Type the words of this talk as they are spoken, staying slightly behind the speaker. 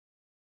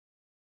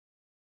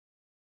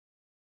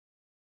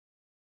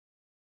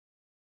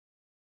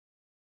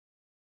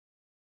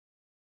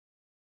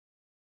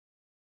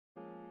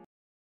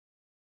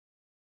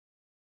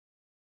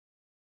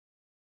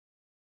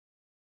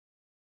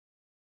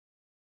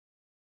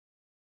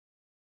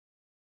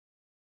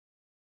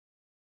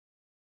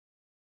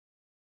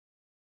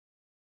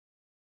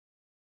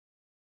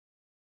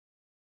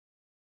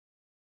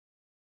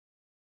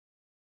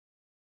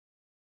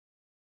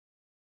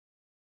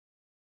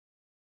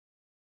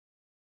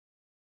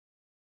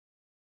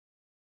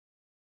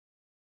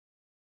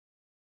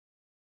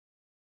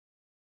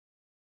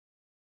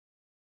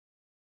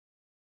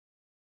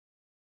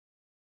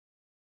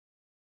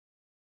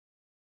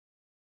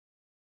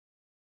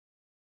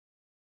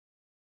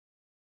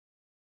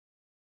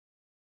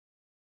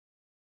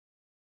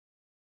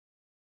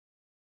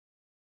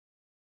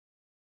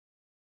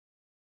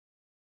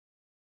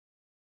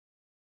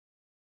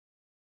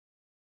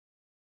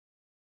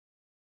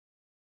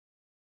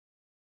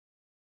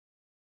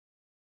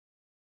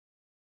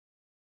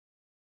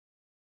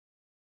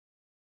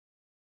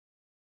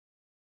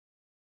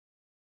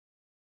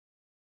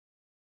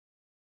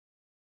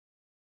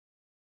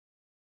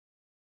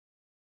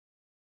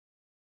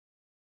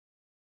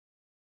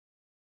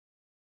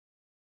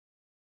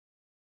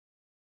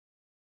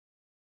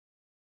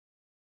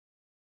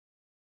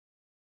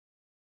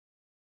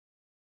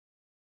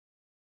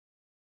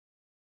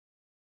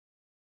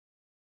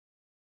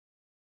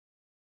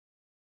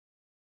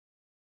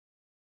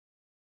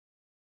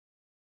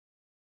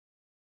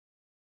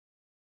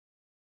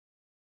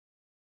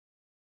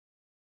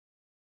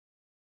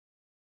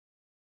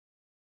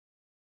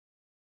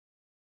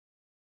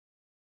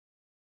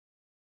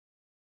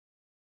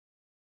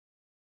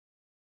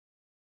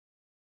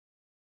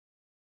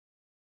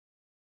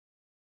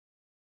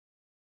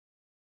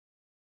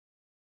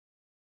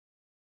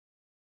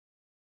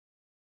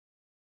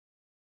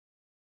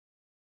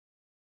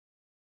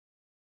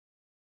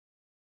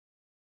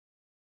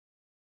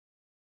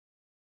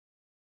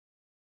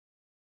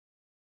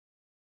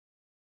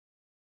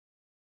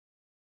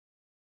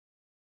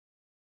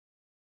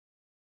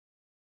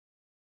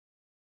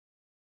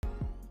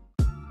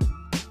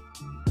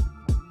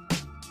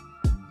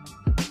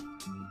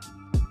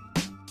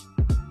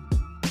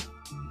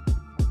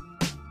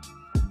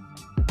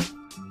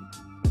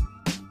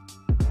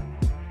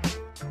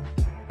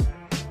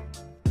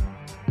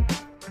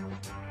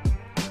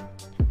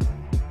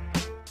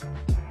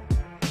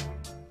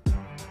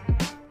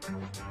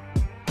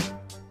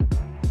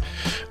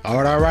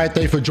All right.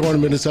 Thanks for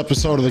joining me in this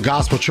episode of The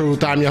Gospel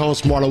Truth. I'm your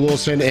host, Marlon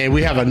Wilson, and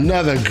we have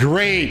another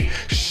great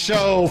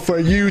show for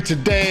you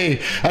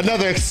today.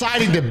 Another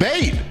exciting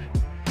debate.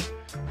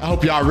 I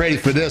hope y'all ready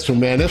for this one,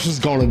 man. This is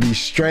going to be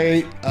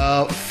straight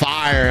up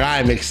fire. I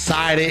am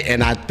excited,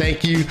 and I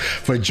thank you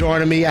for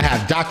joining me. I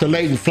have Dr.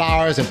 Leighton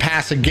Flowers and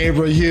Pastor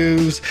Gabriel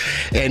Hughes,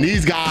 and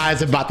these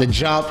guys are about to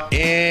jump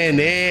in.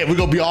 We're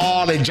going to be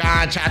all in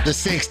John chapter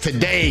 6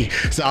 today,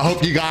 so I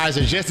hope you guys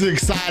are just as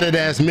excited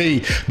as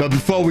me. But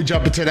before we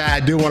jump into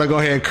that, I do want to go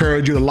ahead and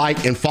encourage you to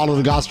like and follow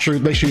The Gospel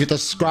Truth. Make sure you hit the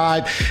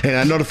subscribe and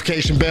a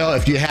notification bell.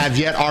 If you have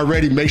yet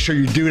already, make sure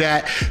you do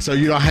that so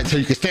you don't have, so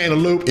you can stay in the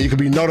loop and you can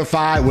be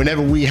notified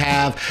whenever we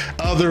have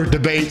other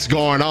debates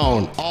going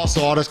on.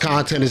 Also, all this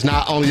content is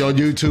not only on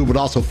YouTube, but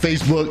also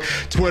Facebook,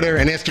 Twitter,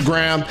 and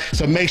Instagram.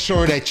 So make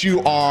sure that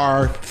you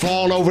are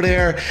following over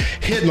there,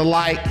 hitting the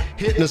like,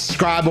 hitting the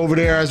subscribe over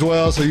there as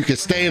well, so you can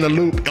stay in the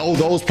loop on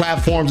those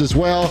platforms as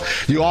well.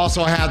 You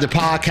also have the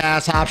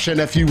podcast option.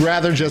 If you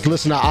rather just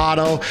listen to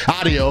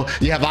audio,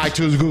 you have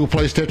iTunes, Google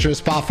Play, Stitcher, and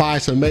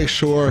Spotify. So make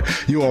sure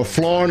you are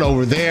flowing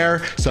over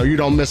there so you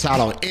don't miss out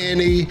on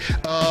any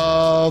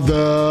of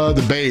the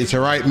debates. All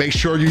right, make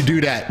sure you do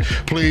that.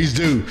 Please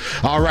do.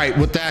 All right,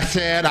 with that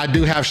said, I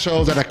do have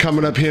shows that are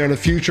coming up here in the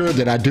future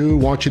that I do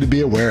want you to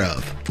be aware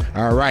of.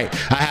 All right,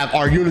 I have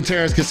Are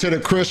Unitarians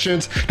Considered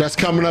Christians? That's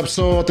coming up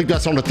soon. I think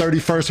that's on the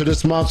 31st of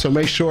this month, so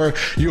make sure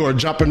you are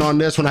jumping on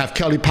this one. I have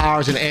Kelly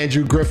Powers and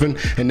Andrew Griffin,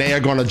 and they are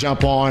going to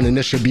jump on, and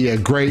this should be a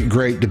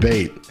great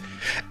debate.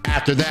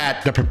 After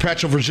that, the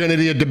perpetual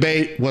virginity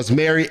debate, was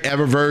Mary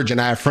ever virgin?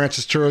 I have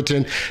Francis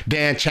Turretin,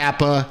 Dan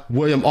Chapa,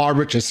 William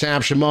Arbridge, and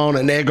Sam Shimon,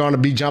 and they're going to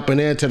be jumping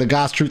into the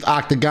God's Truth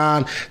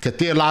Octagon to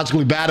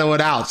theologically battle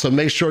it out. So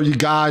make sure you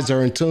guys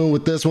are in tune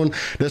with this one.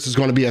 This is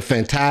going to be a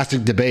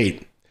fantastic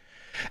debate.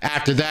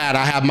 After that,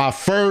 I have my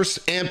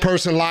first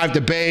in-person live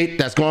debate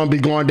that's going to be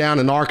going down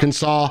in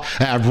Arkansas.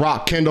 I have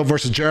Rock Kendall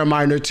versus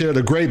Jeremiah Nurtier,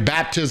 the great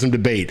baptism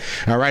debate.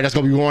 All right, that's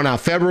going to be going on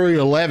February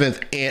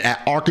 11th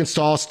at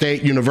Arkansas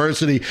State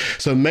University.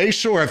 So make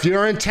sure, if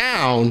you're in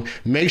town,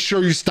 make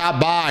sure you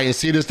stop by and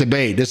see this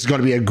debate. This is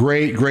going to be a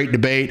great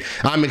debate.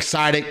 I'm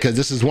excited because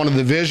this is one of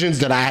the visions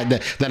that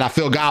I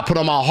feel God put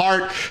on my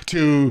heart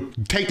to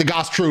take the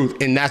God's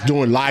truth, and that's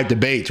doing live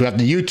debates. We have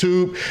the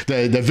YouTube,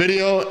 the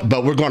video,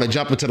 but we're going to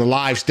jump into the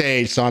live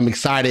stage, so I'm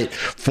excited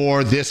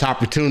for this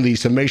opportunity.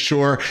 So make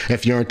sure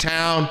if you're in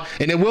town,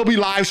 and it will be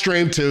live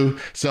streamed too,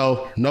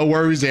 so no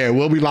worries there. It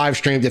will be live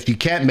streamed if you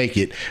can't make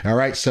it. All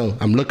right, so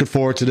I'm looking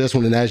forward to this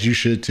one, and as you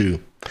should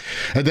too.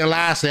 And then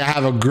lastly, I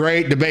have a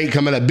great debate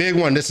coming, a big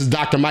one. This is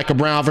Dr. Michael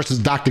Brown versus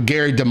Dr.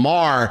 Gary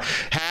DeMar.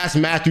 Has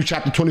Matthew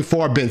chapter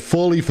 24 been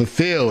fully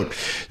fulfilled?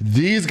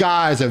 These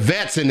guys are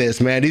vets in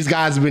this, man. These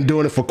guys have been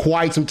doing it for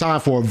quite some time,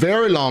 for a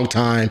very long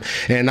time.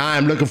 And I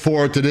am looking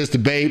forward to this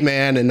debate,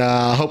 man. And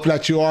I hope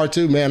that you are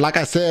too, man. Like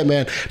I said,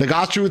 man, the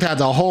God's Truth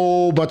has a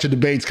whole bunch of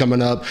debates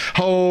coming up,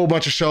 whole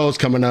bunch of shows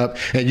coming up.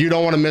 And you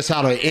don't want to miss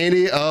out on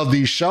any of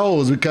these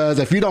shows, because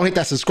if you don't hit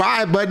that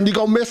subscribe button, you're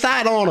going to miss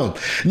out on them.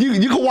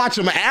 You can watch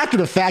them after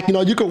the fact,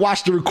 you could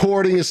watch the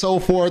recording and so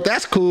forth.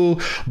 That's cool,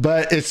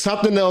 but it's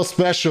something else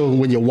special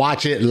when you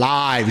watch it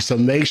live. So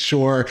make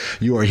sure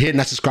you are hitting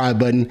that subscribe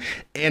button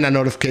and a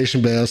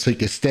notification bell so you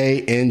can stay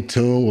in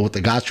tune with what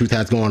the God's Truth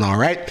has going on.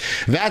 Right.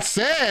 That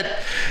said,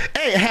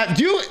 hey, have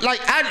you,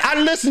 I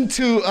listened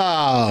to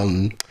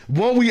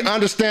When We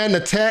Understand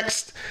the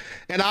Text,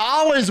 and I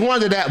always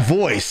wondered that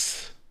voice.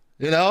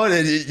 You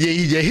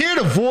hear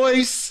the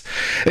voice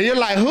and you're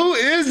like, who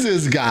is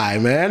this guy,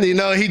 man?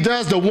 He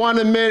does the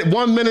 1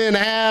 minute and a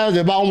half,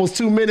 about almost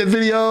 2 minute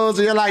videos.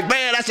 And you're like,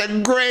 man, that's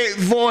a great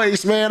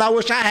voice, man. I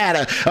wish I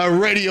had a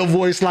radio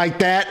voice like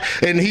that.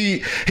 And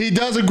he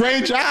does a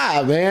great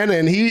job, man.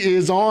 And he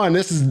is on.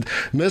 This is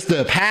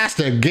Mr.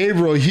 Pastor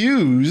Gabriel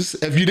Hughes.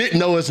 If you didn't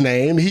know his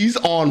name, he's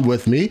on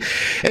with me.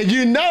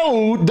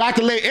 And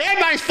Dr. Leighton,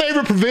 everybody's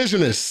favorite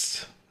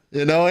provisionist.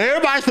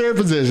 Everybody's favorite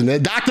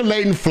position, Dr.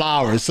 Leighton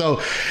Flowers.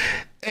 So,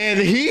 and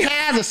he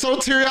has a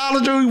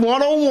soteriology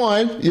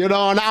 101, and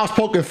I was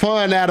poking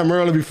fun at him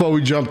earlier before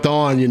we jumped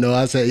on.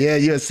 I said, yeah,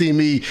 you'll see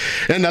me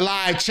in the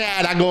live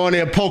chat. I go in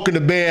there poking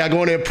the bear. I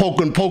go in there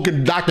poking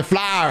Dr.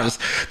 Flowers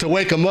to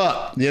wake him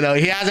up. He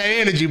has that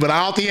energy, but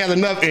I don't think he has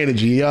enough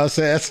energy. You know what I'm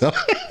saying? So,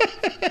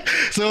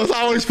 so it's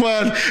always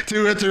fun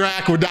to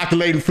interact with Dr.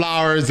 Leighton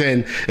Flowers,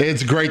 and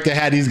it's great to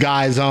have these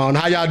guys on.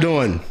 How y'all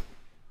doing?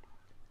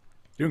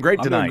 Doing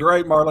great tonight. I'm doing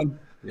great, Marlon.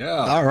 Yeah.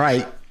 All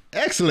right.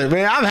 Excellent,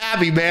 man. I'm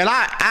happy, man.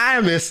 I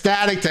am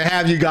ecstatic to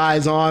have you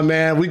guys on,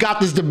 man. We got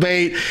this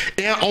debate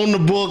on the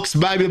books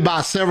maybe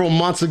about several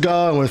months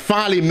ago, and we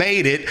finally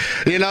made it.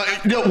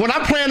 When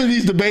I'm planning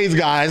these debates,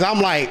 guys, I'm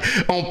like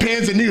on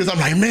pins and needles. I'm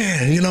like,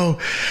 man,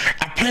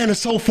 I planned it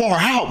so far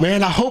out,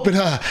 man. I hope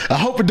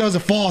it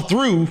doesn't fall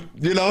through,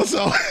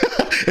 So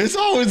it's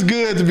always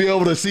good to be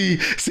able to see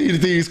the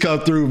things come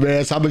through,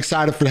 man. So I'm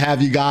excited to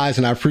have you guys,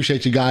 and I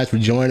appreciate you guys for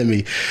joining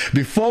me.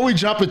 Before we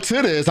jump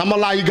into this, I'm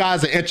gonna allow you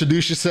guys to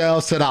introduce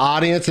yourselves to the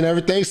audience and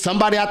everything.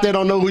 Somebody out there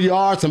don't know who you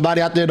are.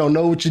 Somebody out there don't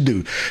know what you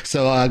do.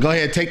 So go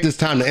ahead and take this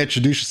time to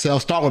introduce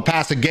yourself. Start with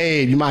Pastor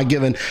Gabe. You mind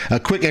giving a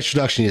quick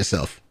introduction to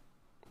yourself?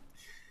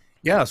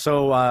 Yeah,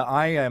 so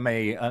I am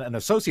an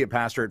associate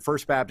pastor at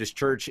First Baptist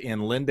Church in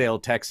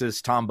Lindale, Texas.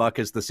 Tom Buck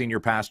is the senior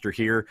pastor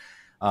here.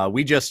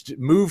 We just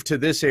moved to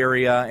this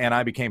area, and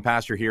I became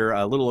pastor here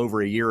a little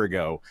over a year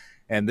ago.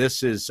 And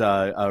this is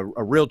a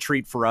real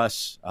treat for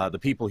us. The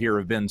people here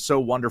have been so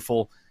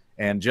wonderful,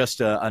 and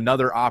just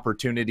another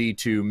opportunity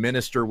to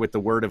minister with the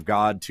Word of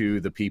God to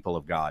the people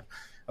of God.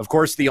 Of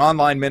course, the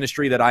online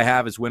ministry that I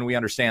have is When We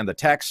Understand the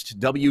Text.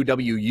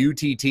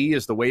 WWUTT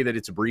is the way that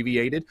it's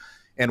abbreviated.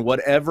 And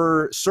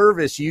whatever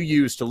service you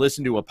use to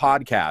listen to a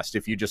podcast,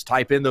 if you just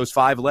type in those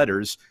 5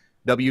 letters,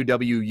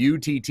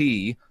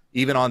 WWUTT,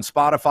 even on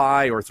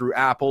Spotify or through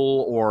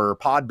Apple or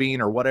Podbean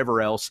or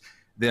whatever else,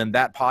 then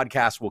that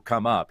podcast will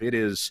come up. It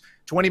is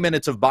 20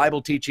 minutes of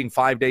Bible teaching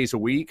 5 days a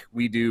week.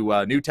 We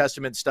do New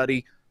Testament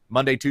study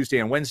Monday, Tuesday,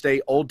 and Wednesday,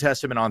 Old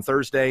Testament on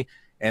Thursday,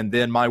 and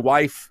then my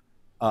wife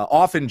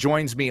often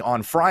joins me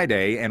on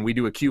Friday, and we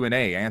do a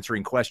Q&A,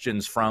 answering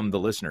questions from the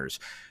listeners.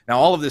 Now,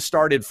 all of this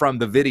started from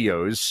the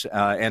videos,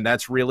 and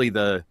that's really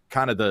the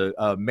kind of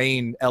the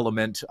main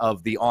element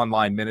of the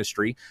online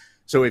ministry.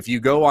 So if you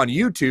go on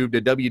YouTube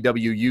to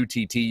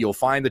WWUTT, you'll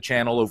find the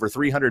channel, over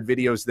 300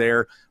 videos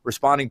there,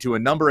 responding to a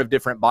number of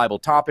different Bible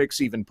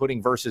topics, even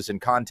putting verses in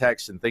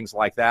context and things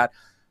like that.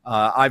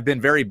 I've been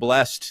very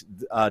blessed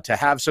to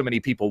have so many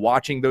people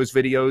watching those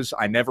videos.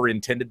 I never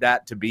intended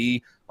that to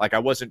be, like, I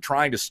wasn't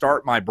trying to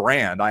start my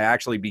brand. I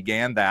actually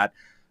began that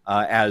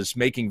as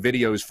making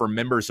videos for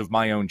members of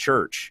my own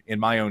church, in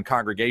my own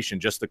congregation,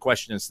 just the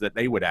questions that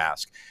they would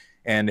ask,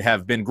 and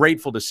have been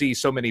grateful to see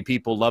so many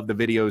people love the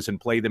videos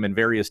and play them in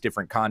various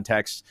different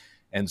contexts.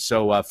 And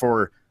so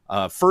for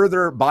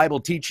further Bible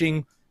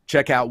teaching,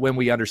 check out When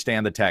We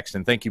Understand the Text.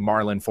 And thank you,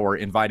 Marlon, for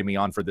inviting me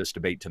on for this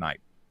debate tonight.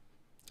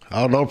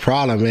 Oh, no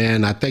problem,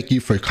 man. I thank you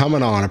for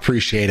coming on.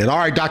 Appreciate it. All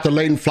right, Dr.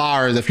 Leighton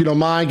Flowers, if you don't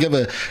mind, give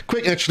a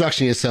quick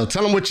introduction to yourself.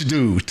 Tell them what you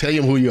do. Tell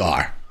them who you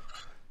are.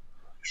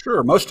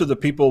 Sure. Most of the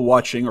people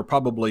watching are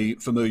probably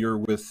familiar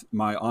with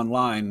my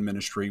online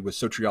ministry with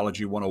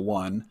Soteriology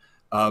 101.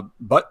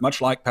 But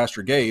much like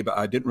Pastor Gabe,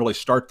 I didn't really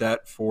start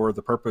that for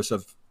the purpose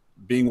of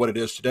being what it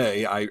is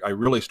today. I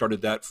really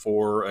started that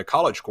for a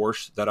college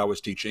course that I was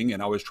teaching,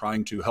 and I was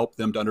trying to help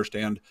them to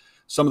understand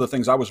some of the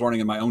things I was learning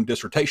in my own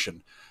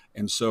dissertation.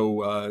 And so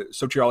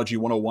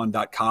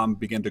soteriology101.com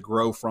began to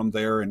grow from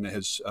there, and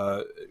has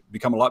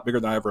become a lot bigger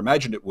than I ever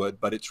imagined it would.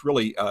 But it's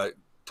really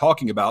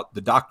talking about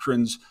the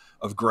doctrines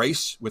of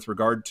grace with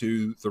regard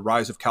to the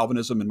rise of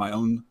Calvinism in my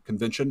own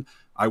convention.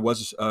 I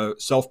was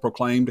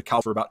self-proclaimed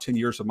Calvinist for about 10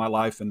 years of my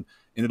life, and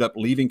ended up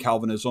leaving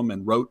Calvinism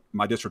and wrote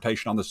my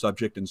dissertation on the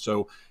subject. And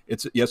so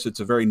it's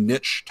a very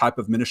niche type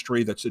of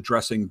ministry that's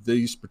addressing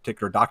these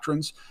particular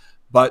doctrines.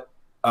 But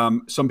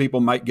some people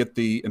might get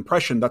the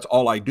impression that's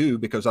all I do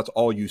because that's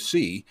all you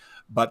see.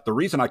 But the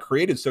reason I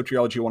created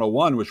Soteriology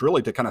 101 was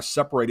really to kind of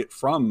separate it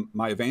from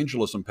my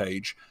evangelism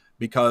page,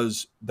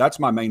 because that's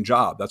my main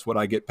job. That's what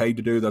I get paid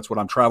to do. That's what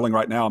I'm traveling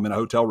right now. I'm in a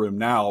hotel room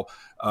now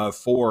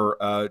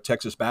for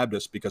Texas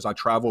Baptist, because I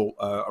travel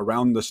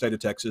around the state of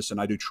Texas, and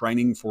I do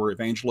training for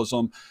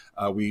evangelism.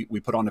 We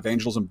put on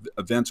evangelism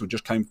events. We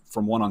just came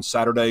from one on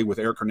Saturday with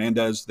Eric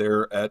Hernandez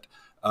there at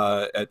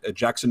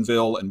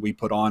Jacksonville, and we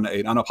put on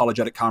an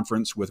unapologetic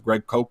conference with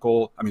Greg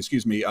Kokel.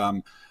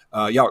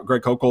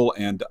 Greg Kokel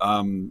and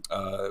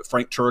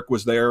Frank Turek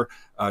was there.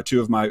 2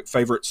 of my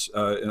favorites,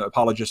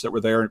 apologists that were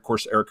there. And of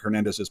course, Eric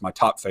Hernandez is my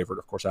top favorite.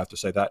 Of course, I have to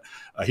say that.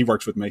 He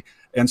works with me.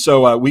 And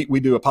so we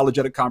do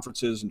apologetic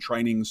conferences and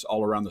trainings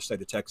all around the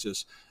state of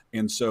Texas.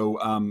 And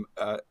so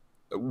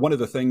one of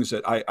the things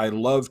that I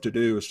love to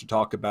do is to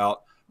talk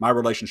about my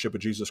relationship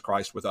with Jesus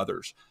Christ with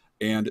others.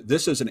 And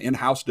this is an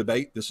in-house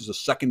debate. This is a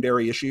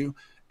secondary issue.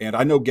 And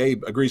I know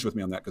Gabe agrees with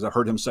me on that, because I've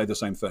heard him say the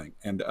same thing.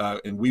 And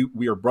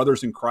we are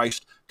brothers in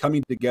Christ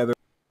coming together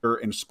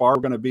and spar.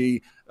 We're going to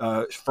be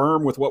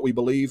firm with what we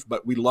believe,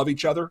 but we love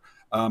each other.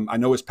 I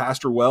know his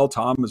pastor well.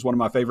 Tom is one of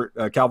my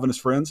favorite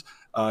Calvinist friends.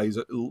 He's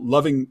a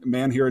loving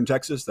man here in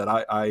Texas that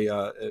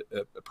I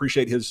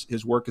appreciate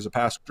his work as a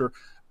pastor.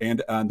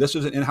 And this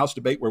is an in-house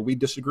debate where we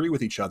disagree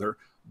with each other,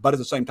 but at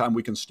the same time,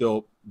 we can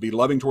still be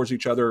loving towards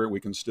each other. We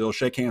can still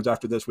shake hands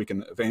after this. We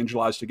can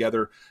evangelize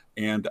together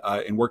and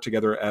work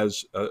together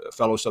as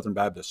fellow Southern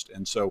Baptists.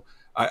 And so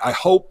I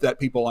hope that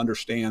people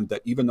understand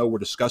that even though we're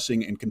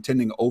discussing and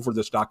contending over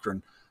this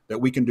doctrine, that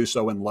we can do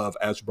so in love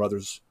as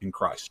brothers in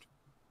Christ.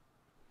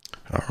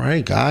 All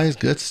right, guys,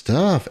 good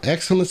stuff.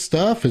 Excellent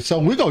stuff. And so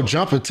we're going to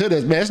jump into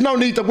this, man. There's no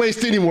need to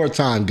waste any more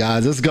time,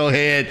 guys. Let's go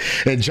ahead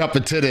and jump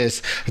into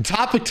this. The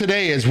topic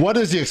today is, what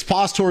is the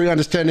expository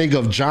understanding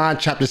of John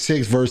chapter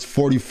 6, verse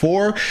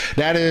 44?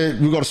 That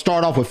is, we're going to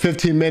start off with a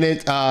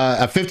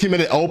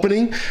 15-minute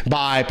opening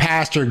by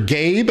Pastor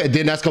Gabe, and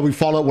then that's going to be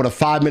followed with a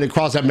 5-minute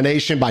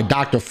cross-examination by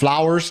Dr.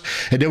 Flowers,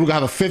 and then we're going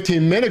to have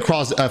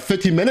a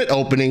 15-minute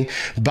opening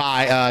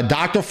by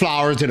Dr.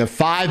 Flowers and a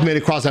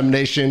 5-minute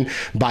cross-examination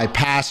by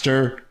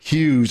Pastor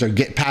Hughes or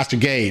Pastor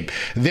Gabe.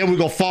 Then we're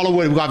gonna follow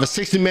with, we're gonna have a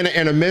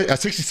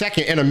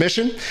 60-second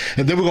intermission,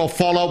 and then we're gonna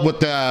follow up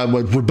with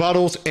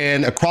rebuttals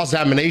and a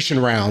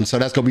cross-examination round. So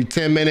that's gonna be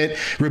 10-minute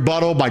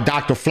rebuttal by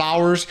Dr.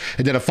 Flowers,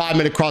 and then a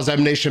 5-minute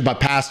cross-examination by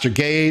Pastor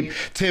Gabe,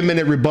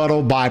 10-minute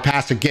rebuttal by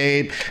Pastor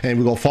Gabe, and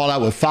we're gonna follow out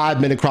with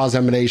 5-minute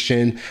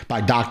cross-examination by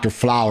Dr.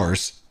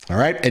 Flowers. All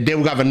right, and then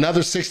we're gonna have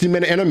another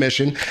 60-minute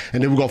intermission,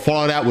 and then we're gonna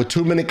follow that with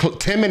 10-minute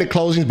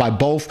closings by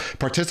both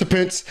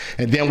participants,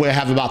 and then we'll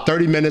have about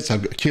 30 minutes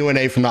of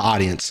Q&A from the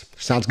audience.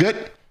 Sounds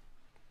good?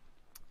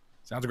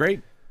 Sounds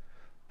great.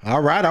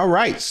 All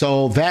right.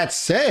 So that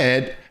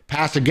said,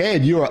 Pastor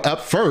Gabe, you are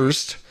up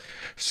first.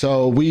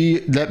 So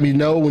let me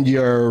know when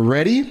you're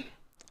ready.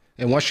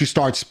 And once you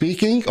start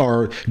speaking,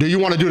 or do you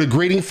want to do the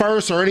greeting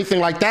first or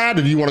anything like that,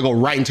 or do you want to go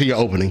right into your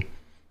opening?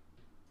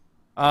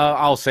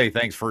 I'll say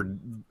thanks for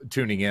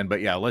tuning in,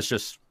 but yeah,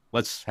 let's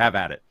have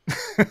at it.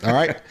 All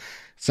right.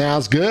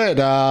 Sounds good.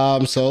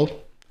 So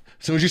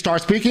as soon as you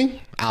start speaking,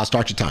 I'll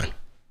start your time.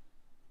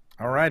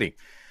 All righty.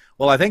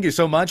 Well, I thank you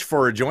so much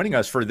for joining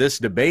us for this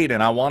debate,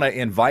 and I want to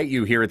invite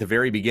you here at the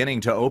very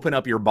beginning to open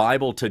up your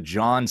Bible to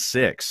John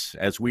 6,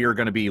 as we are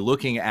going to be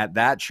looking at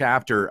that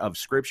chapter of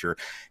Scripture.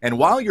 And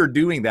while you're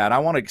doing that, I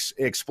want to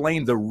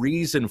explain the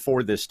reason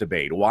for this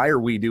debate. Why are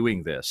we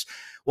doing this?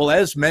 Well,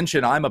 as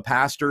mentioned, I'm a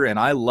pastor, and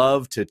I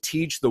love to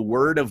teach the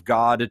Word of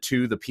God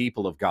to the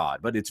people of God.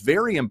 But it's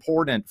very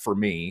important for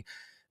me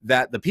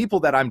that the people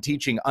that I'm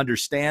teaching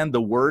understand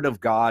the Word of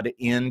God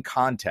in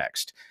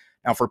context.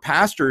 Now, for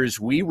pastors,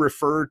 we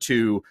refer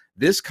to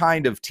this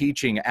kind of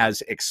teaching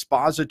as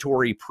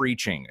expository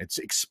preaching. It's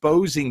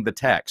exposing the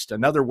text.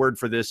 Another word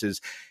for this is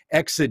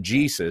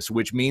exegesis,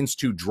 which means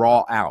to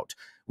draw out.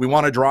 We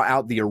want to draw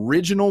out the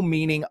original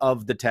meaning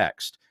of the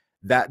text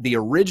that the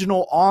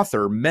original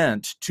author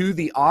meant to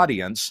the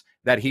audience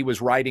that he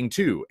was writing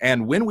to.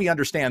 And when we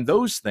understand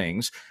those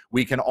things,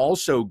 we can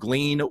also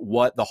glean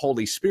what the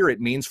Holy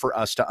Spirit means for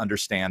us to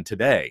understand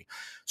today.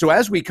 So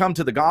as we come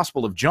to the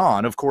Gospel of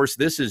John, of course,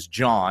 this is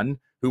John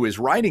who is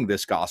writing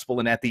this gospel,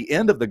 and at the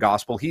end of the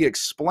gospel, he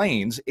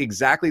explains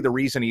exactly the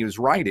reason he was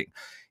writing.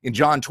 In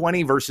John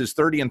 20, verses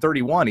 30 and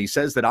 31, he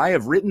says that I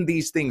have written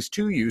these things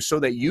to you so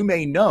that you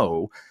may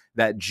know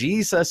that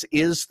Jesus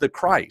is the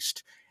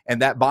Christ,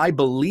 and that by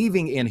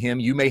believing in him,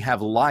 you may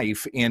have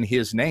life in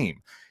his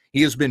name.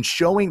 He has been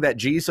showing that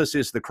Jesus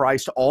is the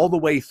Christ all the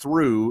way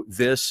through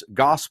this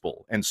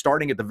gospel, and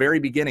starting at the very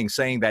beginning,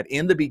 saying that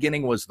in the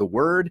beginning was the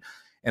Word,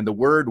 and the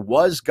Word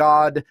was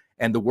God,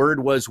 and the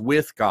Word was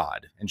with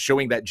God, and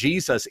showing that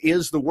Jesus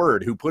is the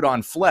Word who put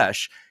on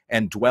flesh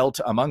and dwelt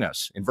among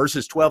us. In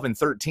verses 12 and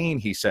 13,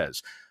 he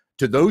says,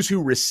 to those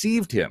who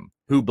received him,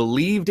 who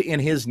believed in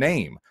his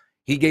name,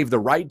 he gave the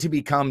right to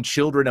become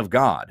children of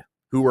God,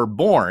 who were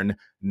born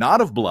not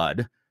of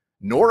blood,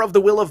 nor of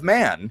the will of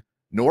man,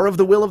 nor of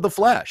the will of the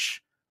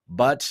flesh,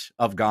 but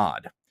of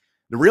God.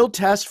 The real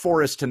test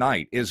for us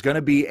tonight is going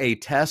to be a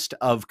test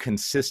of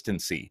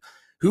consistency.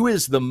 Who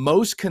is the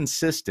most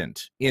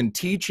consistent in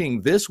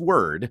teaching this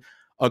word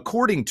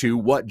according to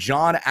what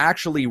John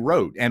actually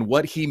wrote and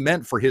what he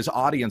meant for his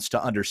audience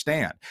to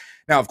understand?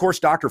 Now, of course,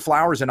 Dr.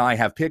 Flowers and I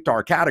have picked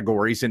our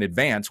categories in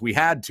advance. We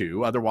had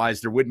to,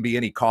 otherwise there wouldn't be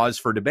any cause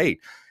for debate.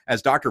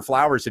 As Dr.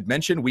 Flowers had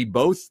mentioned, we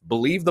both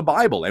believe the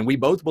Bible, and we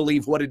both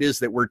believe what it is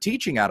that we're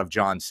teaching out of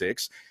John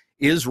 6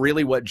 is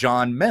really what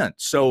John meant.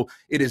 So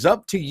it is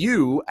up to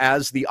you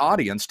as the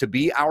audience to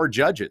be our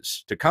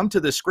judges, to come to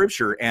the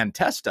scripture and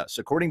test us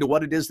according to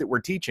what it is that we're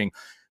teaching.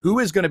 Who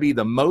is going to be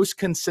the most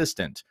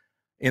consistent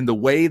in the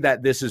way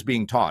that this is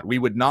being taught? We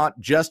would not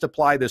just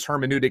apply this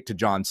hermeneutic to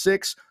John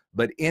 6,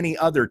 but any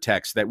other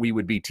text that we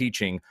would be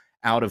teaching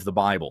out of the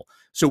Bible.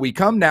 So we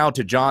come now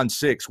to John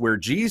 6, where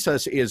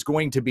Jesus is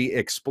going to be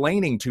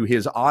explaining to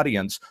his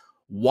audience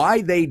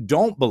why they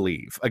don't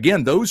believe.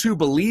 Again, those who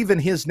believe in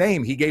his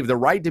name, he gave the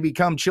right to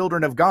become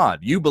children of God.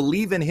 You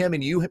believe in him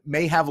and you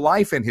may have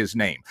life in his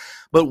name.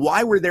 But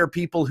why were there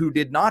people who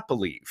did not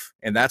believe?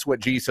 And that's what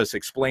Jesus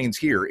explains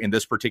here in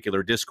this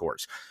particular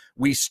discourse.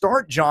 We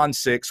start John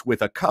 6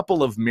 with a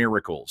couple of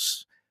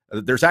miracles.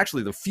 There's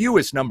actually the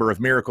fewest number of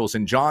miracles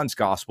in John's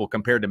gospel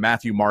compared to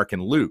Matthew, Mark,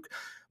 and Luke.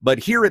 But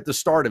here at the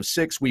start of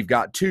 6, we've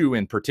got two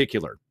in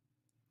particular.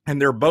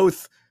 And they're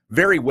both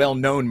very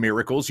well-known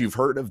miracles. You've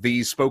heard of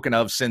these spoken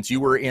of since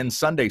you were in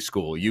Sunday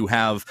school. You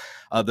have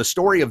the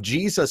story of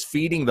Jesus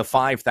feeding the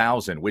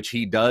 5,000, which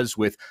he does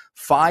with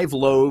 5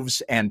 loaves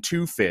and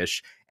 2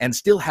 fish, and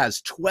still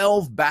has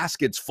 12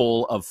 baskets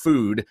full of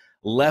food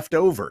left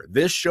over.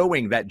 This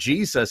showing that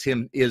Jesus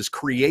is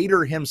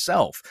creator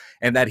himself,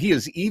 and that he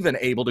is even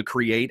able to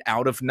create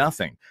out of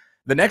nothing.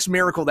 The next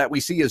miracle that we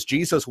see is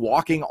Jesus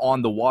walking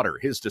on the water.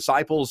 His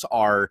disciples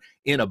are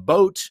in a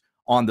boat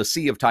on the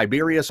Sea of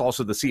Tiberias,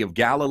 also the Sea of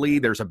Galilee.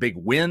 There's a big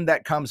wind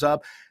that comes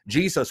up.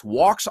 Jesus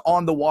walks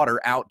on the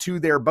water out to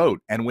their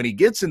boat, and when he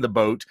gets in the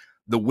boat,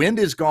 the wind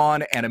is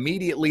gone, and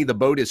immediately the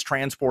boat is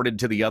transported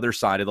to the other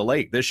side of the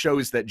lake. This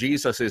shows that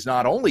Jesus is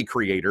not only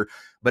creator,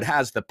 but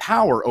has the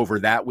power over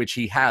that which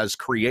he has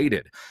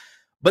created.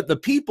 But the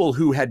people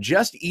who had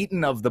just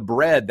eaten of the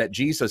bread that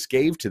Jesus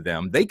gave to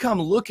them, they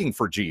come looking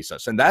for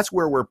Jesus. And that's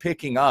where we're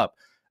picking up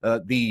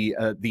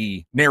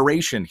the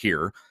narration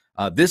here,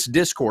 this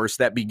discourse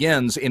that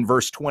begins in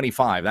verse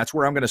 25. That's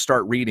where I'm going to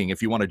start reading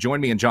if you want to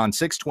join me in John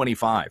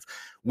 6:25.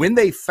 When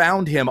they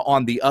found him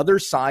on the other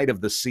side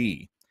of the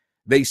sea,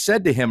 they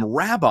said to him,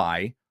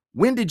 "Rabbi,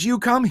 when did you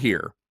come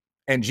here?"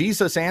 And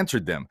Jesus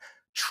answered them,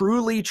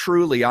 "Truly,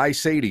 truly, I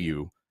say to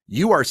you,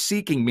 you are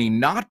seeking me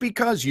not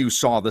because you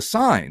saw the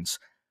signs,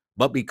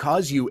 but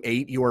because you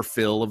ate your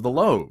fill of the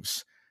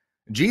loaves."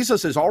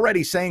 Jesus is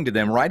already saying to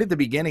them right at the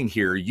beginning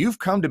here, you've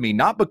come to me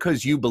not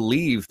because you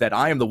believe that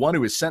I am the one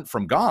who is sent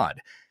from God.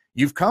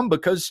 You've come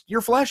because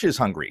your flesh is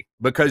hungry,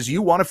 because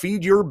you want to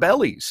feed your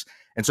bellies.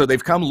 And so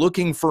they've come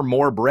looking for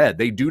more bread.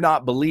 They do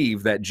not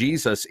believe that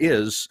Jesus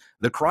is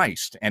the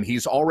Christ, and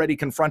he's already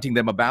confronting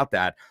them about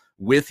that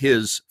with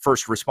his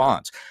first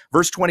response.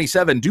 Verse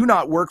 27, "Do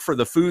not work for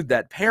the food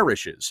that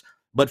perishes,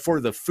 but for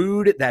the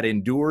food that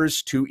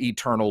endures to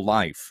eternal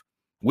life,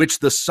 which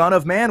the Son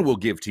of Man will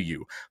give to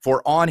you.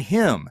 For on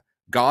him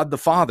God the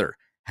Father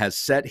has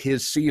set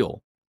his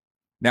seal."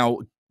 Now,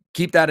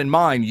 keep that in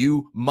mind.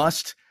 You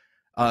must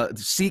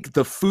seek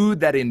the food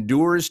that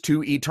endures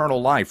to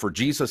eternal life, for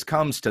Jesus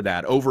comes to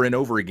that over and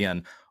over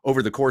again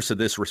over the course of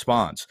this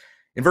response.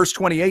 In verse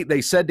 28,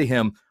 they said to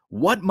him,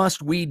 "What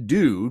must we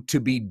do to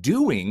be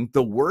doing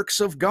the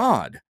works of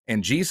God?"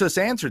 And Jesus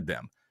answered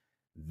them,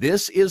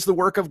 "This is the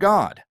work of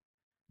God,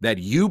 that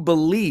you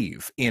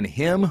believe in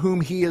him whom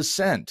he has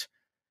sent.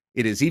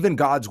 It is even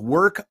God's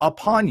work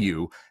upon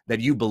you that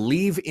you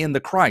believe in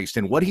the Christ."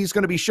 And what he's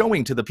going to be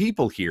showing to the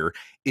people here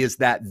is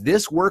that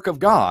this work of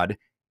God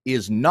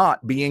is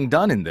not being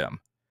done in them.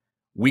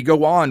 We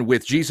go on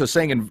with Jesus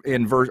saying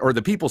in verse, or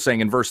the people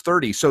saying in verse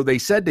 30, "So they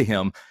said to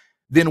him,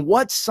 then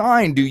what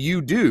sign do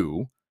you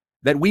do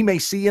that we may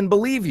see and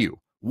believe you?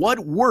 What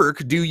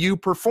work do you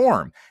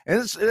perform?" And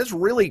it's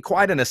really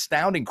quite an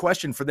astounding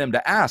question for them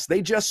to ask.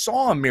 They just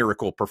saw a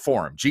miracle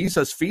performed,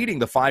 Jesus feeding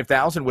the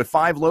 5,000 with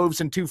 5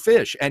 loaves and 2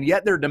 fish, and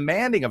yet they're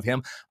demanding of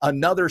him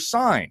another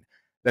sign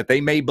that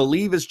they may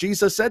believe as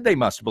Jesus said they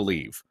must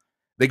believe.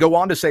 They go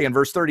on to say in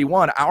verse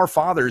 31, "Our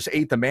fathers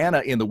ate the manna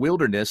in the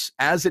wilderness,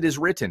 as it is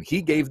written,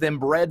 he gave them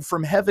bread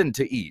from heaven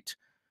to eat."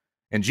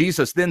 And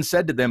Jesus then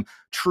said to them,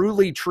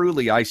 "Truly,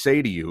 truly, I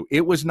say to you,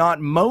 it was not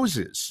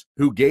Moses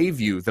who gave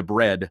you the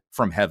bread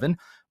from heaven,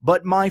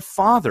 but my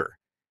Father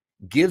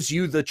gives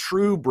you the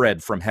true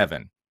bread from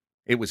heaven.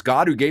 It was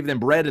God who gave them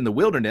bread in the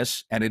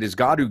wilderness, and it is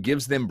God who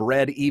gives them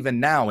bread even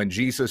now." And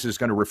Jesus is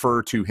going to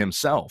refer to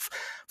himself.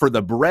 "For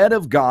the bread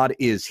of God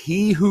is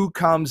he who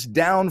comes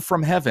down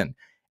from heaven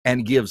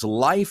and gives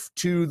life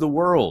to the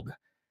world."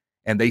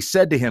 And they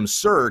said to him,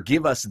 "Sir,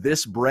 give us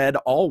this bread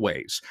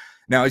always."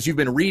 Now, as you've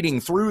been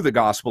reading through the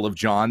Gospel of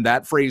John,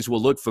 that phrase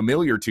will look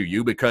familiar to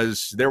you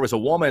because there was a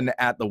woman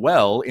at the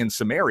well in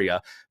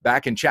Samaria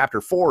back in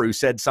chapter 4 who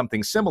said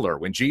something similar.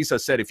 When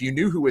Jesus said, if you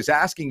knew who was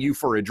asking you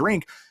for a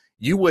drink,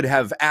 you would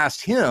have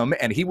asked him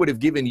and he would have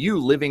given you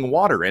living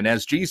water. And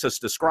as Jesus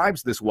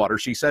describes this water,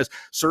 she says,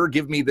 "Sir,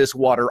 give me this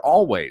water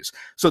always."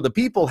 So the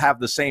people have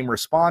the same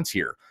response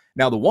here.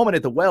 Now, the woman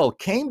at the well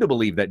came to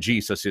believe that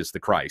Jesus is the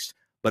Christ,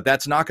 but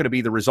that's not going to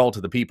be the result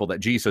of the people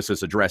that Jesus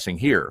is addressing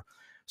here.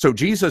 So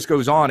Jesus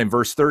goes on in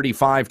verse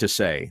 35 to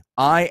say,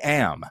 "I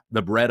am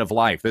the bread of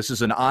life." This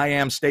is an I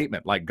am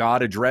statement, like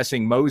God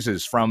addressing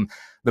Moses from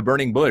the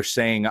burning bush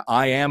saying,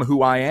 "I am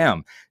who I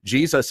am."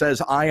 Jesus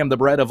says, "I am the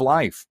bread of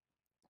life.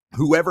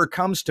 Whoever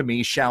comes to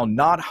me shall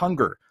not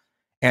hunger,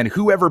 and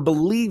whoever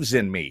believes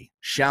in me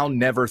shall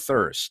never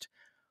thirst.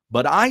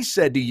 But I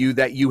said to you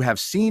that you have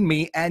seen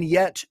me and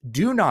yet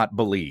do not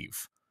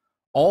believe.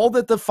 All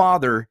that the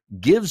Father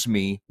gives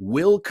me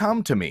will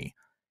come to me,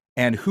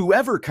 and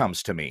whoever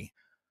comes to me,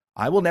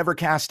 I will never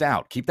cast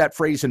out." Keep that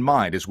phrase in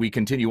mind as we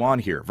continue on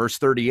here. Verse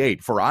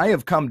 38, "For I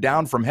have come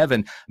down from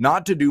heaven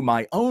not to do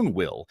my own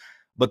will,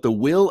 but the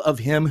will of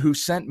him who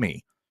sent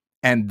me.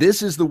 And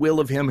this is the will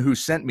of him who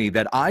sent me,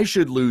 that I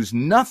should lose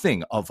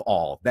nothing of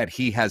all that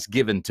he has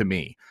given to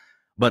me,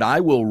 but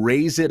I will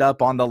raise it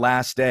up on the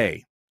last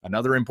day."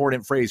 Another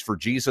important phrase, for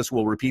Jesus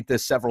will repeat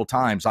this several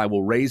times. "I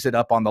will raise it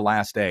up on the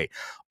last day.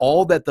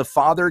 All that the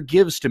Father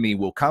gives to me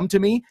will come to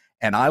me,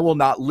 and I will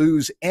not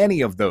lose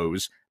any of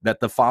those that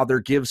the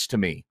Father gives to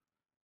me."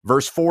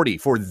 Verse 40,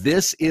 "For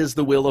this is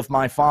the will of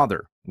my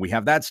Father." We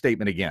have that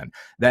statement again,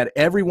 "that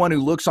everyone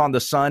who looks on the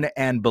Son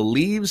and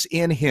believes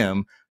in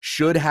him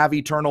should have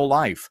eternal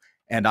life,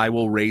 and I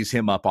will raise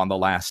him up on the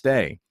last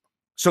day."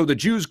 So the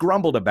Jews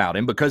grumbled about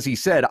him because he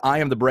said, I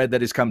am the bread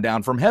that has come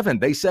down from heaven.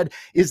 They said,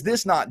 is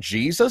this not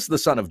Jesus, the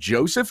son of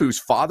Joseph, whose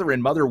father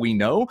and mother we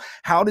know?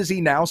 How does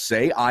he now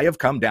say, I have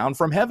come down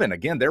from heaven?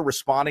 Again, they're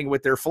responding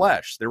with their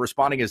flesh. They're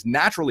responding as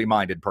naturally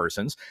minded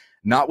persons,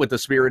 not with the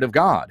Spirit of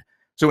God.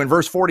 So in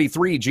verse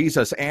 43,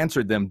 Jesus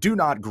answered them, do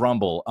not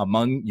grumble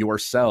among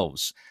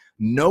yourselves.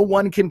 No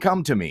one can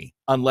come to me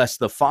unless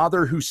the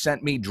Father who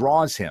sent me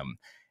draws him,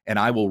 and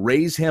I will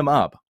raise him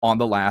up on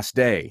the last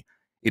day.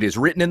 It is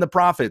written in the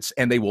prophets,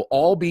 and they will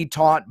all be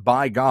taught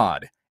by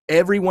God.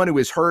 Everyone who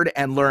has heard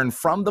and learned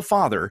from the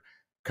Father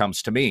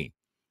comes to me.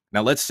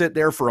 Now let's sit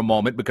there for a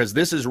moment, because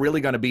this is really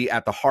going to be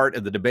at the heart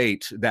of the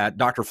debate that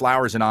Dr.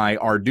 Flowers and I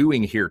are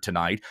doing here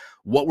tonight,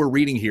 what we're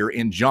reading here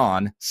in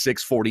John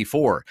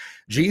 6:44.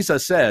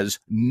 Jesus says,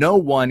 no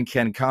one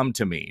can come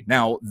to me.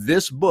 Now,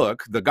 this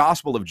book, the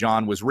Gospel of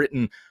John, was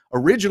written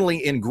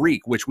originally in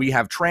Greek, which we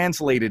have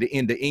translated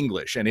into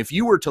English. And if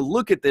you were to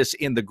look at this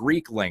in the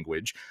Greek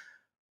language,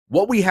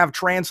 what we have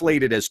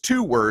translated as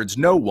two words,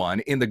 no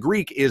one, in the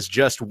Greek is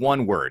just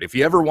one word. If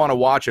you ever want to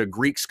watch a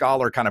Greek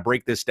scholar kind of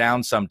break this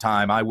down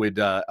sometime, I would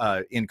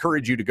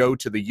encourage you to go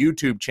to the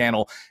YouTube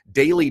channel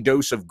Daily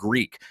Dose of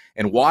Greek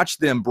and watch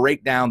them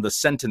break down the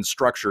sentence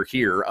structure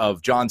here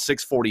of John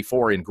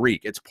 6:44 in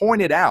Greek. It's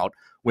pointed out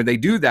when they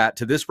do that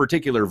to this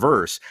particular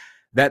verse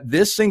that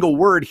this single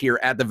word here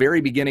at the very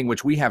beginning,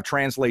 which we have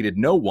translated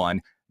no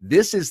one,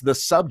 this is the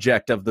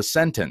subject of the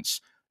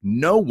sentence.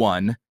 No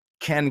one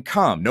can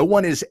come. No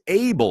one is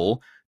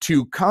able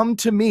to come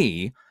to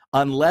me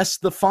unless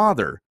the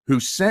Father who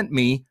sent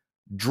me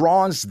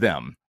draws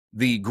them.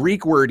 The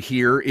Greek word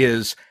here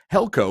is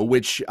helko,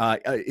 which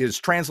is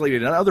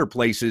translated in other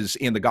places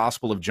in the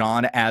Gospel of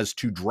John as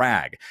to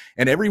drag.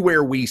 And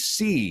everywhere we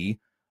see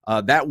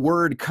that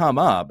word come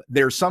up,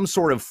 there's some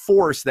sort of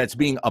force that's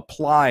being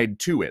applied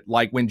to it.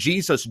 Like when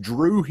Jesus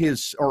drew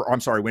his, or I'm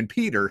sorry, when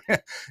Peter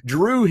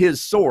drew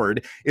his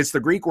sword, it's the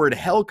Greek word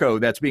helko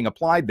that's being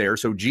applied there.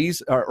 So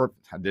Jesus, or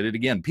I did it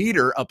again,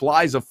 Peter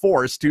applies a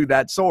force to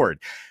that sword.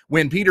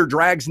 When Peter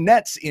drags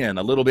nets in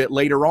a little bit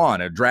later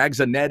on,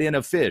 drags a net in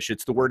of fish,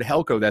 it's the word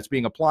helko that's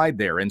being applied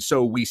there. And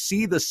so we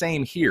see the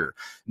same here.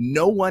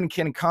 No one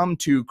can come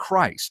to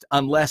Christ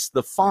unless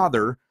the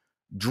Father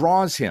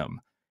draws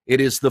him. It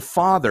is the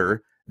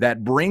Father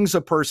that brings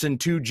a person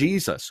to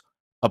Jesus.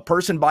 A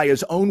person by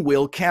his own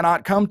will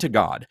cannot come to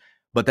God,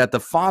 but that the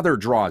Father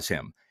draws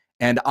him.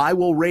 And I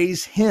will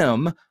raise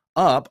him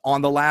up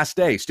on the last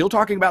day. Still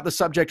talking about the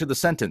subject of the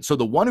sentence. So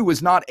the one who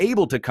was not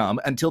able to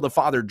come until the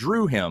Father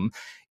drew him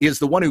is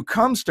the one who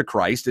comes to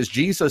Christ. As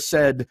Jesus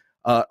said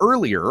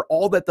earlier,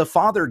 all that the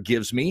Father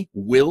gives me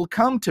will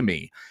come to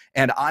me,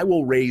 and I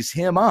will raise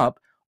him up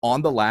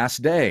on the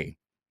last day.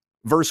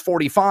 Verse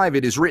 45,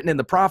 it is written in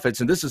the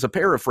prophets, and this is a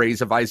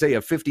paraphrase of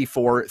Isaiah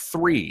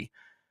 54:3.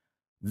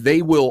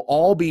 They will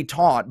all be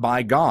taught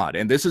by God.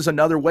 And this is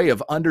another way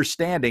of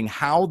understanding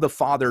how the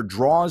Father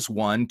draws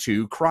one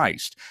to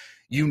Christ.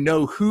 You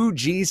know who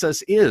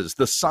Jesus is,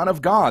 the Son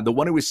of God, the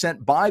one who is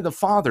sent by the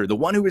Father, the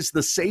one who is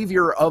the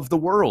Savior of the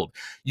world.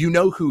 You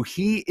know who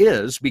he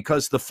is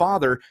because the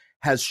Father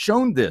has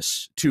shown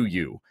this to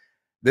you.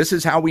 This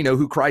is how we know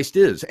who Christ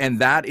is. And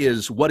that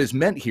is what is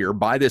meant here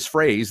by this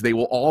phrase, they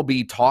will all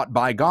be taught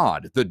by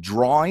God. The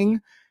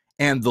drawing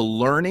and the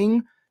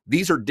learning,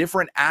 these are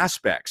different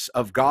aspects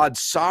of God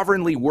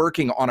sovereignly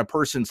working on a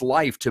person's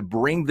life to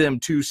bring them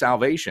to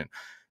salvation.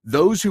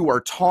 Those who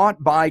are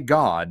taught by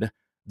God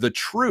the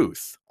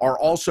truth are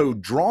also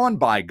drawn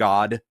by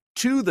God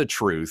to the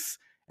truth,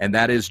 and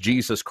that is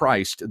Jesus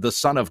Christ, the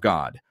Son of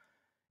God.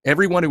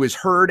 Everyone who has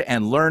heard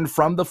and learned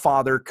from the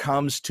Father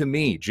comes to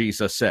me,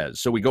 Jesus says.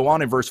 So we go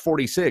on in verse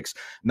 46,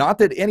 not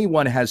that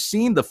anyone has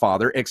seen the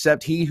Father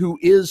except he who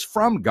is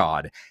from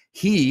God.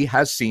 He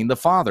has seen the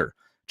Father.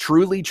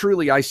 Truly,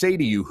 truly, I say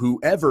to you,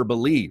 whoever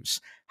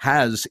believes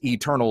has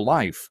eternal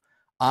life.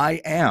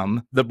 I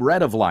am the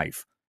bread of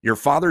life. Your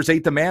fathers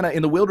ate the manna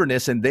in the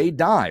wilderness and they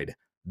died.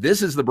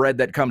 This is the bread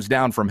that comes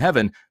down from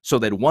heaven so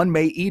that one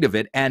may eat of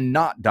it and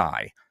not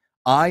die.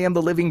 I am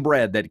the living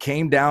bread that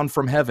came down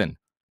from heaven.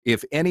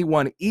 If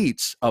anyone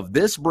eats of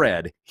this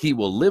bread, he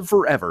will live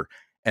forever.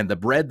 And the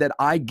bread that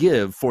I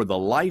give for the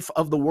life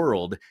of the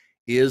world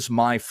is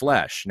my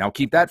flesh. Now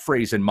keep that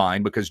phrase in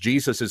mind because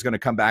Jesus is going to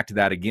come back to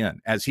that again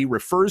as he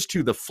refers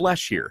to the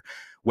flesh here,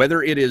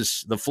 whether it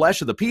is the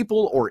flesh of the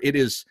people or it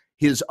is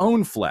his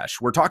own flesh.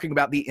 We're talking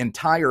about the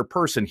entire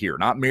person here,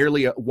 not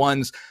merely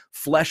one's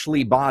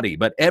fleshly body,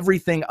 but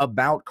everything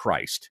about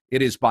Christ.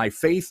 It is by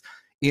faith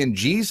in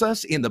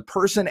Jesus, in the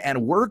person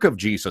and work of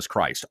Jesus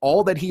Christ,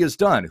 all that he has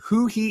done,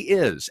 who he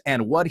is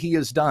and what he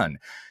has done,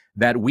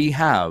 that we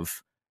have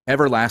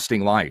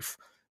everlasting life.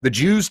 The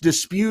Jews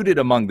disputed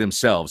among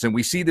themselves, and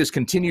we see this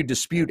continued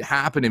dispute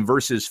happen in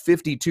verses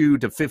 52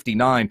 to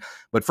 59.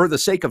 But for the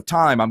sake of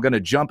time, I'm going to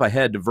jump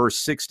ahead to verse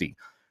 60.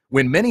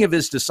 When many of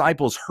his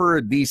disciples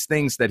heard these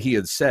things that he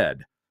had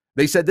said,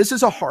 they said, "This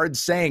is a hard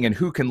saying, and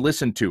who can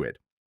listen to it?"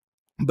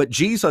 But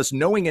Jesus,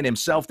 knowing in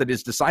himself that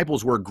his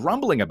disciples were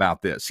grumbling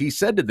about this, he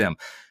said to them,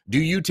 "Do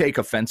you take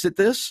offense at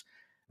this?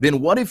 Then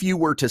what if you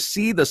were to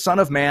see the Son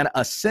of Man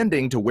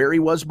ascending to where he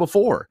was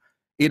before?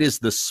 It is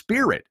the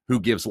Spirit who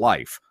gives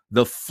life.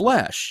 The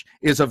flesh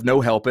is of no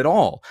help at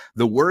all.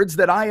 The words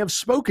that I have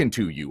spoken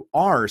to you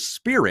are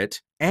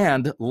spirit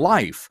and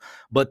life,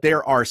 but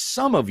there are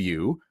some of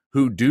you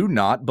who do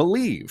not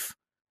believe.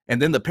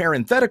 And then the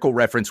parenthetical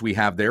reference we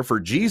have there, for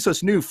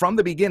Jesus knew from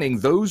the beginning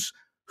those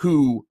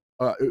who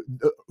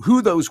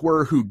those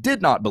were who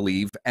did not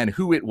believe and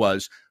who it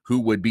was who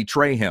would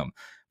betray him.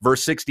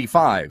 Verse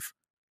 65,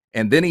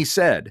 and then he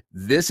said,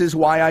 this is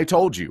why I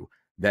told you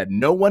that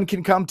no one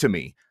can come to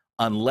me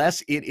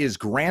unless it is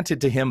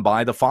granted to him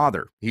by the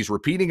Father. He's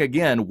repeating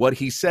again what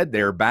he said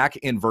there back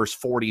in verse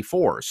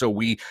 44. So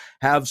we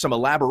have some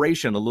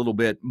elaboration a little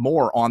bit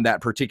more on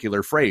that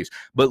particular phrase.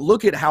 But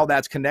look at how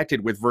that's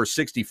connected with verse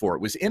 64.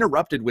 It was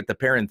interrupted with the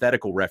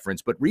parenthetical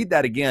reference, but read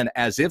that again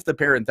as if the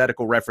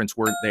parenthetical reference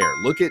weren't there.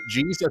 Look at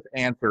Jesus'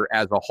 answer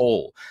as a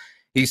whole.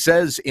 He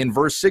says in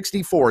verse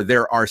 64,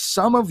 there are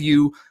some of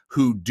you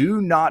who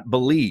do not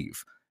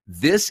believe.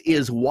 This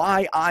is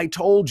why I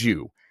told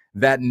you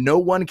that no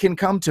one can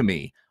come to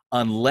me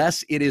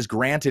unless it is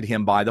granted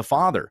him by the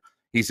Father.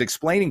 He's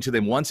explaining to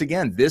them once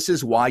again, this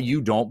is why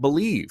you don't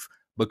believe,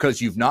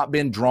 because you've not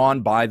been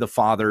drawn by the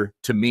Father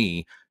to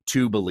me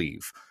to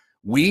believe.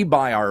 We,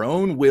 by our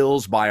own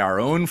wills, by our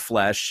own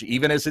flesh,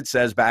 even as it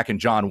says back in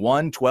John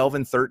 1, 12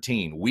 and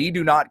 13, we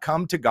do not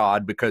come to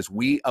God because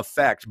we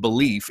affect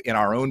belief in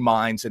our own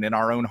minds and in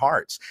our own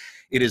hearts.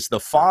 It is the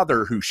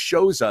Father who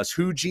shows us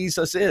who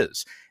Jesus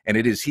is, and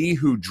it is he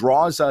who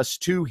draws us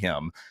to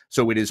him.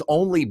 So it is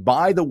only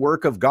by the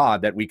work of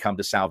God that we come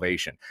to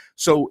salvation.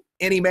 So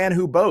any man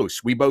who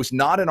boasts, we boast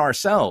not in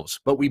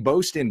ourselves, but we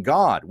boast in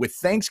God with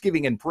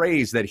thanksgiving and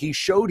praise that he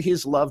showed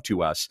his love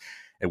to us,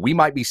 and we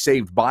might be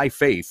saved by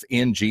faith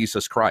in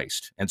Jesus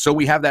Christ. And so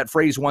we have that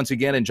phrase once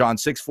again in John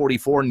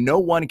 6:44, no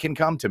one can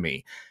come to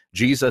me,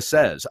 Jesus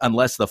says,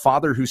 unless the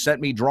Father who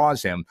sent me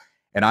draws him,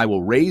 and I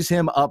will raise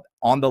him up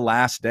on the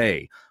last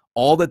day.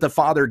 All that the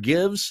Father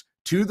gives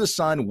to the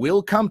Son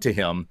will come to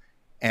him,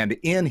 and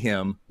in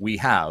him we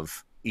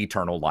have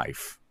eternal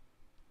life.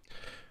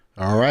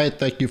 All right.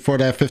 Thank you for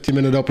that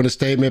 15-minute opening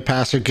statement,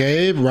 Pastor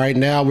Gabe. Right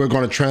now, we're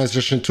going to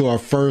transition to our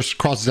first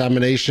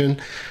cross-examination,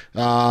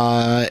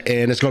 and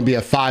it's going to be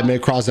a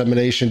 5-minute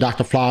cross-examination.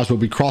 Dr. Flowers will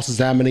be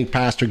cross-examining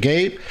Pastor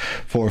Gabe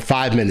for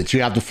 5 minutes.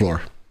 You have the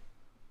floor.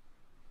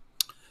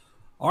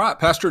 All right,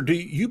 Pastor, do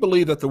you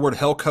believe that the word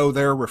helko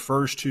there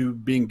refers to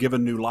being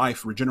given new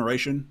life,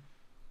 regeneration?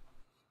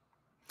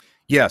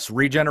 Yes,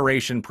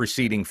 regeneration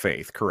preceding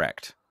faith,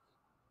 correct.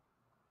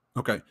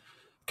 Okay.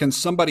 Can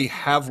somebody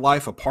have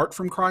life apart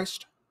from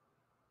Christ?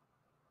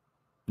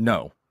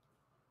 No.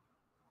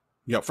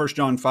 Yeah, 1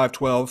 John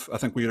 5:12, I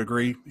think we'd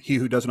agree. He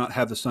who does not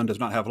have the Son does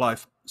not have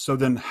life. So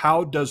then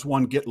how does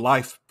one get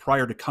life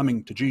prior to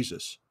coming to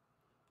Jesus?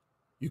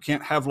 You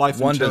can't have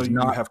life until you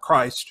have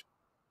Christ.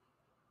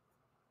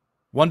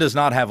 One does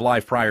not have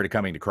life prior to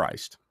coming to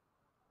Christ.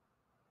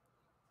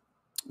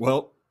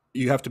 Well,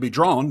 you have to be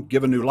drawn,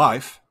 given new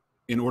life,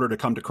 in order to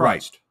come to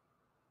Christ. Right.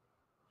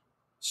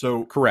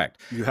 So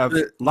correct. You have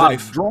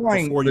life.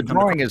 The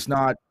drawing is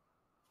not.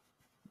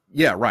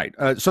 Yeah, right.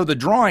 So the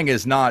drawing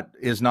is not.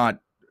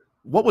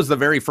 What was the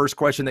very first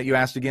question that you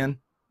asked again?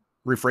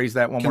 Rephrase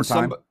that one more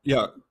time.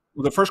 Yeah.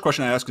 Well, the first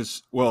question I ask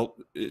is, well,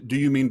 do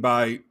you mean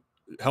by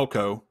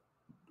helko,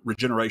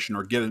 regeneration,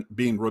 or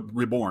being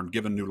reborn,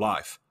 given new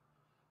life?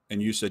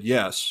 And you said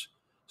yes.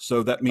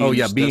 So that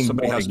means being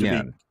somebody born has again.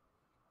 to be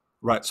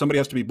right. Somebody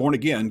has to be born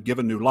again,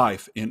 given new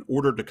life, in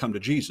order to come to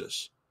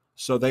Jesus.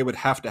 So they would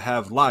have to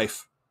have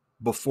life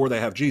before they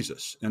have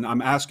Jesus. And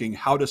I'm asking,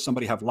 how does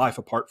somebody have life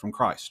apart from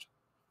Christ?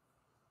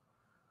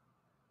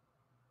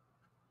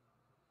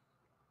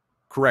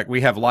 Correct. We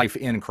have life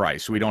in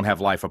Christ. We don't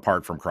have life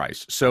apart from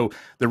Christ. So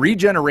the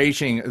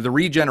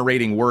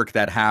regenerating work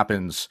that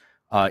happens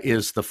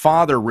is the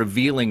Father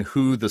revealing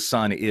who the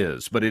Son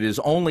is, but it is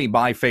only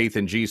by faith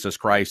in Jesus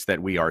Christ that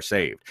we are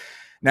saved.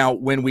 Now,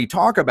 when we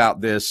talk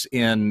about this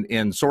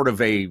in sort of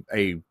a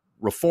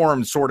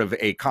reformed sort of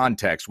a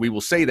context, we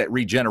will say that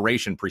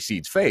regeneration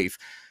precedes faith,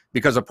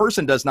 because a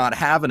person does not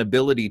have an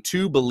ability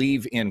to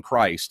believe in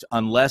Christ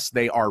unless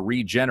they are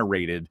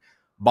regenerated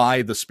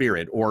by the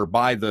Spirit or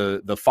by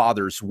the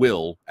Father's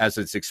will, as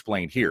it's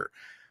explained here.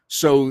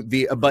 So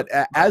but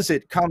as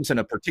it comes in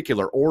a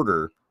particular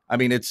order, I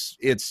mean,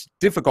 it's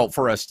difficult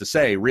for us to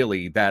say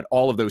really that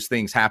all of those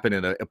things happen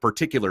in a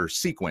particular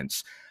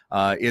sequence.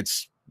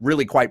 It's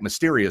really quite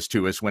mysterious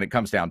to us when it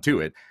comes down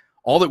to it.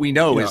 All that we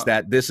know is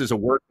that this is a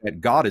work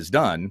that God has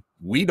done.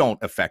 We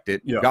don't affect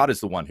it. Yeah. God is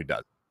the one who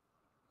does.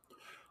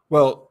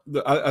 Well,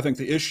 I think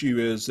the issue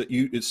is that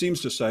it seems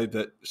to say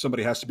that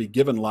somebody has to be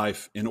given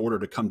life in order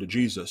to come to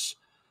Jesus.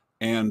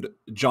 And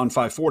John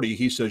 5:40,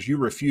 he says, you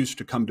refuse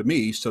to come to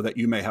me so that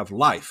you may have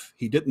life.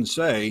 He didn't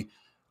say,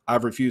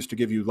 I've refused to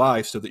give you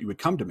life so that you would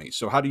come to me.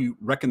 So how do you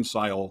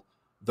reconcile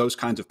those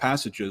kinds of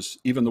passages?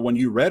 Even the one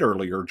you read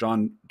earlier,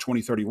 John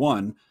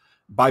 20:31,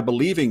 by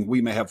believing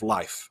we may have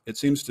life. It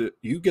seems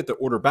you get the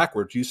order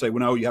backwards. You say,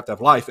 well, no, you have to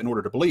have life in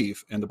order to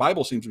believe. And the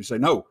Bible seems to say,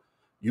 no,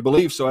 You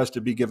believe so as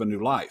to be given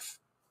new life.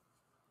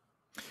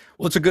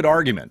 Well, it's a good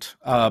argument,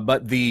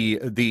 but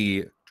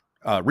the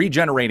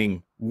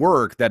regenerating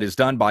work that is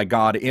done by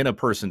God in a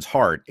person's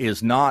heart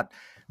is not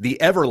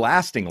the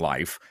everlasting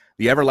life.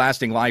 The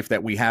everlasting life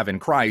that we have in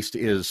Christ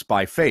is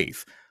by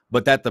faith,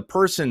 but that the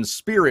person's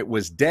spirit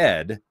was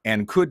dead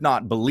and could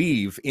not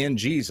believe in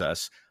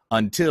Jesus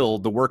until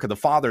the work of the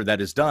Father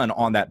that is done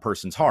on that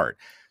person's heart.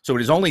 So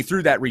it is only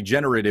through that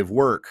regenerative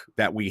work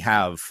that we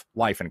have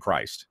life in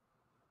Christ.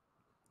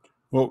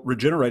 Well,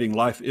 regenerating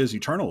life is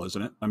eternal,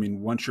 isn't it? I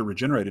mean, once you're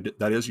regenerated,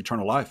 that is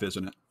eternal life,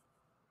 isn't it?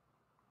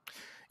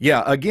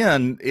 Yeah,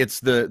 again, it's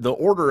the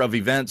order of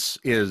events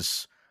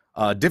is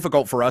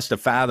difficult for us to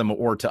fathom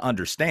or to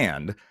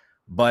understand.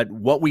 But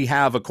what we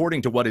have,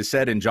 according to what is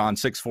said in John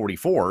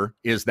 6:44,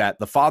 is that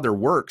the Father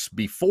works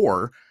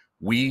before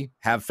we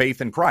have faith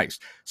in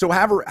Christ. So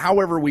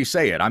however we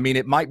say it, I mean,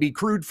 it might be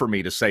crude for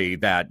me to say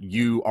that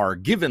you are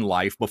given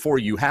life before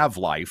you have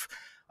life.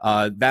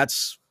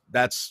 That's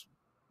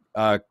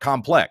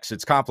complex.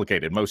 It's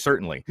complicated, most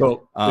certainly.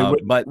 Well,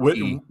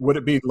 would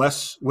it be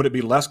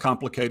less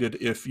complicated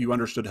if you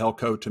understood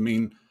Helco to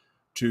mean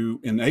to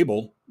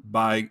enable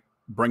by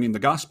bringing the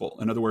gospel?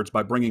 In other words,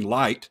 by bringing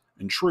light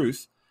and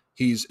truth,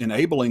 he's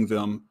enabling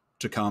them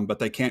to come, but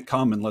they can't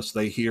come unless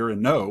they hear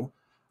and know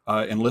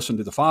and listen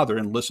to the Father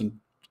and listen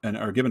and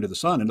are given to the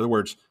Son. In other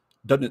words,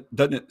 doesn't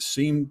it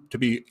seem to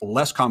be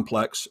less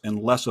complex and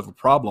less of a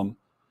problem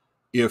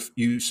if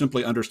you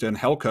simply understand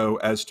Helco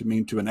as to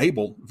mean to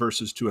enable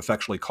versus to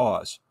effectually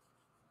cause?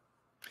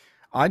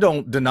 I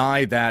don't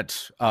deny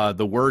that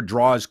the word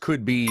draws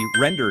could be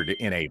rendered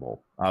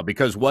enable,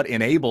 because what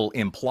enable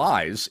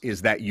implies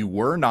is that you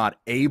were not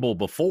able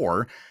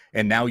before,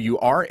 and now you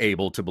are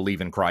able to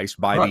believe in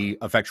Christ by the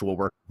effectual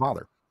work of the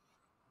Father.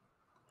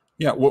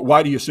 Yeah, well,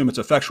 why do you assume it's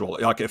effectual?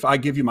 Like if I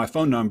give you my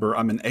phone number,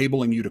 I'm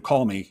enabling you to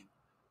call me,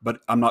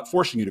 but I'm not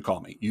forcing you to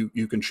call me.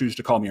 You can choose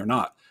to call me or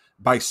not.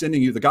 By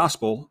sending you the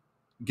gospel,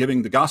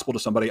 giving the gospel to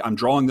somebody, I'm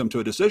drawing them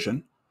to a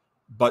decision,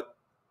 but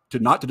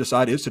not to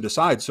decide is to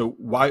decide. So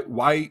why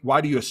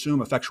do you assume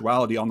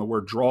effectuality on the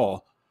word draw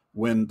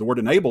when the word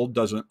enable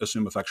doesn't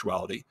assume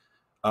effectuality?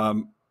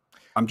 I'm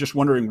just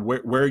wondering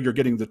where you're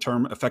getting the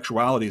term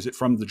effectuality. Is it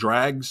from the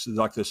drags,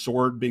 like the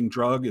sword being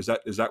drug? Is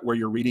that where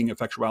you're reading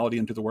effectuality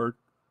into the word?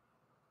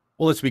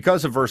 Well, it's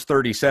because of verse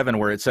 37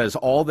 where it says,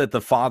 all that the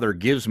Father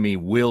gives me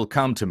will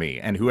come to me,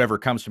 and whoever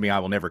comes to me I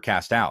will never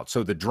cast out.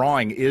 So the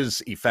drawing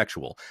is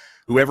effectual.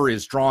 Whoever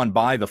is drawn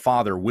by the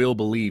Father will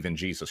believe in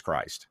Jesus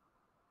Christ.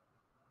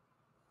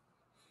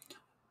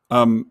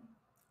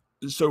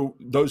 So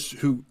those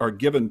who are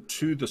given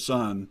to the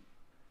Son,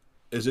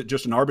 is it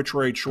just an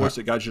arbitrary choice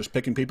that God's just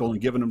picking people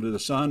and giving them to the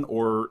Son,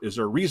 or is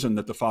there a reason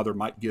that the Father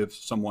might give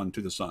someone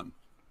to the Son?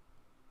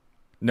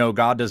 No,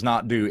 God does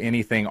not do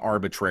anything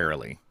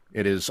arbitrarily.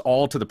 It is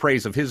all to the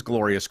praise of his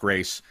glorious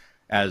grace,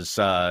 as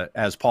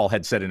Paul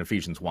had said in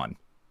Ephesians 1.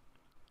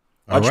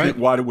 All right.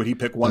 Why would he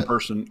pick one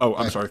person? Oh,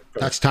 I'm sorry.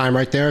 That's time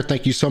right there.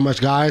 Thank you so much,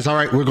 guys. All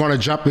right, we're going to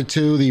jump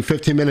into the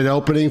 15-minute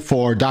opening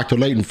for Dr.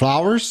 Leighton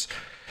Flowers.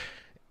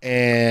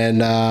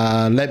 And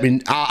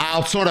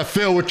I'll sort of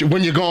fill with you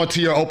when you go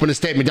into your opening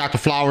statement, Dr.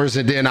 Flowers,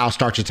 and then I'll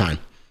start your time.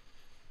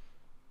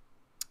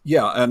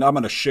 Yeah, and I'm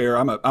going to share.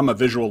 I'm a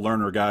visual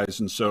learner, guys,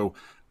 and so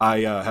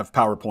I have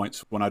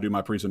PowerPoints when I do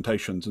my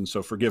presentations, and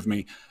so forgive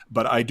me.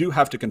 But I do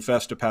have to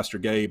confess to Pastor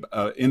Gabe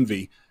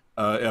envy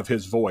of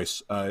his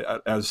voice.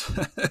 As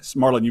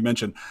Marlon, you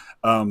mentioned,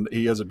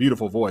 he has a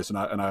beautiful voice, and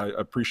I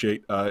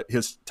appreciate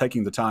his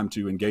taking the time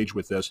to engage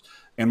with this.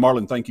 And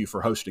Marlon, thank you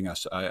for hosting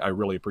us. I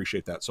really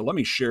appreciate that. So let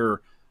me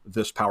share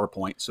this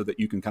PowerPoint so that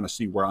you can kind of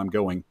see where I'm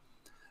going.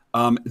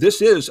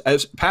 This is,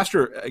 as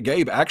Pastor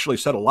Gabe actually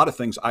said, a lot of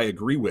things I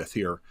agree with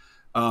here.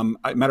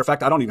 Matter of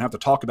fact, I don't even have to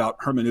talk about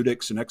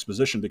hermeneutics and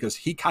exposition because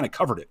he kind of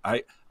covered it.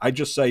 I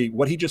just say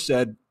what he just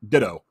said,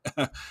 ditto.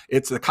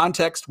 It's the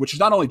context, which is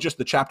not only just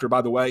the chapter,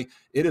 by the way,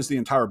 it is the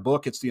entire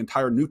book. It's the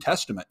entire New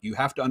Testament. You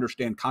have to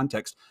understand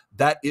context.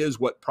 That is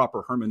what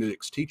proper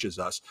hermeneutics teaches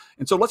us.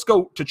 And so let's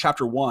go to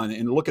chapter 1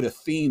 and look at a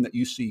theme that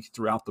you see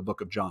throughout the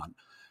book of John.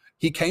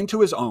 He came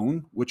to his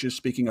own, which is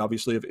speaking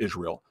obviously of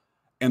Israel,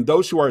 and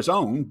those who are his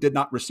own did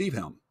not receive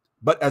him.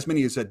 But as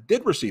many as that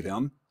did receive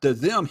him, to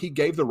them he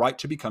gave the right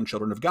to become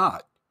children of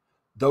God,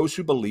 those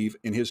who believe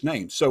in his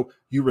name. So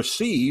you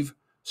receive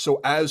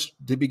so as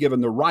to be given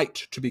the right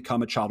to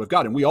become a child of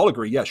God. And we all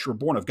agree, yes, you're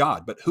born of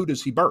God, but who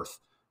does he birth?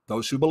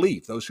 Those who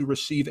believe, those who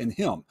receive in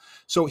him.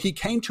 So he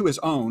came to his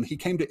own, he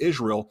came to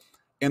Israel,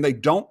 and they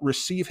don't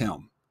receive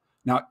him.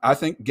 Now, I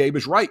think Gabe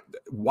is right.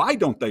 Why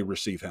don't they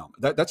receive him?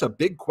 That's a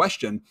big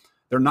question.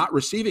 They're not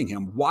receiving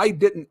him. Why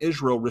didn't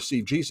Israel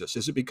receive Jesus?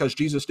 Is it because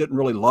Jesus didn't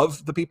really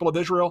love the people of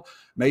Israel?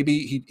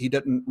 Maybe he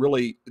didn't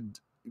really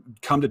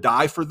come to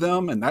die for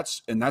them, and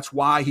that's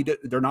why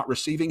they're not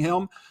receiving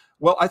him.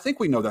 Well, I think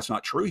we know that's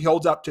not true. He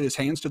holds out his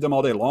hands to them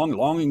all day long,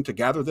 longing to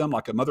gather them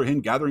like a mother hen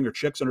gathering her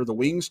chicks under the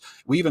wings.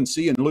 We even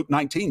see in Luke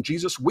 19,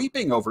 Jesus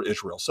weeping over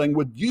Israel, saying,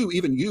 would you,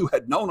 even you,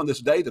 had known on this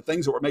day the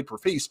things that were made for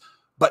peace,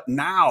 but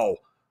now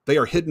they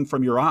are hidden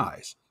from your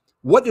eyes.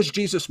 What does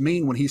Jesus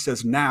mean when he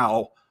says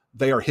now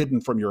they are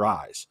hidden from your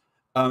eyes.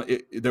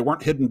 They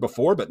weren't hidden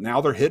before, but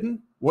now they're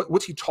hidden.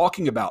 What's he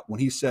talking about when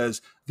he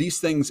says these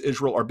things,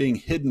 Israel, are being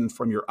hidden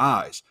from your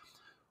eyes?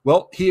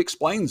 Well, he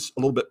explains a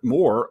little bit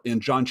more in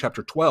John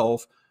chapter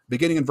 12,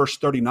 beginning in verse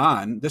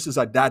 39. This is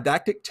a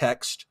didactic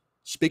text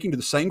speaking to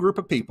the same group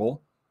of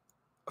people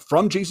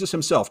from Jesus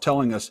himself,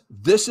 telling us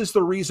this is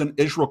the reason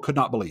Israel could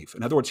not believe.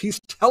 In other words, he's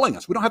telling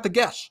us, we don't have to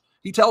guess.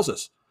 He tells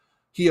us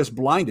he has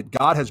blinded,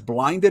 God has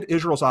blinded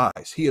Israel's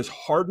eyes. He has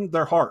hardened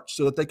their hearts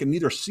so that they can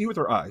neither see with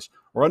their eyes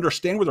or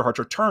understand with their hearts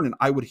or turn, and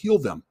I would heal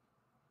them.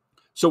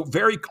 So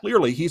very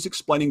clearly, he's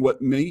explaining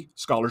what many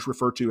scholars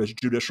refer to as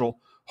judicial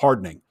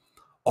hardening.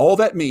 All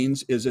that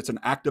means is it's an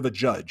act of a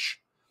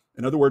judge.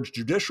 In other words,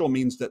 judicial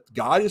means that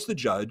God is the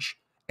judge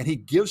and he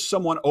gives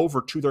someone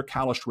over to their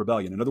calloused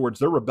rebellion. In other words,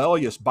 they're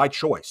rebellious by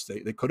choice.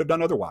 They could have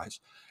done otherwise.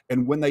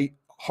 And when they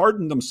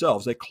harden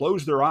themselves, they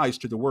close their eyes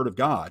to the word of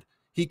God,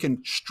 he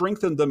can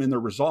strengthen them in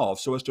their resolve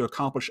so as to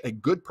accomplish a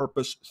good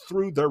purpose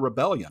through their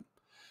rebellion.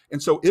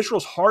 And so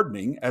Israel's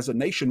hardening as a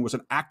nation was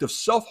an act of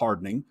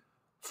self-hardening,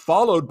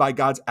 followed by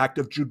God's act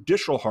of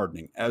judicial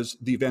hardening, as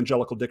the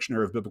Evangelical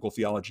Dictionary of Biblical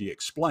Theology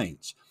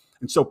explains.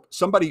 And so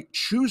somebody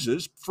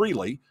chooses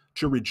freely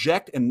to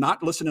reject and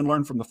not listen and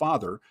learn from the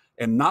Father,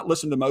 and not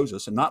listen to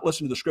Moses and not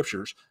listen to the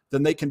scriptures,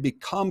 then they can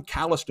become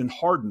calloused and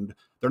hardened.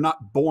 They're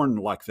not born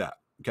like that.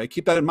 Okay,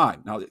 keep that in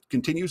mind. Now it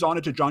continues on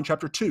into John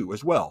chapter 2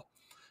 as well.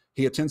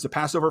 He attends the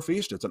Passover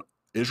feast. It's an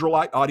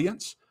Israelite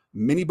audience.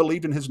 Many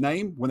believed in his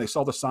name when they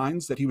saw the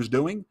signs that he was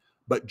doing,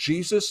 but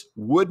Jesus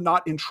would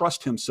not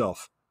entrust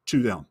himself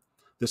to them.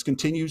 This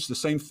continues the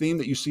same theme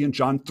that you see in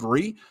John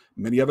 3.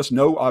 Many of us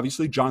know,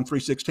 obviously, John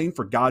 3:16,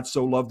 for God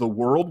so loved the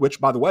world,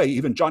 which, by the way,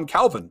 even John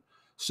Calvin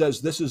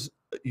says this is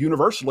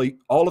universally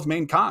all of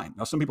mankind.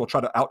 Now, some people try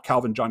to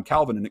out-Calvin John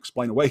Calvin and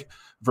explain away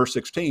verse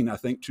 16, I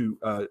think, to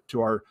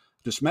our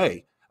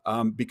dismay,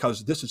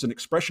 because this is an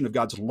expression of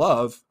God's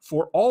love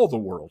for all the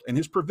world and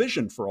his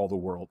provision for all the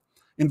world.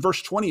 In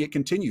verse 20, it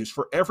continues,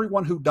 for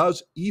everyone who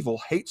does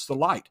evil hates the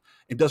light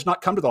and does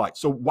not come to the light.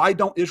 So why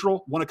don't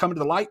Israel want to come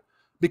into the light?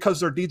 Because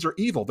their deeds are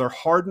evil. They're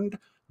hardened,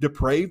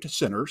 depraved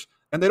sinners,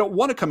 and they don't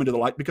want to come into the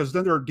light because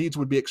then their deeds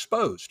would be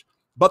exposed.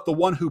 But the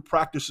one who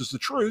practices the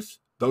truth,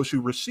 those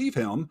who receive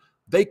him,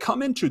 they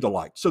come into the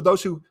light. So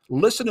those who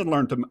listen and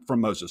learn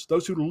from Moses,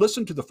 those who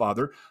listen to the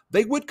Father,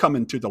 they would come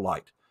into the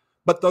light.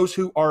 But those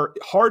who are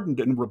hardened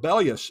and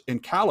rebellious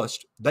and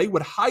calloused, they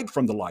would hide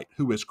from the light,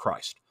 who is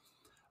Christ.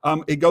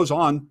 It goes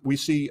on. We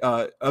see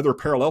other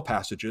parallel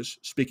passages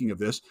speaking of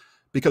this,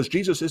 because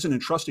Jesus isn't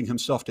entrusting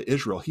himself to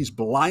Israel. He's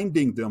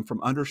blinding them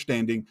from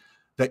understanding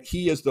that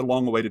he is the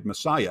long-awaited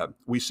Messiah.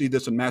 We see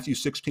this in Matthew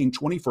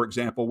 16:20, for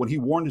example, when he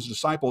warned his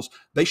disciples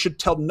they should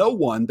tell no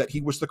one that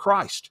he was the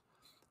Christ.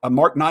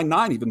 Mark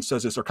 9:9 even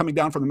says this. They're coming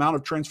down from the Mount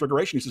of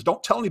Transfiguration. He says,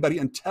 don't tell anybody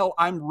until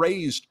I'm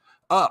raised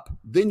up.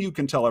 Then you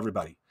can tell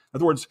everybody. In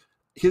other words,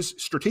 his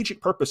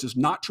strategic purpose is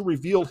not to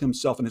reveal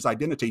himself and his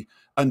identity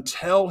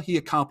until he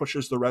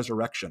accomplishes the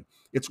resurrection.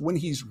 It's when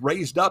he's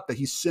raised up that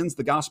he sends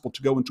the gospel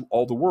to go into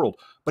all the world.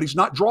 But he's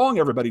not drawing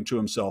everybody to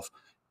himself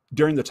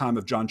during the time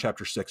of John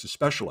chapter 6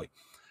 especially.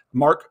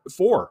 Mark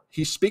 4,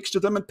 he speaks to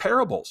them in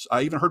parables.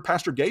 I even heard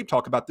Pastor Gabe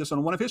talk about this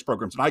on one of his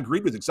programs, and I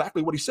agreed with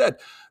exactly what he said.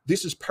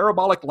 This is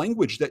parabolic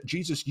language that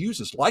Jesus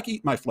uses, like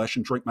eat my flesh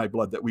and drink my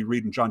blood that we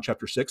read in John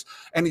chapter 6.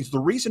 And the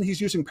reason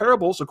he's using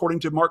parables, according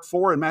to Mark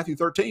 4 and Matthew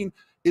 13,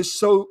 is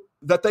so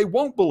that they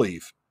won't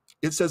believe.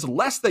 It says,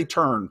 lest they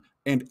turn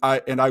and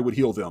I would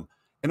heal them.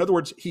 In other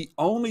words, he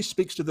only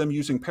speaks to them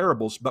using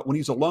parables, but when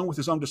he's alone with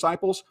his own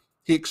disciples,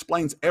 he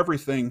explains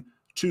everything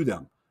to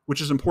them,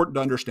 which is important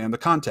to understand the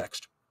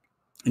context.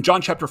 In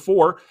John chapter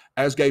 4,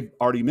 as Gabe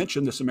already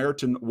mentioned, the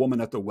Samaritan woman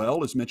at the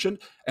well is mentioned.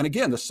 And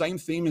again, the same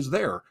theme is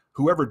there.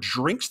 Whoever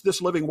drinks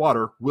this living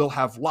water will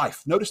have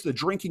life. Notice the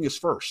drinking is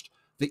first.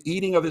 The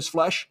eating of his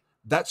flesh,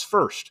 that's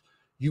first.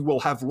 You will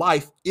have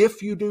life.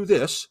 If you do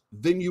this,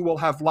 then you will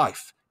have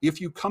life.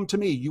 If you come to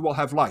me, you will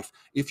have life.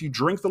 If you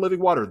drink the living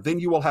water, then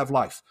you will have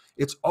life.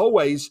 It's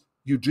always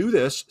you do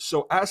this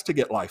so as to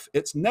get life.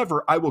 It's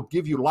never, I will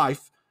give you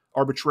life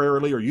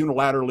arbitrarily or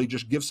unilaterally,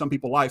 just give some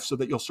people life so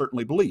that you'll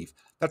certainly believe.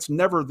 That's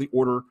never the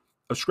order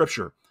of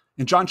Scripture.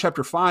 In John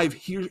chapter 5,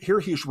 here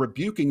he's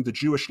rebuking the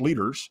Jewish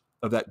leaders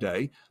of that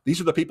day. These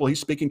are the people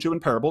he's speaking to in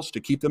parables to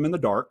keep them in the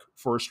dark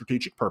for a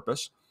strategic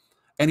purpose.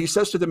 And he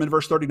says to them in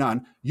verse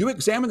 39, you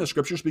examine the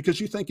Scriptures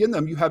because you think in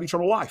them you have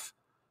eternal life.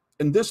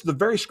 And this, the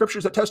very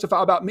Scriptures that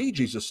testify about me,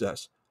 Jesus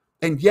says.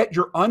 And yet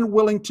you're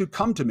unwilling to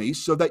come to me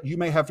so that you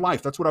may have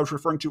life. That's what I was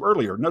referring to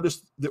earlier.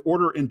 Notice the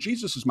order in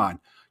Jesus's mind.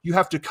 You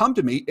have to come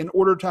to me in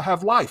order to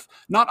have life.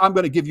 Not I'm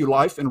going to give you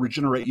life and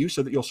regenerate you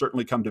so that you'll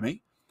certainly come to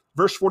me.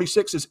 Verse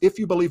 46 is, if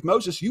you believe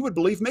Moses, you would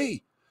believe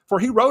me, for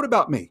he wrote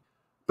about me.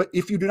 But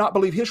if you do not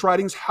believe his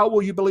writings, how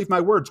will you believe my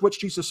words? What's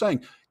Jesus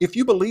saying? If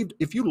you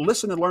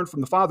listen and learn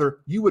from the Father,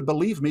 you would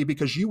believe me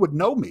because you would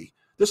know me.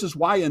 This is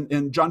why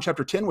in John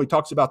chapter 10, when he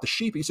talks about the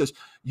sheep, he says,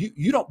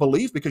 you don't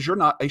believe because you're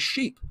not a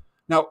sheep.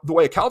 Now, the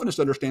way a Calvinist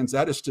understands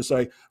that is to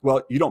say,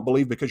 well, you don't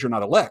believe because you're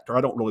not elect, or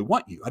I don't really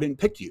want you. I didn't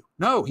pick you.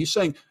 No, he's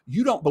saying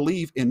you don't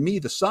believe in me,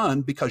 the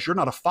Son, because you're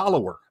not a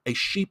follower, a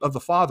sheep of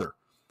the Father.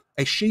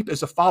 A sheep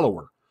is a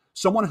follower.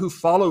 Someone who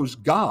follows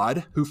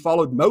God, who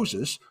followed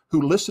Moses,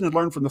 who listened and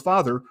learned from the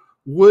Father,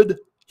 would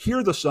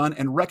hear the Son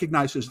and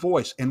recognize his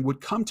voice and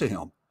would come to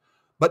him.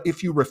 But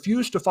if you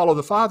refuse to follow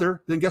the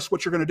Father, then guess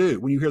what you're going to do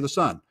when you hear the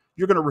Son?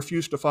 You're going to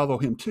refuse to follow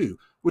him too,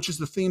 which is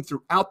the theme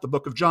throughout the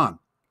book of John.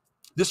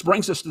 This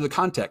brings us to the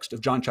context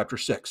of John chapter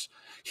 6.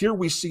 Here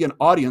we see an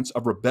audience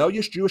of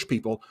rebellious Jewish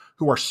people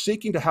who are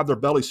seeking to have their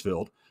bellies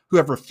filled, who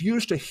have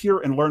refused to hear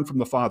and learn from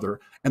the Father,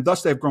 and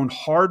thus they've grown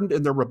hardened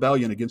in their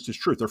rebellion against his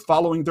truth. They're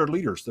following their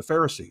leaders, the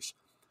Pharisees.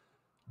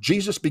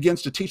 Jesus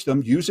begins to teach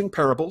them using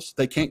parables.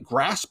 They can't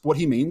grasp what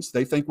he means.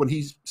 They think when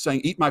he's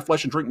saying, eat my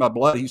flesh and drink my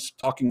blood, he's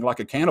talking like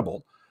a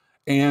cannibal.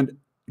 And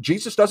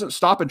Jesus doesn't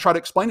stop and try to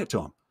explain it to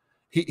them.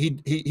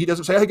 He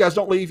doesn't say, hey guys,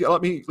 don't leave.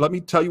 Let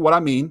me tell you what I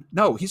mean.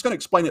 No, he's going to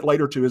explain it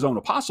later to his own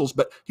apostles,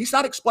 but he's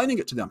not explaining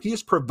it to them. He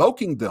is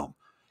provoking them.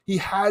 He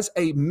has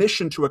a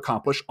mission to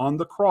accomplish on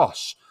the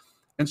cross.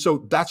 And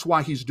so that's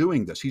why he's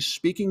doing this. He's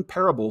speaking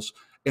parables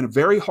in a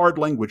very hard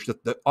language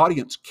that the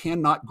audience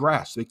cannot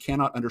grasp. They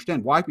cannot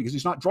understand. Why? Because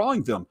he's not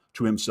drawing them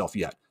to himself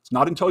yet. It's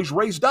not until he's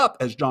raised up,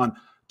 as John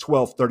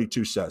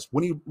 12:32 says.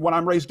 When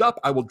I'm raised up,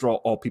 I will draw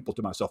all people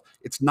to myself.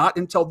 It's not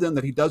until then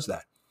that he does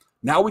that.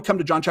 Now we come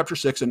to John chapter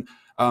 6, and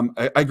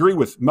I agree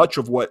with much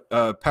of what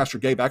Pastor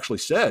Gabe actually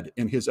said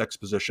in his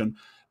exposition.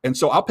 And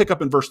so I'll pick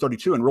up in verse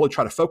 32 and really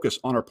try to focus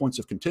on our points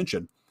of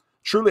contention.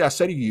 Truly I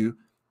say to you,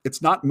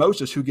 it's not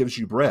Moses who gives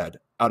you bread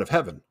out of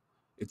heaven.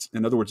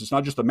 In other words, it's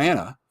not just the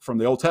manna from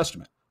the Old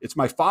Testament. It's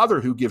my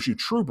Father who gives you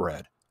true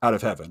bread out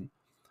of heaven.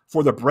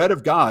 For the bread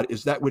of God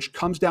is that which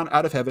comes down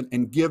out of heaven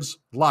and gives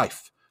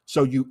life.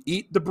 So you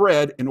eat the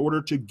bread in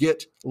order to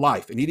get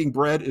life. And eating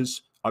bread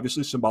is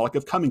obviously symbolic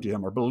of coming to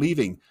him or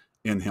believing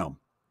in him.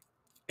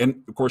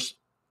 And of course,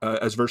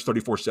 as verse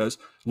 34 says,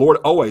 Lord,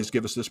 always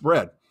give us this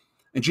bread.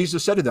 And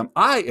Jesus said to them,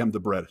 I am the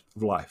bread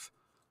of life.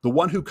 The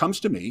one who comes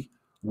to me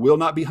will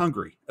not be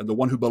hungry, and the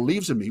one who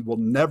believes in me will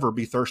never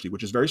be thirsty,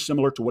 which is very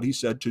similar to what he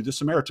said to the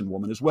Samaritan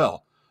woman as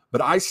well.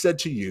 But I said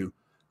to you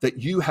that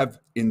you have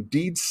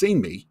indeed seen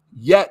me,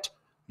 yet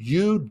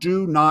you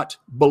do not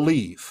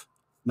believe.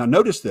 Now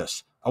notice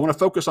this. I want to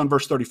focus on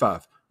verse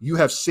 35. You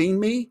have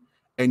seen me,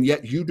 and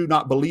yet you do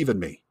not believe in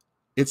me.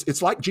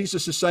 It's like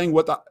Jesus is saying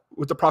what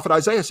the prophet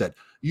Isaiah said.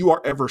 You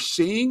are ever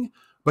seeing,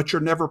 but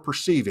you're never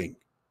perceiving.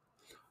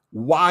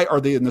 Why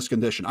are they in this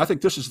condition? I think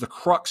this is the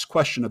crux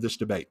question of this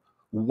debate.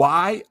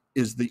 Why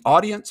is the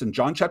audience in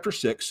John chapter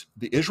 6,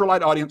 the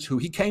Israelite audience who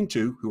he came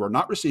to, who are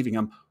not receiving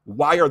him,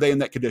 why are they in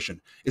that condition?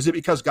 Is it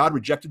because God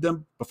rejected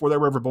them before they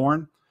were ever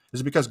born?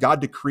 Is it because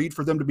God decreed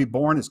for them to be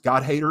born as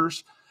God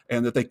haters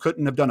and that they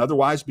couldn't have done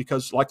otherwise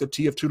because, like the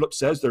Tea of Tulip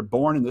says, they're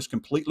born in this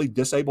completely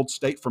disabled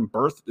state from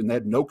birth and they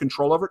had no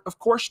control over it? Of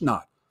course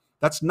not.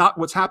 That's not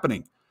what's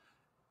happening.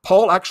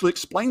 Paul actually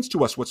explains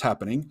to us what's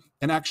happening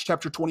in Acts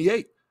chapter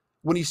 28.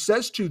 When he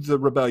says to the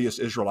rebellious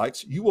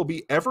Israelites, you will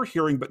be ever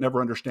hearing but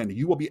never understanding.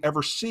 You will be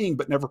ever seeing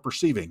but never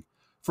perceiving.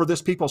 For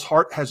this people's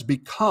heart has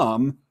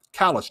become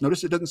calloused.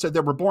 Notice it doesn't say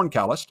they were born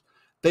calloused.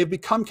 They've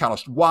become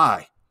calloused.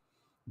 Why?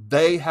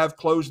 They have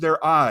closed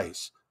their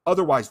eyes.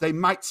 Otherwise, they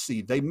might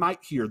see, they might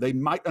hear, they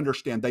might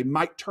understand, they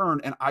might turn,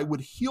 and I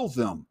would heal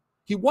them.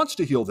 He wants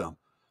to heal them.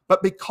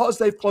 But because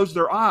they've closed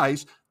their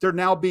eyes, they're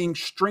now being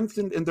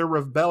strengthened in their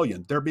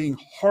rebellion. They're being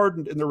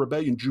hardened in their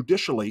rebellion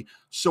judicially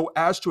so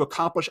as to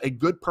accomplish a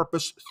good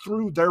purpose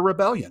through their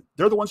rebellion.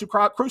 They're the ones who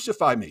cry out,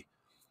 crucify me.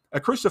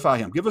 Crucify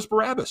him. Give us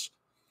Barabbas.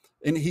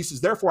 And he says,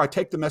 therefore, I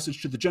take the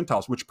message to the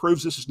Gentiles, which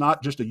proves this is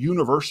not just a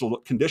universal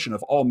condition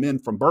of all men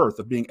from birth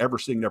of being ever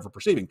seeing, never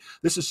perceiving.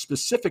 This is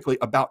specifically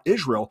about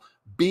Israel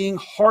being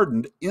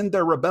hardened in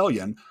their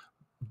rebellion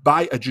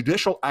by a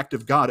judicial act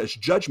of God as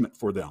judgment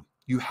for them.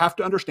 You have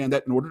to understand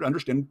that in order to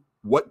understand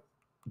what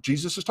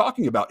Jesus is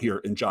talking about here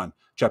in John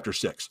chapter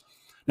 6.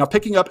 Now,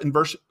 picking up in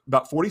verse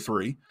about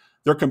 43,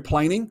 they're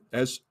complaining,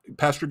 as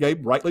Pastor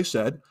Gabe rightly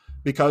said,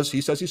 because he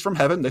says he's from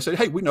heaven. They say,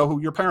 hey, we know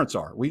who your parents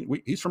are.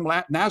 He's from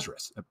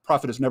Nazareth. A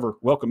prophet is never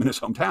welcome in his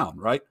hometown,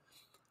 right?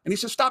 And he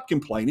says, stop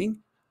complaining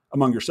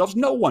among yourselves.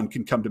 No one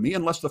can come to me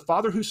unless the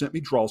Father who sent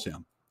me draws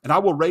him, and I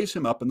will raise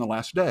him up in the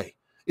last day.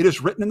 It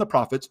is written in the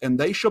prophets, and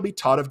they shall be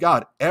taught of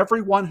God.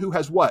 Everyone who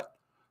has what?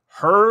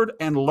 Heard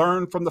and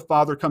learned from the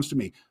Father comes to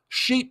me.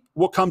 Sheep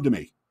will come to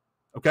me,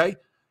 okay?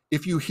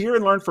 If you hear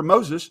and learn from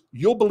Moses,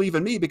 you'll believe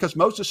in me because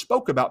Moses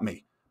spoke about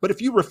me. But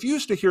if you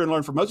refuse to hear and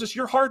learn from Moses,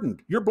 you're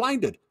hardened, you're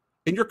blinded,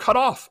 and you're cut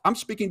off. I'm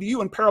speaking to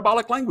you in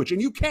parabolic language, and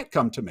you can't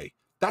come to me.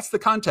 That's the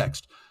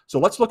context. So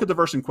let's look at the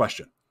verse in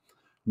question.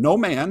 No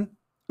man,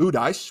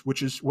 Udice,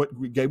 which is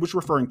what Gabe was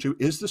referring to,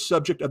 is the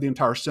subject of the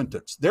entire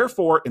sentence.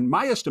 Therefore, in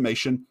my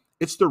estimation,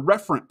 it's the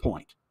referent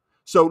point.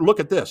 So look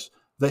at this.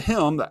 The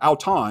him, the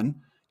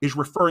auton, is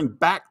referring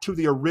back to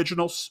the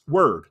original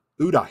word,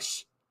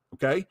 Udice,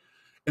 okay?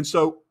 And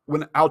so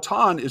when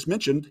auton is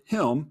mentioned,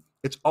 him,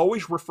 it's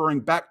always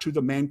referring back to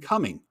the man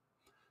coming.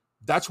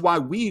 That's why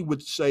we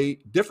would say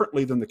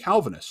differently than the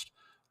Calvinist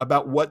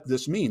about what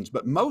this means.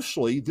 But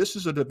mostly, this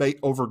is a debate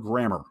over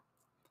grammar.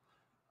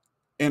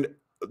 And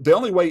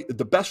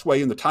the best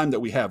way in the time that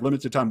we have,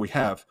 limited time we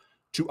have,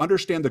 to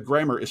understand the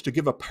grammar is to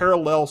give a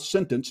parallel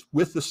sentence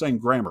with the same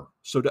grammar,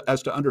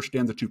 as to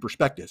understand the two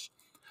perspectives.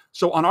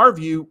 So on our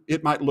view,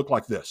 it might look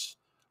like this.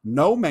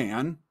 No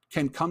man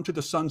can come to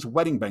the son's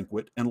wedding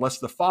banquet unless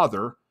the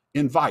father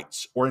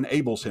invites or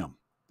enables him.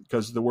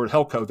 Because the word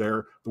helko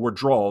there, the word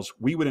draws,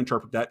 we would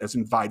interpret that as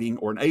inviting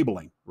or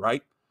enabling,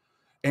 right?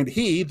 And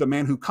he, the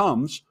man who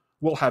comes,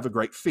 will have a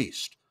great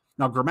feast.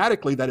 Now,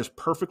 grammatically, that is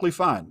perfectly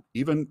fine.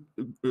 Even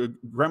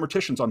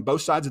grammaticians on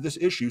both sides of this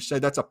issue say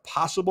that's a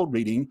possible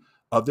reading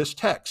of this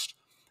text.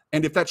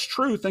 And if that's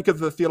true, think of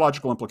the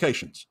theological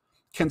implications.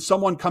 Can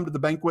someone come to the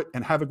banquet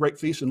and have a great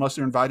feast unless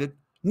they're invited?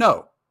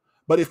 No.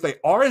 But if they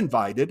are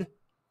invited,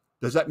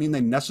 does that mean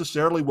they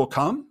necessarily will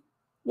come?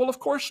 Well, of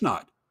course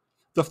not.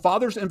 The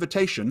Father's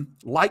invitation,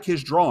 like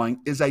his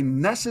drawing, is a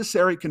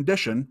necessary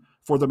condition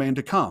for the man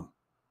to come.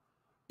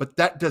 But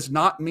that does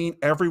not mean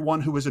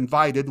everyone who is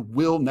invited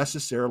will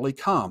necessarily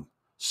come.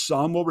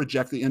 Some will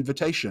reject the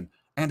invitation.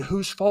 And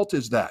whose fault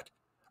is that?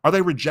 Are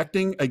they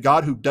rejecting a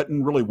God who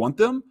doesn't really want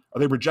them? Are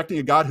they rejecting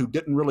a God who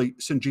didn't really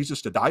send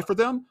Jesus to die for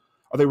them?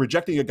 Are they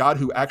rejecting a God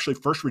who actually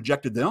first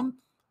rejected them?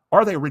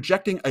 Are they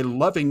rejecting a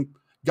loving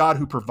God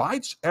who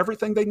provides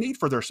everything they need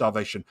for their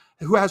salvation,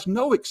 who has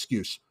no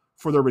excuse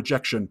for their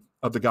rejection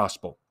of the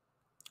gospel?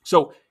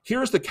 So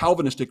here's the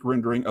Calvinistic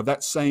rendering of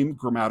that same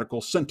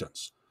grammatical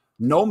sentence.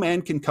 No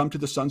man can come to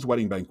the son's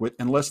wedding banquet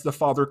unless the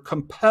father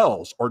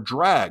compels or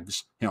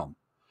drags him.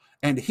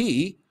 And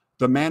he,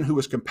 the man who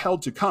is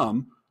compelled to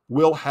come,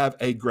 will have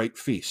a great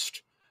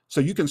feast. So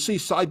you can see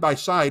side by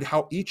side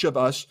how each of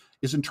us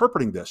is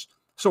interpreting this.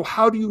 So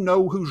how do you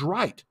know who's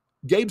right?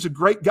 Gabe's a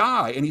great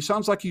guy, and he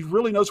sounds like he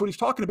really knows what he's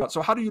talking about.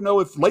 So how do you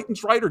know if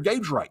Leighton's right or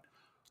Gabe's right?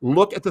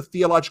 Look at the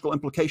theological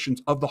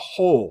implications of the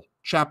whole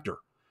chapter.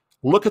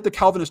 Look at the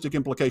Calvinistic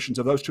implications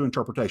of those two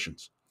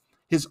interpretations.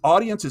 His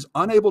audience is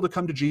unable to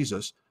come to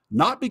Jesus,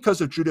 not because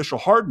of judicial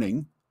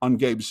hardening on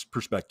Gabe's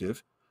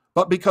perspective,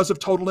 but because of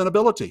total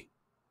inability.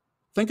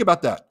 Think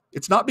about that.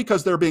 It's not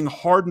because they're being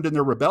hardened in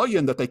their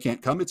rebellion that they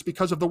can't come. It's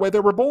because of the way they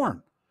were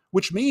born,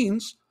 which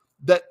means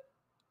that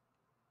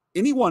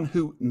anyone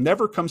who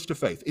never comes to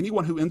faith,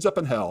 anyone who ends up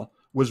in hell,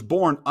 was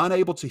born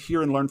unable to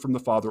hear and learn from the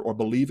Father or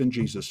believe in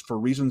Jesus for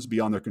reasons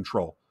beyond their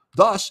control.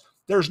 Thus,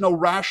 there's no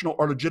rational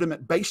or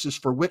legitimate basis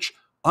for which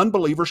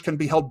unbelievers can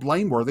be held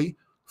blameworthy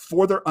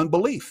for their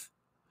unbelief.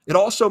 It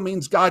also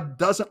means God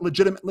doesn't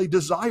legitimately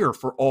desire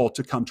for all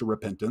to come to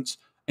repentance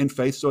and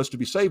faith so as to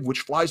be saved,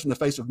 which flies in the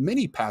face of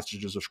many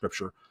passages of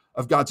Scripture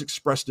of God's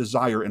expressed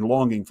desire and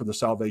longing for the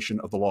salvation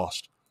of the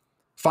lost.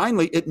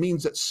 Finally, it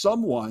means that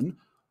someone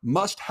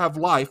must have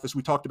life, as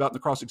we talked about in the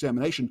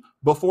cross-examination,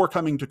 before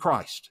coming to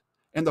Christ.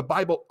 And the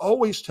Bible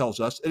always tells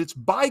us that it's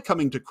by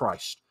coming to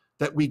Christ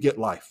that we get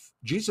life.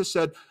 Jesus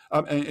said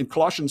in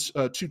Colossians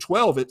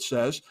 2:12, it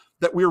says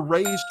that we're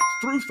raised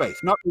through faith,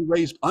 not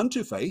raised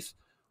unto faith,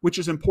 which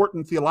is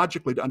important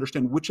theologically to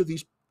understand which of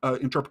these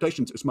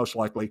interpretations is most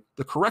likely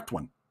the correct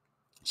one.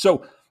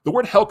 So the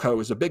word helko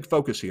is a big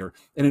focus here.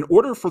 And in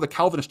order for the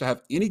Calvinists to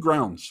have any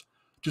grounds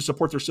to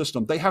support their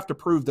system, they have to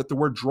prove that the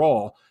word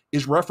draw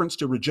is reference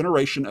to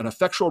regeneration, an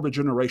effectual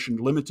regeneration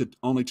limited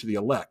only to the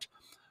elect.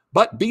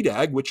 But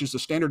BDAG, which is the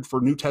standard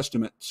for New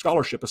Testament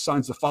scholarship,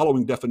 assigns the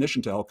following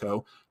definition to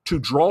helko: to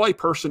draw a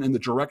person in the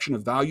direction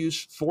of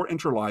values for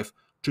interlife,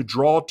 to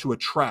draw, to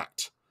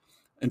attract.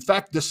 In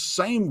fact, this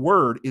same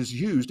word is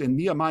used in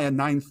Nehemiah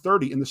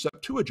 9:30 in the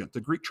Septuagint,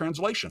 the Greek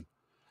translation.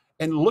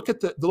 And look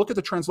at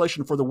the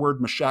translation for the word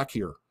mashak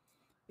here.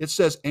 It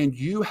says, "And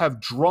you have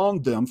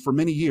drawn them for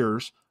many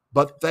years,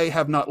 but they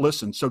have not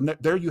listened." So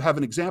there you have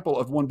an example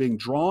of one being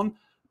drawn,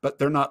 but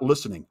they're not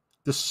listening.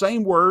 The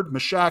same word,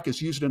 mashak,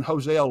 is used in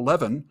Hosea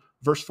 11,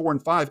 verse 4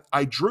 and 5.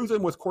 "I drew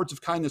them with cords of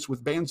kindness,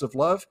 with bands of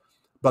love,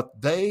 but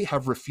they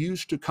have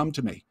refused to come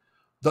to me."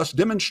 Thus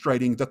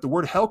demonstrating that the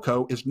word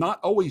helko is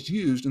not always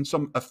used in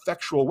some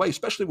effectual way,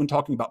 especially when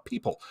talking about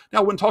people.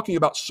 Now, when talking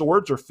about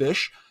swords or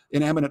fish,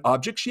 inanimate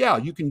objects, yeah,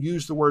 you can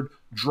use the word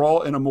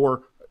draw in a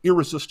more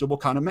irresistible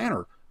kind of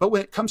manner. But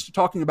when it comes to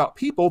talking about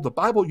people, the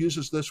Bible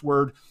uses this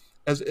word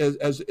as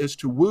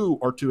to woo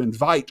or to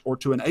invite or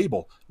to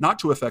enable, not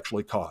to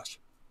effectually cause.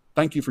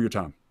 Thank you for your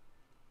time.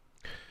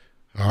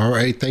 All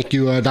right. Thank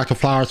you, Dr.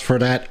 Flowers, for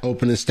that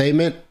opening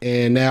statement.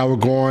 And now we're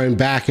going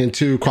back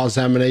into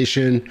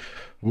cross-examination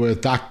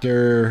with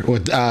Pastor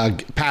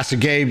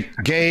Gabe.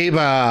 Gabe,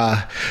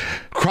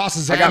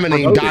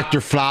 cross-examining Dr.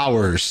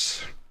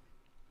 Flowers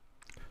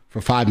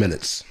for 5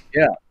 minutes.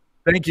 Yeah.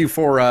 Thank you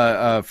for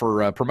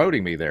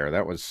promoting me there.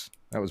 That was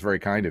very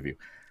kind of you.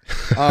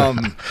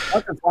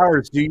 Dr.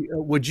 Flowers,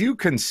 would you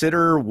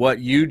consider what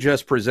you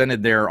just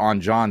presented there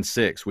on John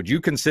 6? Would you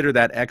consider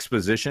that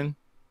exposition?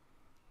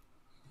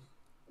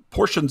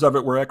 Portions of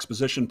it were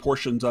exposition.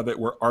 Portions of it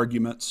were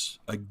arguments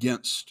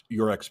against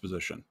your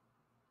exposition.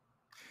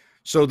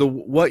 So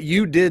what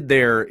you did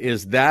there,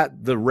 is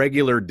that the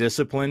regular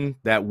discipline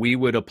that we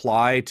would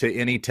apply to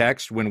any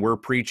text when we're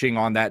preaching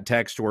on that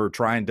text or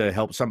trying to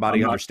help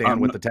somebody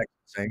understand what the text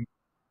is saying?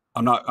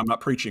 I'm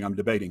not preaching, I'm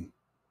debating.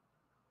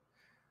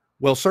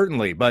 Well,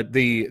 certainly, but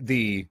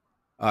the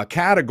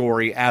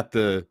category at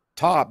the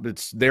top,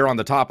 it's there on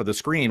the top of the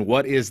screen.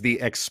 What is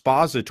the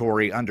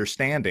expository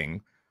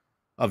understanding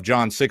of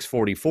John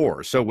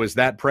 6:44? So was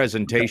that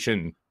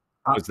presentation,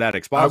 was that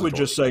expository? I would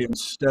just say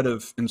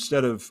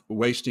instead of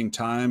wasting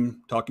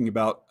time talking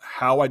about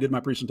how I did my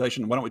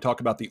presentation, why don't we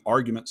talk about the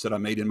arguments that I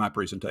made in my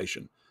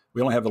presentation?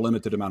 We only have a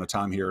limited amount of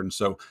time here, and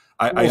so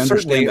I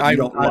understand that you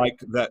don't like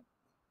that.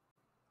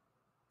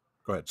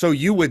 Go ahead. So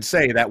you would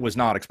say that was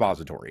not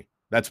expository?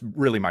 That's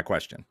really my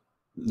question.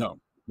 No,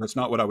 that's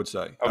not what I would say.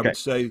 Okay. I would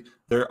say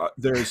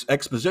there's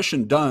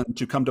exposition done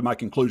to come to my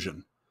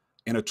conclusion.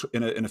 In a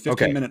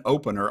 15-minute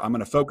opener, I'm going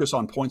to focus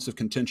on points of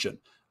contention.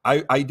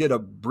 I did a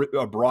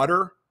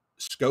broader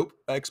scope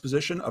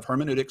exposition of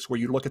hermeneutics where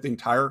you look at the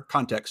entire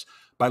context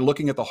by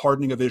looking at the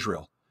hardening of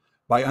Israel,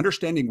 by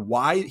understanding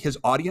why his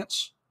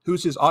audience,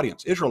 who's his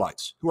audience?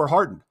 Israelites who are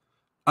hardened.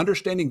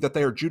 Understanding that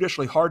they are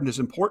judicially hardened is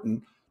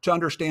important to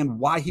understand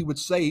why he would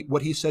say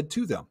what he said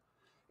to them.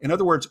 In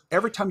other words,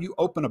 every time you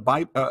open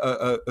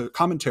a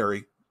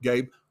commentary,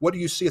 Gabe, what do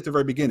you see at the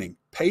very beginning?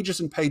 Pages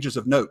and pages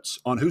of notes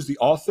on who's the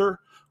author,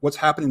 what's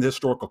happening in the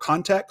historical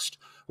context,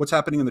 what's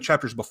happening in the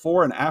chapters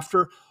before and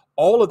after.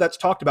 All of that's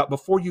talked about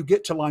before you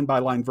get to line by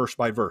line, verse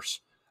by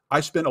verse. I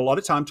spent a lot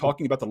of time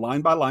talking about the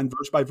line by line,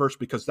 verse by verse,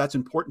 because that's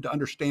important to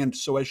understand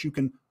so as you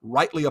can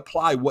rightly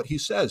apply what he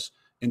says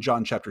in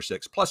John chapter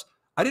 6. Plus,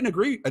 I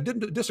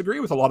didn't disagree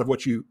with a lot of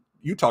what you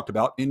talked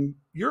about in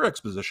your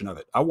exposition of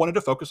it. I wanted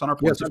to focus on our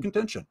points of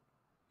contention.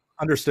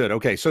 Understood.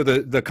 Okay. So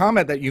the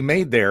comment that you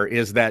made there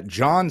is that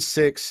John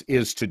 6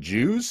 is to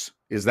Jews.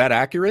 Is that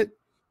accurate?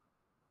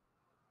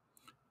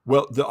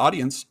 Well, the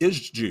audience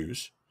is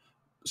Jews.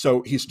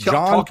 So he's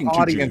talking to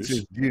audience Jews.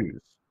 Is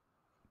Jews.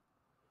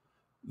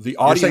 The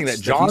audience, you're saying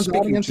that John's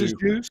audience is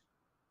Jews?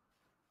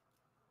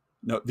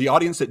 No, the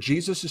audience that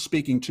Jesus is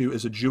speaking to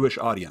is a Jewish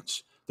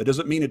audience. That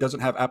doesn't mean it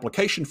doesn't have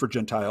application for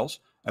Gentiles,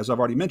 as I've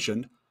already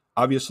mentioned.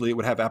 Obviously, it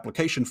would have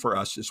application for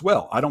us as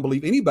well. I don't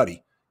believe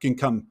anybody can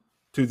come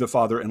to the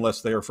Father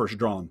unless they are first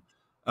drawn.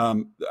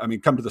 Come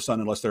to the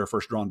Son unless they are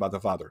first drawn by the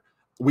Father.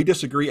 We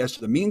disagree as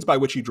to the means by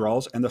which he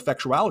draws and the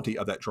effectuality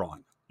of that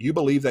drawing. You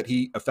believe that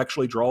he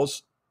effectually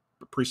draws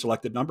a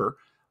pre-selected number.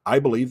 I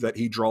believe that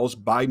he draws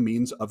by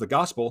means of the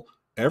gospel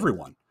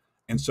everyone.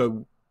 And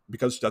so,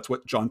 because that's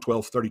what John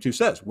 12:32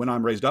 says, when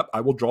I'm raised up,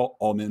 I will draw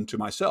all men to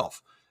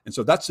myself. And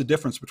so that's the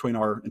difference between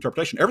our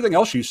interpretation. Everything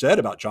else you said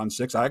about John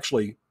 6, I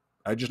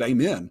just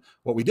amen.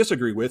 What we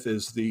disagree with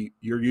is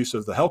your use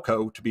of the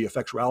helko to be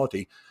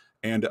effectuality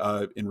and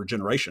in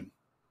regeneration.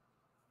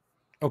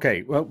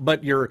 Okay, well,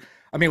 but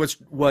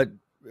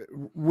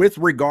with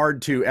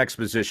regard to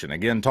exposition,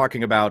 again,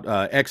 talking about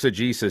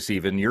exegesis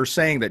even, you're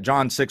saying that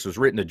John 6 was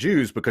written to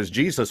Jews because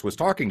Jesus was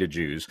talking to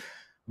Jews,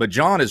 but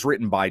John is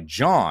written by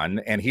John,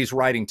 and he's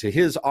writing to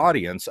his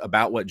audience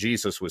about what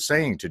Jesus was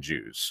saying to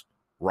Jews,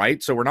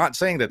 right? So we're not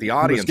saying that the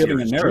audience giving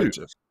here is a narrative.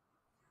 Jews.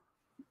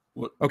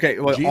 Okay,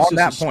 well, Jesus on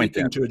that is point,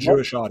 speaking to a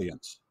Jewish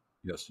audience.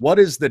 Yes. What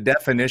is the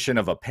definition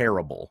of a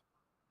parable?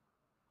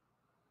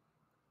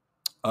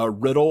 A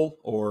riddle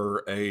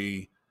or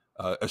a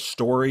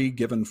story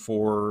given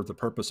for the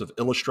purpose of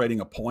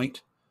illustrating a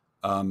point.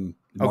 So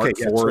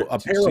a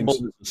parable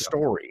is a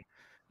story.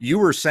 You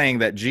were saying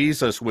that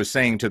Jesus was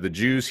saying to the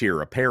Jews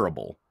here a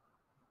parable,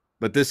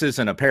 but this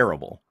isn't a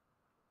parable.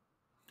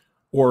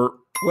 Or,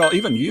 well,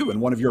 even you in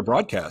one of your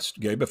broadcasts,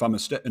 Gabe, if I'm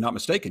not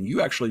mistaken,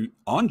 you actually,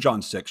 on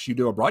John 6, you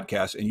do a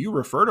broadcast and you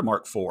refer to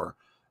Mark 4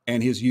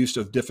 and his use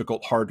of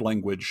difficult, hard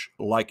language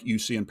like you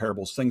see in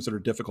parables, things that are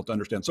difficult to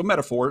understand. So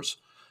metaphors.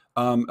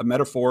 A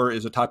metaphor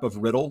is a type of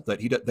riddle that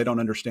they don't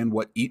understand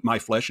what eat my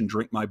flesh and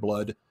drink my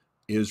blood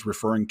is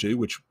referring to,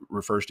 which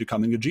refers to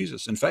coming to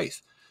Jesus in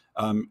faith.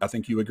 I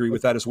think you agree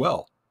with that as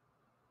well.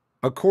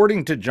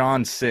 According to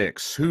John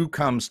 6, who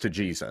comes to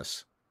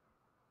Jesus?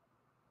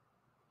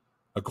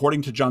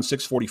 According to John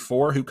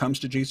 6:44, who comes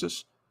to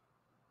Jesus?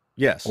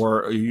 Yes.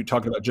 Or are you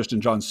talking about just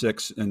in John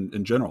 6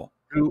 in general?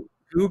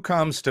 Who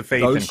comes to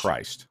faith in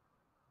Christ?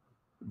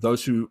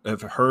 Those who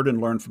have heard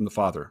and learned from the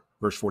Father,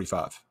 verse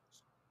 45.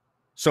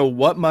 So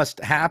what must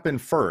happen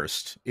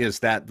first is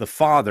that the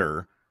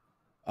Father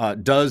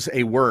does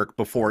a work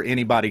before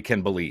anybody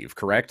can believe,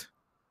 correct?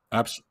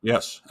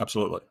 Yes,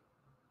 absolutely.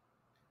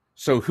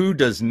 So who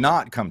does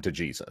not come to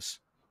Jesus?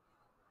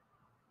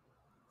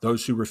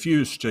 Those who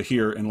refuse to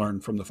hear and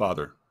learn from the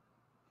Father.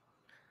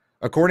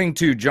 According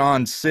to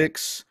John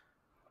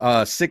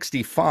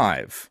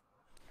 6:65,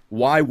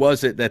 why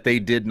was it that they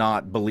did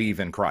not believe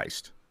in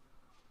Christ?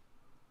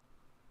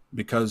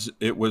 Because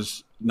it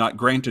was not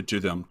granted to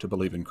them to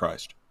believe in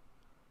Christ.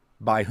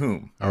 By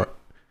whom? All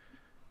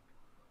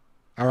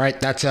right.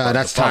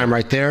 That's time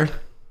right there.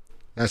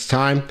 That's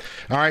time.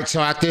 All right. So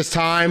at this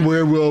time,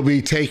 we will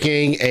be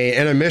taking an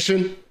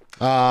intermission.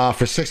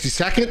 for 60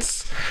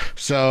 seconds.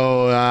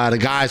 So the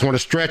guys want to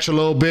stretch a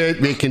little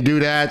bit, they can do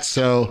that.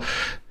 So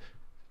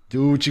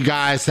do what you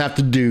guys have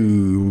to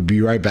do. We'll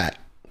be right back.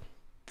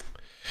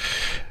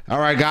 All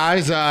right,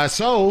 guys.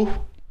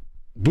 So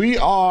we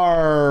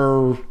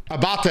are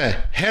about to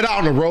head out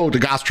on the road, the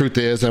God's truth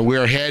is, and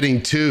we're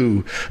heading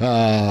to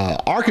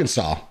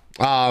Arkansas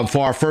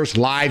for our first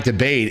live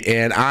debate.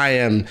 And I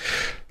am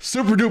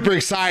super duper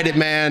excited,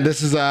 man.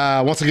 This is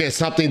once again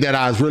something that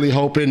I was really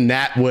hoping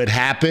that would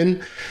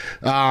happen,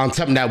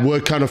 something that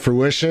would come to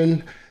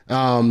fruition.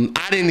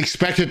 I didn't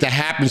expect it to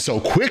happen so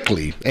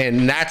quickly,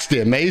 and that's the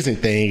amazing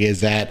thing,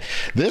 is that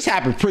this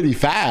happened pretty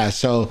fast.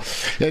 So,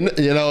 and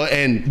you know,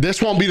 and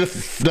this won't be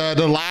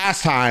the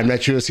last time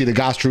that you'll see the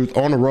God's truth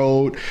on the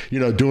road, you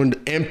know, doing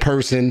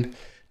in-person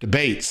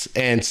debates.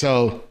 And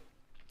so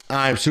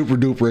I'm super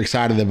duper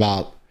excited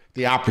about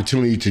the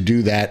opportunity to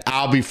do that.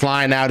 I'll be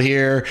flying out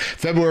here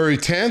February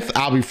 10th.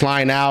 I'll be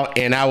flying out,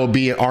 and I will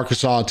be in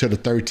Arkansas until the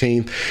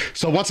 13th.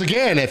 So once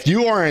again, if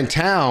you are in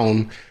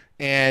town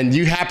and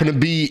you happen to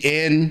be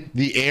in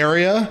the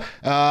area,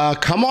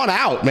 come on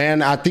out,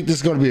 man. I think this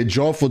is going to be a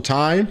joyful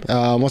time.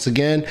 Once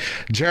again,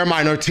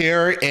 Jeremiah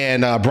Notier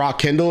and Brock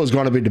Kendall is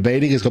going to be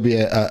debating. It's going to be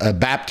a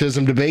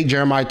baptism debate.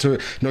 Jeremiah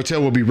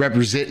Notier will be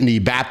representing the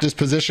Baptist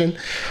position,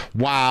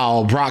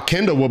 while Brock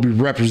Kendall will be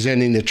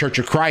representing the Church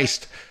of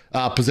Christ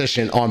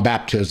position on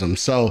baptism.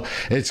 So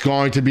it's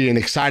going to be an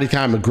exciting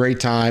time, a great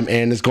time,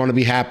 and it's going to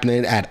be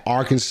happening at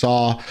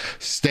Arkansas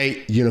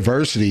State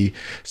University.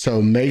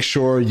 So make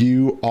sure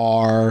you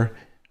are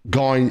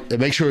going,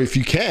 make sure if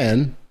you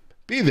can,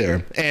 be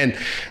there. And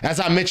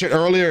as I mentioned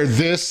earlier,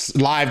 this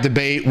live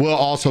debate will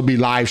also be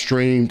live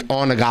streamed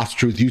on the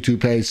Gospel Truth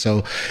YouTube page.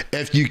 So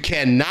if you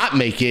cannot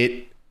make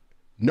it,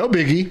 no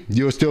biggie,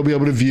 you'll still be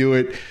able to view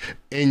it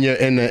in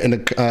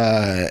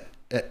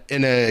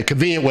a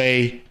convenient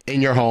way in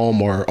your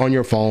home or on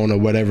your phone or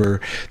whatever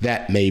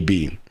that may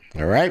be.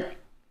 All right.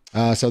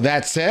 So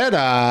that said,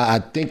 I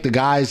think the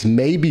guys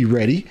may be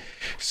ready.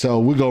 So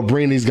we're going to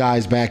bring these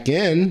guys back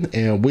in,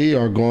 and we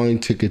are going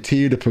to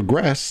continue to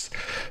progress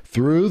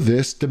through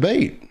this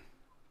debate.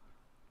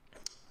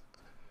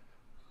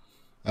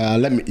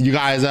 You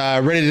guys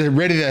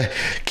ready to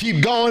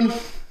keep going?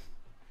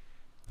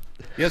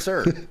 Yes,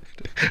 sir.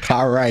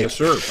 All right. Yes,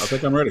 sir. I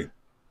think I'm ready.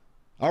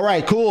 All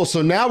right, cool.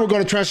 So now we're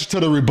going to transition to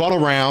the rebuttal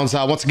rounds.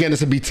 Once again, this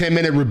will be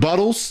 10-minute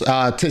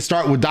rebuttals. To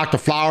start with Dr.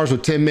 Flowers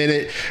with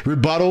 10-minute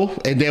rebuttal,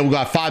 and then we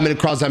got 5-minute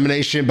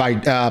cross-examination by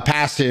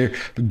Pastor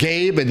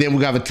Gabe, and then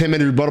we got a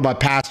 10-minute rebuttal by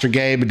Pastor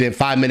Gabe, and then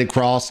 5-minute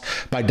cross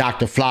by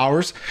Dr.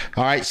 Flowers.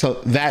 All right.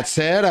 So that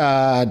said,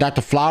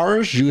 Dr.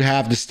 Flowers, you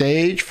have the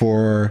stage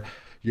for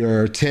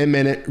your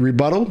 10-minute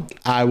rebuttal.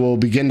 I will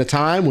begin the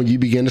time when you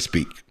begin to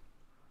speak.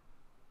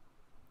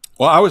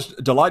 Well, I was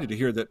delighted to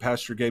hear that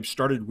Pastor Gabe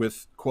started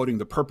with quoting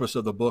the purpose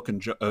of the book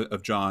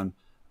of John,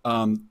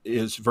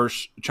 is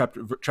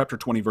chapter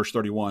 20, verse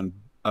 31,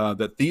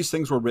 that these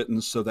things were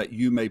written so that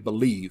you may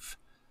believe,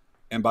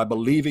 and by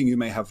believing you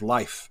may have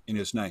life in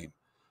his name.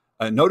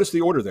 Notice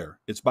the order there.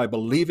 It's by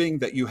believing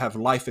that you have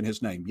life in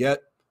his name.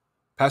 Yet,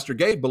 Pastor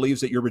Gabe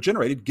believes that you're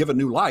regenerated, given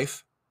new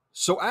life,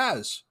 so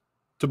as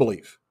to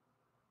believe.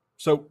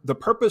 So the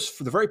purpose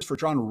for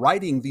John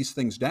writing these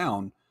things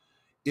down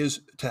is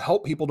to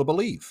help people to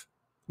believe,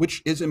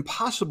 which is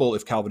impossible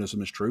if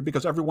Calvinism is true,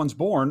 because everyone's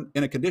born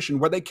in a condition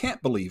where they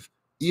can't believe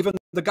even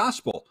the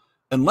gospel,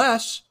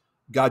 unless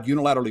God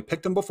unilaterally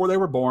picked them before they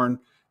were born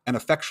and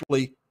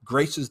effectually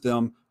graces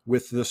them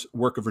with this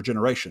work of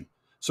regeneration.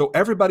 So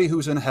everybody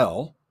who's in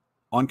hell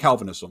on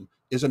Calvinism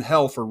is in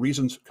hell for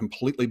reasons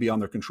completely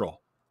beyond their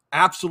control.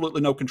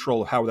 Absolutely no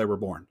control of how they were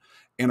born.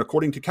 And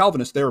according to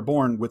Calvinists, they are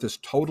born with this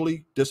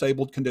totally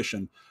disabled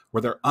condition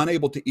where they're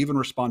unable to even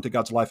respond to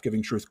God's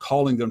life-giving truth,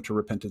 calling them to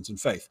repentance and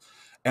faith.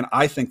 And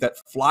I think that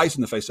flies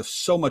in the face of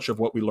so much of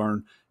what we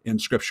learn in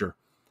Scripture.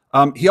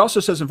 He also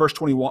says in verse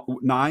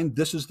 29,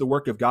 this is the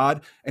work of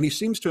God. And he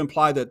seems to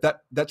imply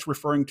that's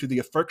referring to the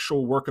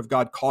effectual work of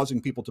God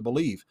causing people to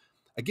believe.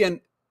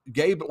 Again,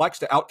 Gabe likes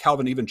to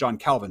out-Calvin even John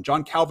Calvin.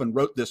 John Calvin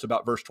wrote this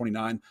about verse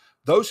 29.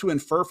 Those who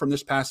infer from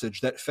this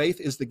passage that faith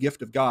is the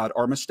gift of God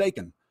are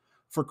mistaken.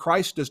 For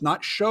Christ does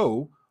not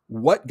show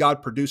what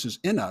God produces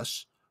in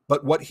us,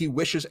 but what he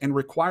wishes and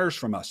requires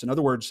from us. In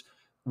other words,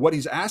 what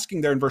he's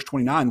asking there in verse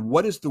 29,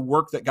 what is the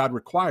work that God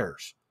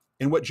requires?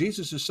 And what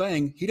Jesus is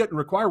saying, he doesn't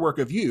require work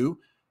of you.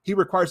 He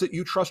requires that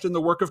you trust in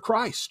the work of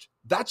Christ.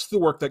 That's the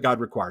work that God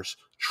requires.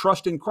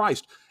 Trust in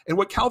Christ. And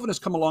what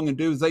Calvinists come along and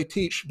do is they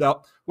teach that,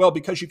 well,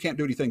 because you can't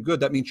do anything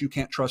good, that means you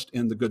can't trust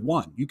in the good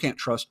one. You can't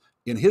trust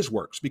in his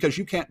works because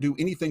you can't do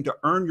anything to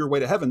earn your way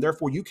to heaven.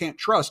 Therefore, you can't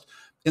trust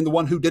in the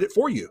one who did it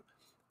for you.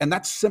 And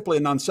that's simply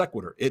a non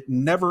sequitur. It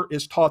never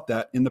is taught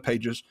that in the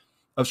pages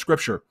of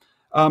Scripture.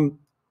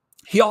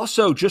 He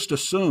also just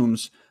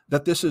assumes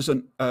that this is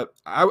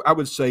I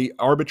would say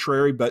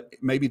arbitrary, but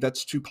maybe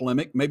that's too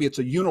polemic. Maybe it's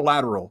a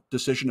unilateral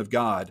decision of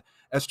God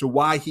as to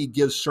why he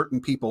gives certain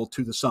people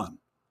to the Son,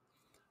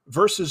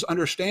 versus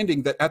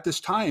understanding that at this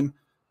time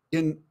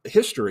in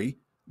history,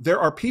 there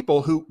are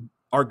people who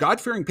are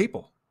God-fearing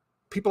people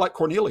people like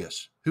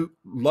Cornelius, who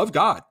love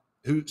God,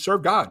 who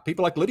serve God,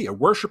 people like Lydia,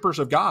 worshipers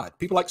of God,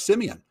 people like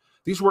Simeon.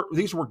 These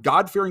were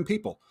God-fearing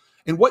people.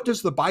 And what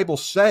does the Bible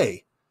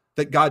say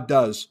that God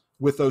does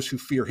with those who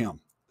fear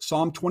him?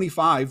 Psalm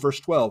 25, verse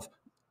 12.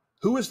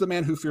 Who is the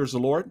man who fears the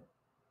Lord?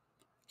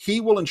 He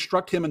will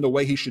instruct him in the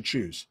way he should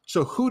choose.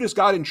 So who does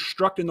God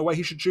instruct in the way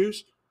he should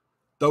choose?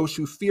 Those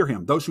who fear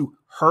him, those who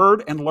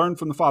heard and learned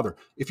from the Father.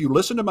 If you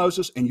listen to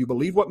Moses and you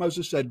believe what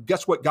Moses said,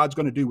 guess what God's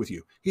going to do with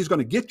you? He's going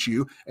to get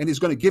you, and he's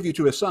going to give you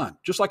to his son,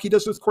 just like he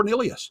does with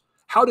Cornelius.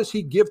 How does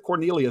he give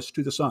Cornelius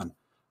to the son?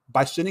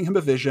 By sending him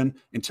a vision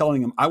and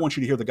telling him, I want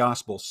you to hear the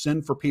gospel.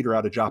 Send for Peter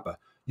out of Joppa.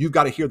 You've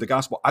got to hear the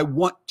gospel. I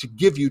want to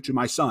give you to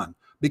my son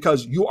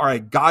because you are a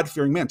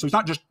God-fearing man. So he's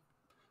not just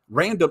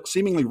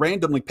seemingly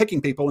randomly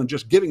picking people and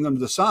just giving them to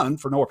the son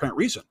for no apparent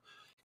reason.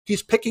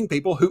 He's picking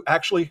people who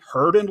actually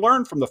heard and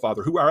learned from the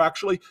Father, who are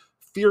actually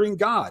fearing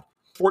God.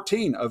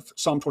 14 of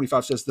Psalm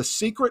 25 says, the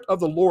secret of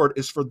the Lord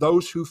is for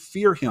those who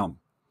fear him,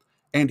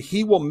 and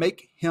he will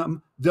make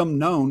them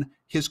known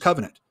his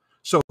covenant.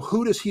 So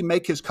who does he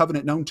make his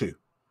covenant known to?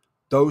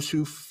 Those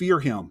who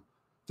fear him.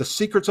 The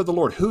secrets of the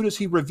Lord. Who does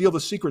he reveal the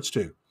secrets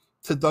to?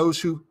 To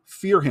those who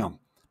fear him,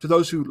 to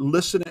those who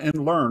listen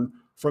and learn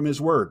from his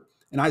word.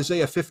 In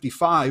Isaiah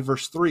 55,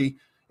 verse 3,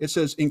 it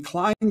says,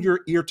 incline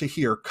your ear to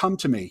hear, come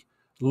to me.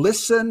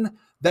 Listen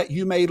that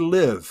you may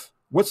live.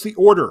 What's the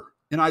order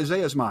in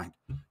Isaiah's mind?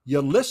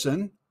 You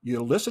listen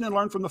and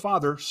learn from the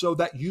Father so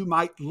that you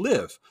might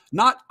live.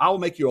 Not, I'll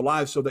make you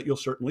alive so that you'll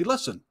certainly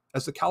listen,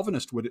 as the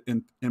Calvinist would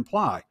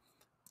imply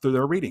through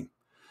their reading.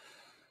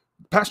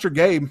 Pastor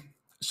Gabe,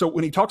 so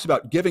when he talks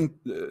about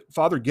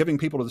Father giving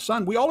people to the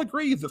Son, we all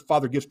agree that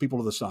Father gives people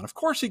to the Son. Of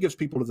course he gives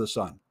people to the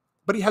Son,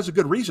 but he has a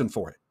good reason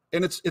for it.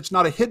 And it's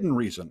not a hidden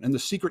reason in the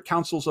secret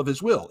counsels of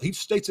his will. He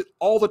states it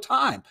all the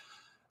time.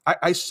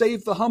 I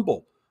save the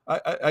humble.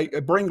 I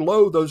bring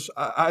low those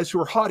eyes who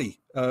are haughty,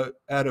 out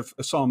of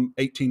Psalm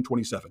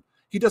 18:27.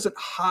 He doesn't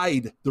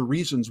hide the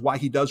reasons why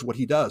he does what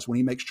he does when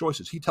he makes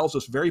choices. He tells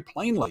us very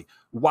plainly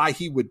why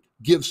he would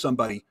give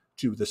somebody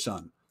to the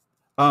Son.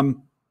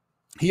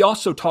 He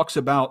also talks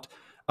about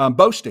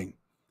boasting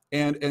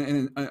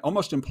and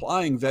almost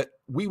implying that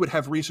we would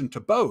have reason to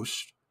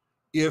boast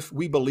if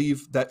we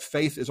believe that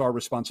faith is our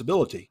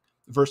responsibility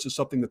versus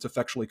something that's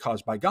effectually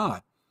caused by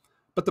God.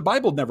 But the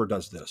Bible never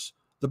does this.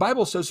 The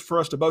Bible says for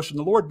us to boast in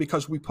the Lord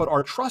because we put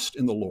our trust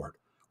in the Lord.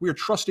 We are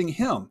trusting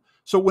him.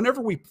 So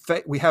whenever we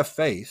have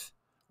faith,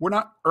 we're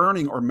not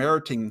earning or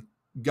meriting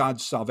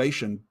God's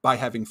salvation by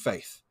having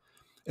faith.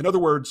 In other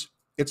words,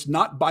 it's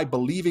not by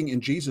believing in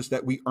Jesus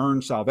that we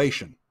earn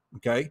salvation,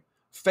 okay?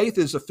 Faith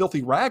is a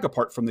filthy rag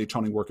apart from the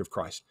atoning work of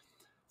Christ.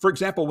 For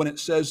example, when it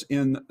says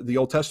in the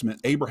Old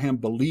Testament, Abraham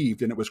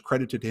believed and it was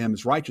credited to him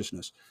as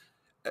righteousness.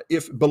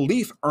 If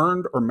belief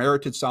earned or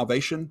merited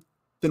salvation,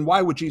 then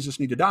why would Jesus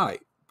need to die?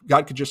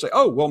 God could just say,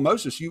 oh, well,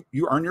 Moses,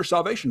 you earn your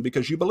salvation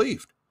because you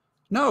believed.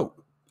 No,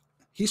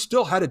 he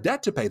still had a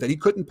debt to pay that he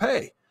couldn't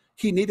pay.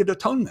 He needed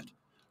atonement.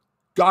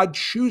 God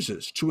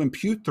chooses to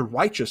impute the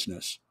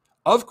righteousness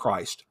of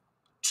Christ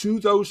to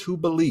those who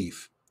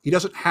believe. He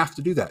doesn't have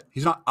to do that.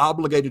 He's not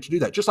obligated to do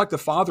that. Just like the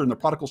father in the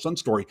prodigal son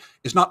story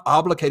is not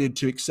obligated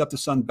to accept the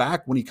son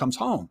back when he comes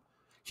home.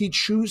 He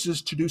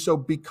chooses to do so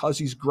because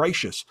he's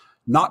gracious,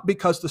 not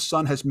because the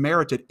son has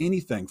merited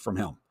anything from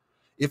him.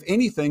 If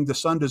anything, the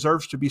son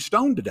deserves to be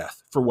stoned to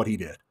death for what he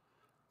did.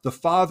 The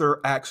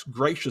Father acts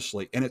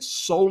graciously, and it's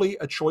solely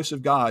a choice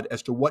of God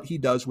as to what he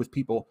does with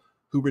people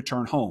who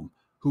return home,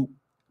 who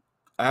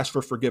ask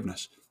for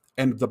forgiveness.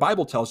 And the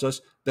Bible tells us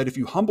that if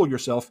you humble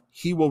yourself,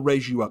 he will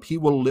raise you up. He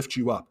will lift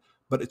you up.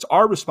 But it's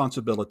our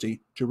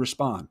responsibility to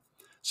respond.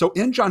 So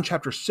in John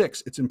chapter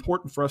 6, it's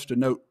important for us to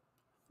note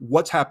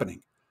what's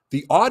happening.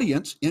 The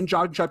audience in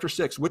John chapter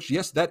 6, which,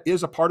 yes, that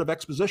is a part of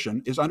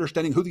exposition, is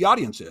understanding who the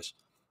audience is.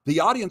 The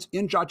audience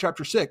in John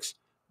chapter 6,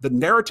 the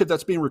narrative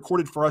that's being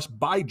recorded for us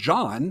by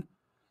John,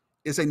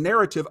 is a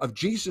narrative of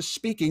Jesus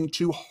speaking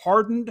to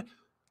hardened,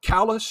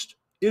 calloused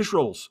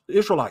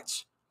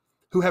Israelites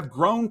who have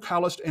grown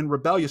calloused and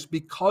rebellious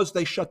because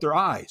they shut their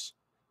eyes.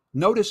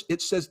 Notice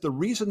it says the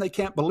reason they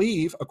can't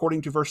believe,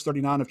 according to verse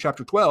 39 of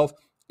chapter 12,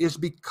 is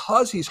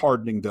because he's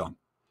hardening them.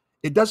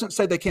 It doesn't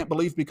say they can't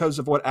believe because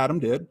of what Adam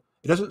did.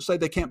 It doesn't say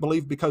they can't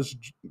believe because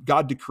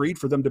God decreed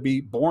for them to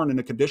be born in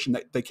a condition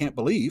that they can't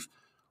believe.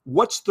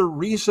 What's the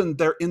reason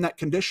they're in that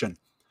condition?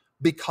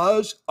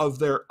 Because of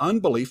their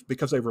unbelief,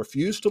 because they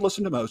refused to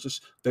listen to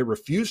Moses, they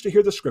refused to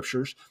hear the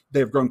scriptures, they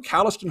have grown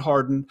calloused and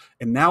hardened,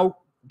 and now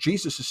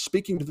Jesus is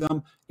speaking to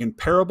them in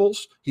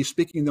parables. He's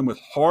speaking to them with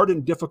hard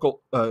and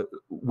difficult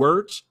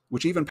words,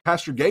 which even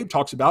Pastor Gabe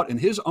talks about in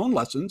his own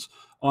lessons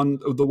on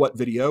the What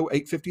video,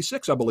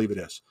 856, I believe it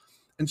is.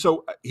 And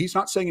so he's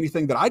not saying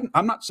anything that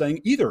I'm not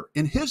saying either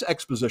in his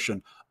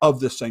exposition of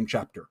this same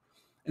chapter.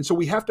 And so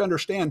we have to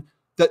understand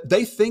that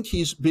they think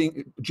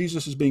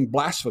Jesus is being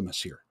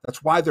blasphemous here.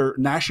 That's why they're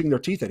gnashing their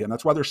teeth at him.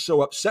 That's why they're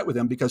so upset with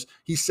him, because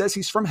he says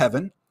he's from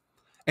heaven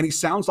and he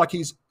sounds like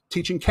he's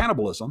teaching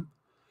cannibalism,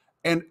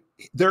 and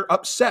they're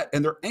upset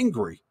and they're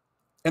angry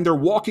and they're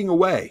walking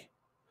away.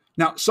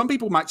 Now, some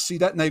people might see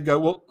that and they go,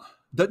 well,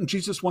 Doesn't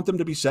Jesus want them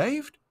to be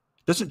saved?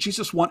 Doesn't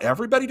Jesus want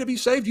everybody to be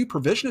saved? You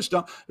provisionists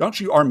don't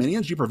you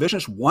Arminians, you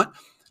provisionists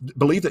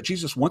believe that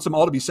Jesus wants them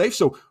all to be saved.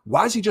 So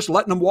why is he just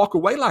letting them walk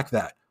away like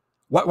that?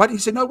 Why didn't he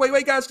say, no,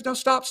 wait, guys, no,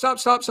 stop.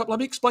 Let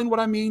me explain what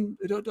I mean.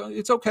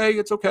 It's okay.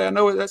 I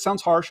know that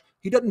sounds harsh.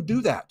 He doesn't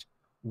do that.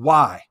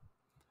 Why?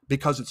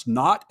 Because it's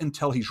not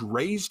until he's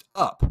raised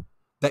up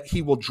that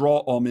he will draw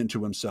all men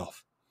to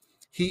himself.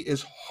 He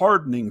is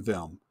hardening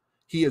them.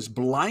 He is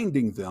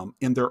blinding them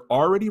in their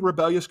already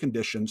rebellious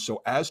condition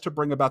so as to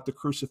bring about the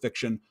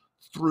crucifixion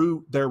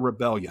through their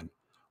rebellion,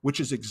 which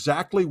is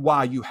exactly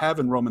why you have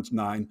in Romans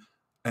 9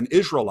 an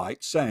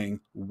Israelite saying,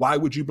 why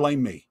would you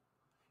blame me?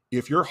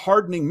 If you're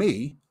hardening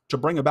me to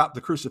bring about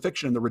the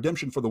crucifixion and the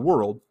redemption for the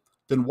world,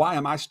 then why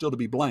am I still to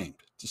be blamed?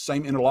 It's the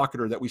same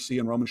interlocutor that we see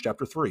in Romans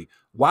chapter 3.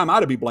 Why am I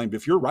to be blamed?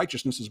 If your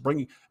righteousness is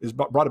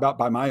brought about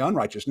by my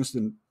unrighteousness,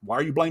 then why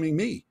are you blaming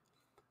me?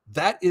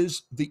 That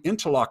is the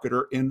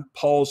interlocutor in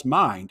Paul's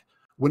mind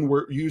when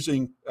we're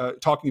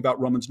talking about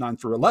Romans 9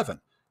 through 11.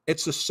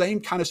 It's the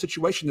same kind of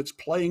situation that's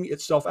playing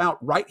itself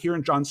out right here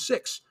in John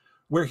 6,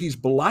 where he's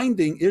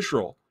blinding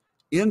Israel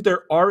in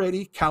their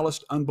already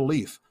calloused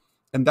unbelief.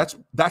 And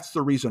that's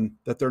the reason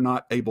that they're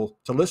not able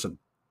to listen.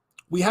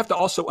 We have to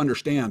also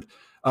understand,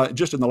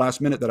 just in the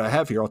last minute that I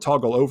have here, I'll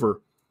toggle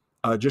over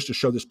just to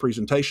show this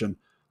presentation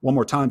one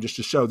more time, just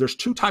to show there's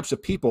two types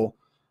of people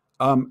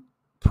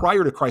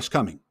prior to Christ's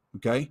coming,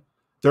 okay?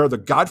 There are the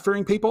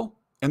God-fearing people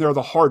and there are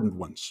the hardened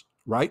ones,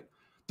 right?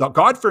 The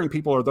God-fearing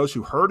people are those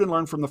who heard and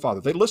learned from the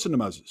Father. They listened to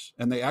Moses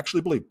and they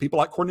actually believed. People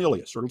like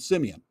Cornelius or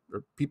Simeon,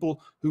 or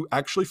people who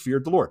actually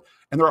feared the Lord.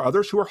 And there are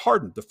others who are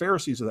hardened, the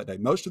Pharisees of that day.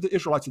 Most of the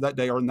Israelites of that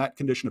day are in that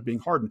condition of being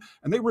hardened,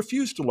 and they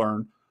refuse to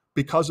learn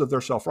because of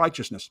their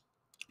self-righteousness.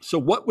 So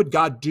what would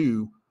God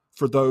do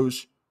for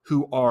those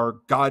who are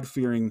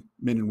God-fearing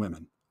men and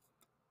women?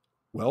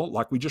 Well,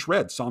 like we just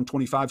read, Psalm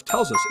 25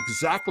 tells us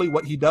exactly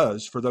what he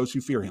does for those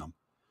who fear him.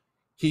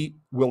 He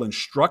will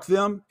instruct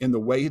them in the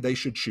way they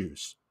should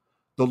choose.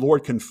 The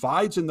Lord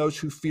confides in those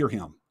who fear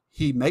him.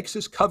 He makes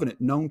his covenant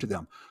known to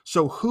them.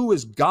 So who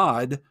is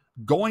God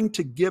going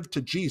to give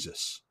to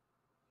Jesus?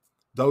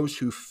 Those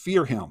who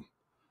fear him,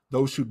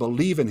 those who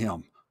believe in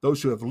him,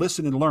 those who have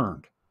listened and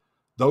learned.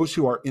 Those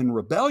who are in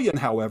rebellion,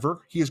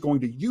 however, he is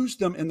going to use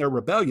them in their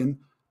rebellion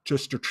to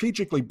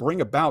strategically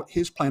bring about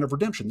his plan of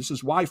redemption. This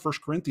is why 1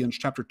 Corinthians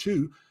chapter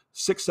 2,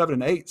 6, 7,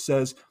 and 8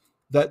 says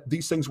that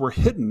these things were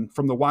hidden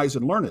from the wise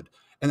and learned.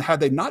 And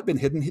had they not been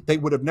hidden, they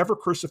would have never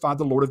crucified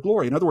the Lord of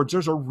glory. In other words,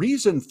 there's a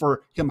reason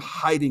for him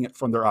hiding it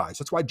from their eyes.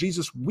 That's why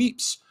Jesus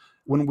weeps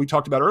when we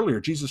talked about earlier,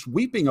 Jesus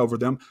weeping over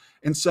them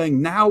and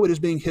saying, now it is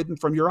being hidden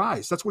from your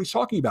eyes. That's what he's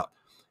talking about.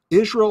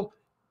 Israel,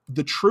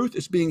 the truth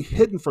is being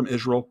hidden from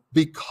Israel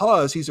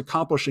because he's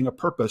accomplishing a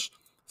purpose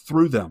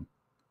through them.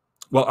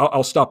 Well,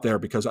 I'll stop there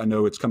because I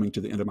know it's coming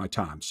to the end of my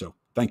time. So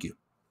thank you.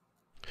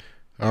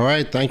 All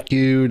right. Thank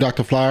you,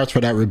 Dr. Flowers,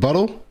 for that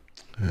rebuttal.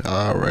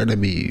 All right. Let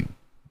me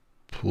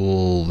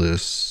pull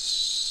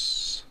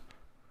this.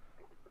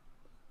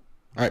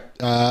 All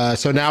right.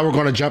 So now we're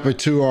going to jump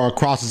into our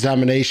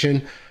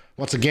cross-examination.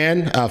 Once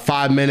again, a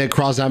 5-minute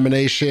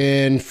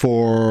cross-examination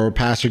for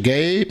Pastor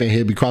Gabe, and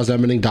he'll be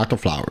cross-examining Dr.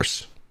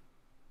 Flowers.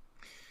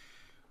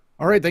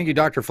 All right. Thank you,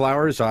 Dr.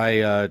 Flowers. I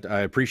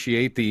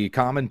appreciate the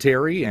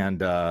commentary and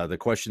the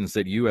questions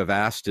that you have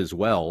asked as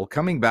well.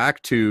 Coming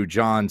back to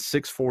John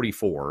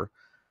 6:44,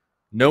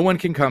 no one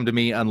can come to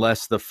me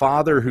unless the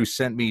Father who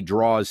sent me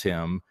draws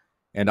him,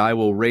 and I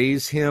will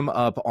raise him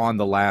up on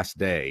the last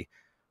day.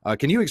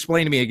 Can you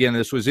explain to me again,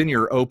 this was in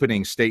your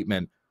opening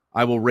statement,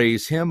 I will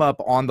raise him up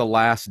on the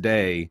last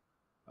day.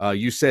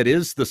 You said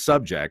is the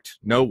subject,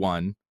 no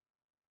one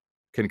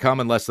can come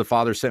unless the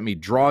Father sent me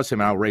draws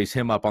him, and I'll raise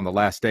him up on the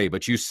last day.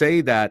 But you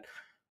say that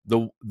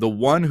the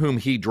one whom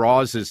he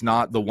draws is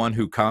not the one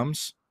who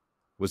comes.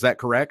 Was that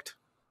correct?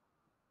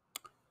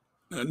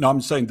 No,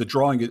 I'm saying the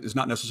drawing is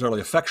not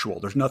necessarily effectual.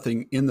 There's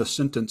nothing in the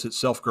sentence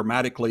itself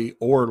grammatically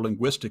or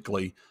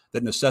linguistically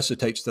that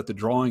necessitates that the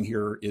drawing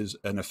here is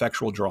an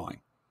effectual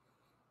drawing.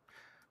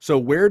 So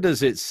where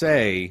does it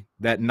say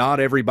that not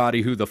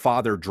everybody who the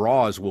Father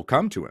draws will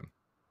come to him?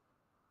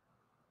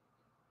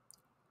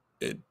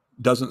 It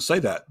doesn't say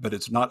that, but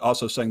it's not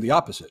also saying the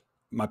opposite.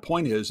 My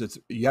point is,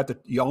 you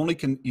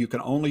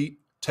can only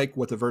take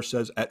what the verse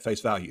says at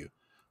face value.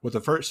 What the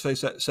verse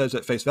says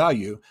at face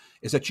value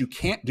is that you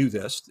can't do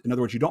this. In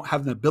other words, you don't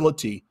have the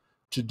ability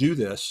to do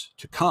this,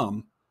 to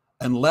come,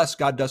 unless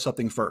God does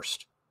something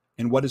first.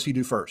 And what does he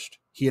do first?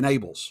 He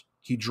enables,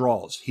 he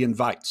draws, he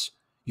invites.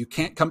 You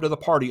can't come to the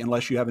party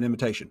unless you have an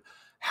invitation.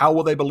 How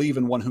will they believe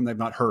in one whom they've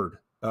not heard?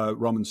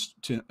 Romans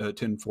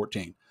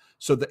 10:14.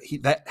 So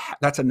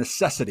that's a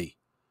necessity.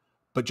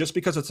 But just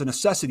because it's a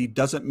necessity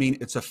doesn't mean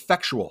it's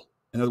effectual.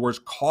 In other words,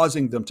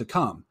 causing them to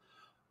come.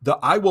 The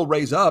I will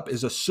raise up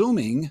is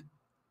assuming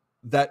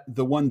that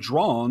the one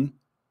drawn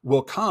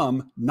will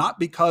come, not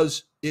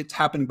because it's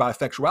happened by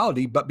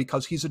effectuality, but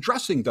because he's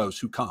addressing those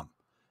who come.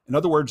 In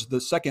other words,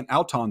 the second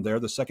auton there,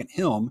 the second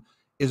him,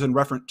 is in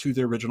reference to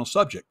the original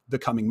subject, the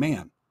coming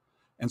man.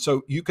 And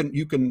so you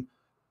can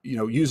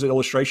use an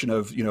illustration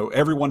of,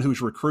 everyone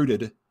who's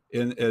recruited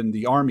in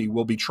the Army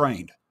will be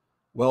trained.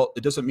 Well,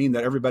 it doesn't mean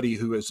that everybody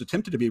who has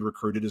attempted to be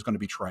recruited is going to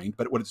be trained,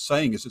 but what it's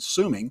saying is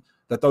assuming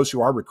that those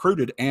who are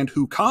recruited and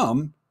who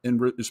come in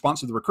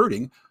response to the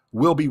recruiting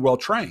will be well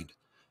trained.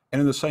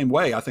 And in the same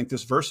way, I think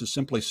this verse is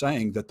simply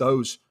saying that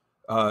those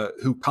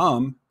who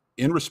come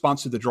in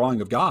response to the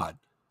drawing of God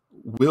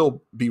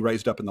will be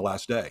raised up in the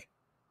last day.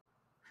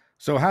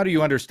 So how do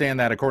you understand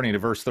that according to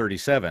verse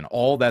 37?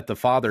 All that the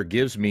Father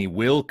gives me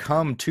will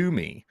come to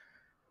me,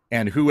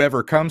 and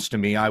whoever comes to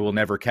me I will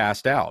never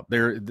cast out.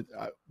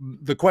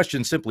 The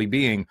question simply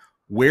being,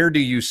 where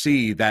do you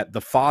see that the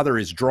Father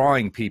is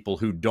drawing people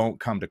who don't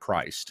come to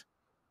Christ?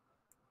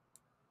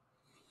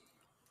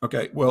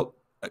 Okay, well,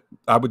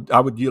 I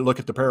would look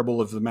at the parable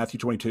of the Matthew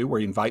 22, where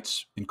he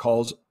invites and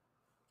calls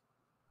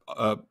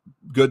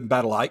good and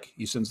bad alike.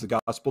 He sends the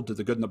gospel to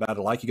the good and the bad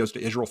alike. He goes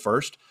to Israel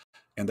first,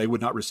 and they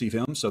would not receive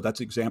him. So that's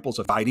examples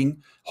of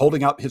fighting,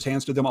 holding out his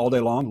hands to them all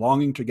day long,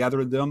 longing to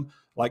gather them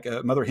like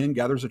a mother hen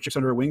gathers her chicks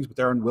under her wings, but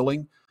they're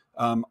unwilling.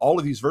 All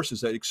of these verses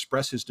that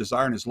express his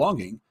desire and his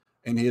longing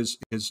and his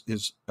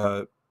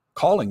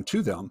calling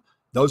to them,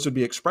 those would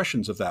be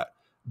expressions of that.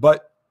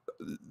 But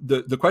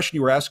the question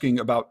you were asking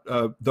about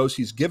those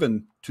he's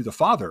given to the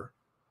Father,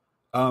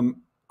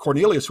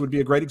 Cornelius would be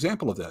a great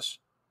example of this.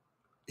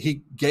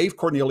 He gave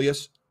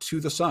Cornelius to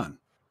the Son.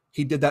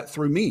 He did that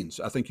through means.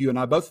 I think you and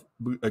I both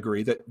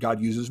agree that God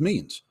uses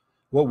means.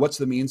 Well, what's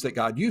the means that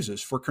God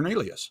uses for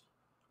Cornelius?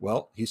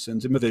 Well, he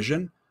sends him a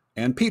vision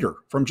and Peter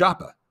from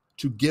Joppa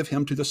to give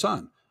him to the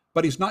Son.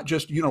 But he's not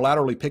just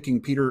unilaterally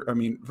picking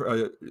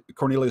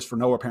Cornelius for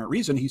no apparent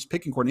reason. He's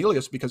picking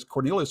Cornelius because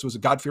Cornelius was a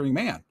God-fearing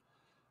man.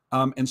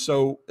 And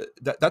so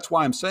that's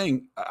why I'm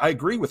saying I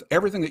agree with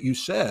everything that you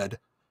said,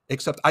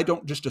 except I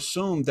don't just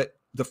assume that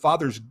the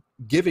Father's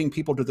giving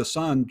people to the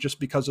Son just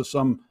because of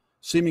some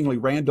seemingly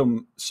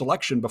random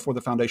selection before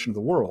the foundation of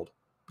the world,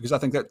 because I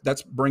think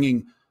that's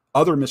bringing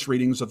other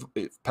misreadings of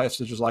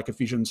passages like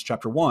Ephesians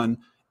chapter 1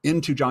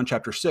 into John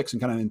chapter 6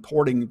 and kind of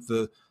importing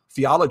the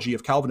theology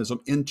of Calvinism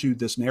into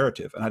this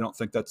narrative. And I don't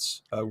think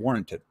that's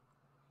warranted.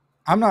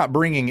 I'm not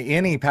bringing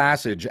any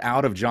passage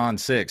out of John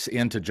 6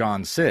 into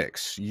John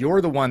 6.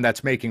 You're the one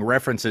that's making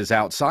references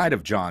outside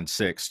of John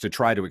 6 to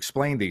try to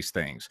explain these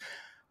things.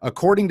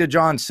 According to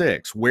John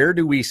 6, where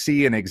do we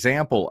see an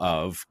example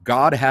of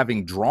God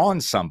having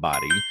drawn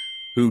somebody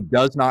who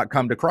does not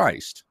come to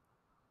Christ?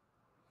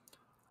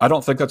 I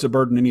don't think that's a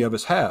burden any of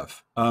us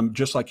have.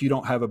 Just like you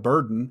don't have a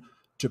burden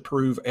to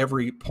prove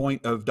every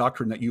point of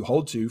doctrine that you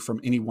hold to from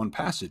any one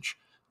passage.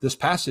 This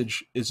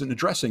passage isn't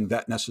addressing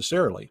that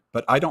necessarily,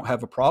 but I don't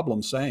have a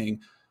problem saying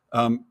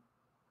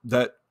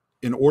that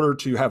in order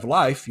to have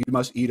life, you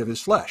must eat of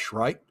his flesh,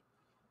 right?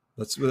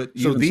 That's what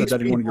you even said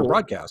that in one of your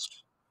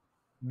broadcasts.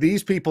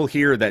 These people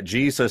here that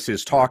Jesus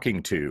is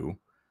talking to,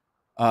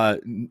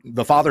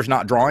 the Father's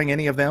not drawing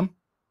any of them?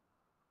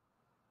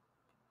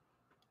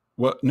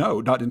 Well,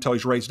 no, not until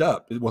he's raised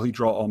up will he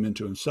draw all men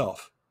to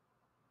himself.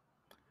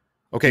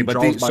 Okay, but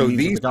these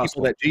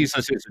people that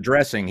Jesus is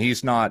addressing,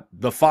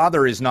 the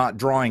Father is not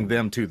drawing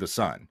them to the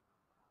Son.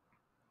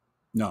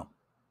 No,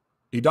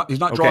 he's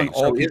not drawing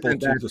all people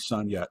to the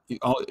Son yet.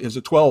 Is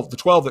it 12? The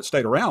 12 that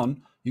stayed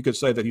around, you could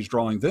say that he's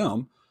drawing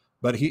them,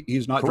 but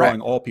he's not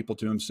drawing all people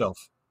to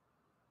himself.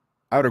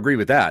 I would agree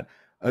with that.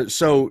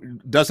 So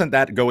doesn't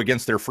that go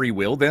against their free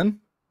will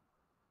then?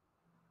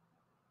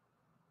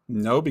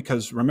 No,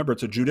 because remember,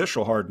 it's a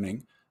judicial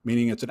hardening,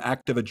 meaning it's an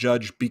act of a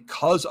judge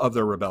because of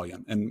their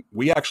rebellion. And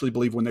we actually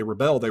believe when they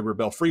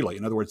rebel freely.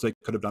 In other words, they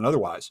could have done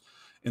otherwise.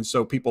 And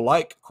so people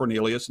like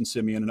Cornelius and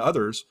Simeon and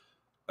others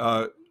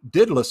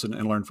did listen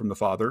and learn from the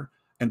Father.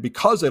 And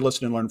because they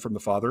listened and learned from the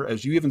Father,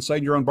 as you even say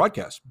in your own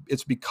broadcast,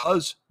 it's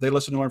because they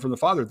listened and learned from the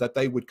Father that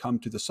they would come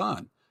to the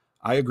Son.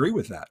 I agree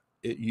with that.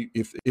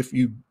 If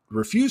you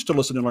refuse to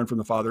listen and learn from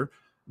the Father,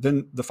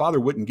 then the Father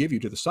wouldn't give you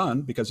to the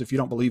Son, because if you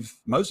don't believe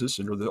Moses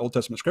or the Old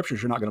Testament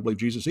scriptures, you're not going to believe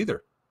Jesus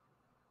either.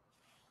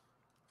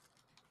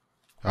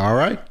 All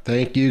right.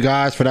 Thank you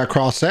guys for that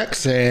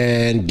cross-ex.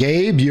 And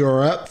Gabe,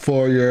 you're up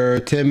for your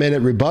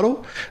 10-minute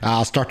rebuttal.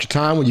 I'll start your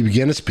time when you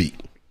begin to speak.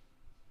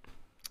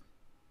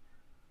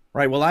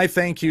 Right. Well, I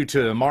thank you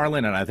to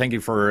Marlon, and I thank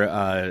you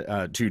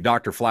to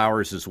Dr.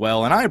 Flowers as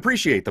well. And I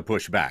appreciate the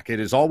pushback.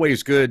 It is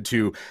always good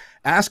to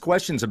ask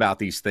questions about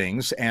these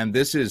things, and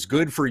this is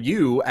good for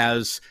you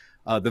as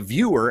the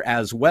viewer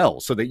as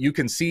well, so that you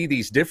can see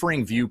these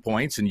differing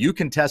viewpoints and you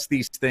can test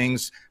these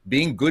things,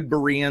 being good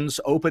Bereans,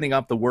 opening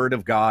up the Word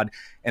of God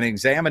and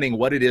examining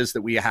what it is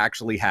that we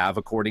actually have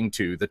according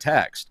to the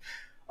text.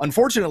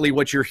 Unfortunately,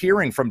 what you're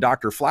hearing from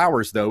Dr.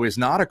 Flowers, though, is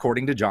not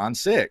according to John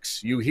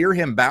 6. You hear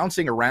him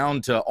bouncing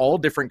around to all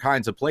different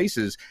kinds of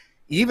places.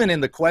 Even in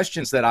the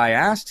questions that I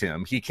asked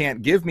him, he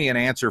can't give me an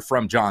answer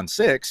from John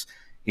 6.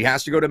 He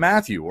has to go to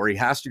Matthew, or he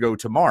has to go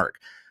to Mark.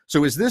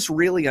 So is this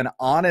really an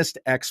honest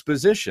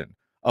exposition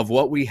of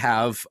what we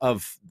have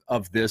of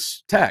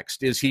this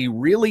text? Is he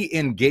really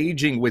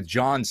engaging with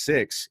John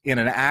 6 in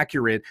an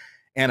accurate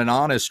and an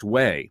honest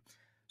way?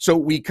 So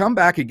we come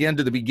back again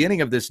to the beginning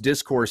of this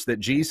discourse that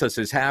Jesus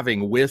is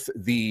having with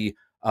the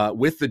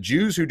with the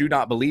Jews who do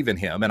not believe in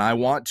him. And I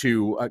want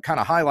to kind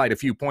of highlight a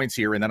few points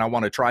here, and then I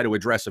want to try to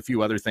address a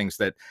few other things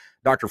that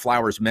Dr.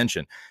 Flowers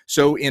mentioned.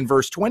 So in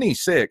verse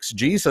 26,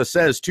 Jesus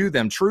says to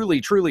them, "Truly,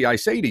 truly, I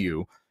say to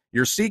you,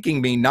 you're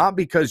seeking me not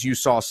because you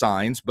saw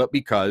signs, but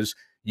because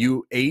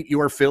you ate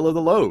your fill of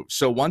the loaves."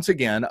 So once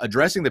again,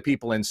 addressing the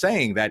people and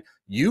saying that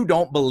you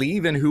don't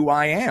believe in who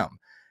I am.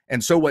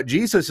 And so what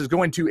Jesus is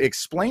going to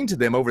explain to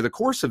them over the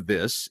course of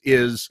this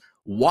is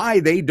why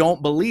they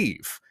don't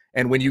believe.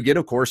 And when you get,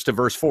 of course, to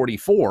verse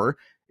 44,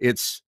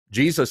 it's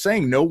Jesus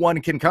saying, "No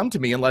one can come to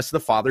me unless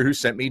the Father who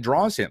sent me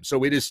draws him."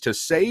 So it is to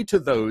say to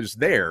those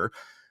there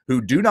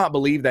who do not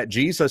believe that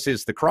Jesus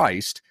is the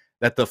Christ,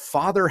 that the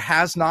Father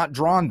has not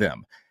drawn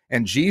them.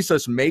 And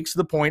Jesus makes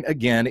the point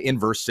again in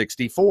verse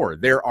 64.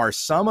 "There are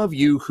some of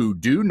you who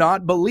do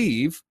not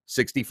believe,"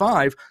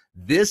 65,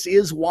 "this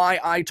is why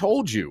I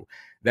told you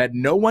that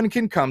no one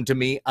can come to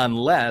me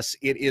unless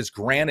it is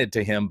granted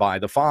to him by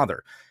the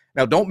Father."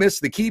 Now, don't miss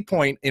the key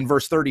point in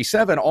verse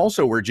 37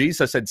 also, where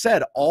Jesus had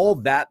said, "All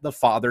that the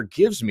Father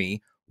gives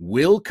me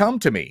will come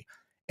to me,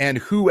 and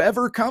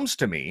whoever comes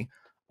to me,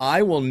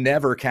 I will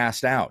never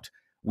cast out."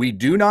 We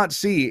do not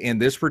see in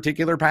this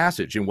particular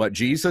passage, in what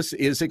Jesus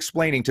is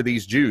explaining to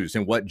these Jews,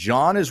 and what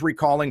John is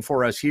recalling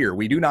for us here,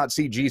 we do not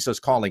see Jesus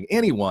calling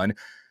anyone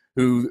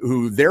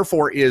who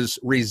therefore is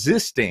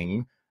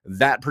resisting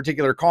that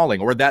particular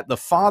calling, or that the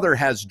Father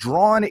has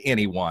drawn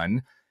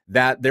anyone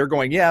that they're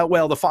going, "Yeah,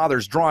 well, the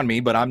Father's drawn me,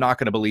 but I'm not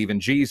going to believe in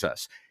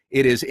Jesus."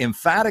 It is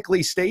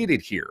emphatically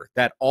stated here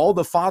that all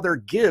the Father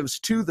gives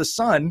to the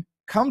Son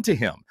come to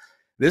him.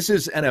 This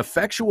is an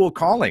effectual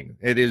calling.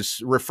 It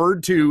is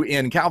referred to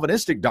in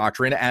Calvinistic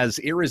doctrine as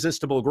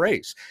irresistible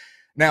grace.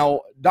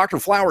 Now, Dr.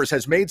 Flowers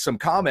has made some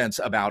comments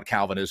about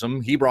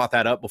Calvinism. He brought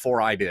that up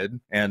before I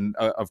did. And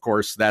of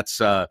course, that's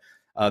the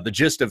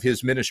gist of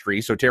his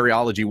ministry.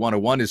 Soteriology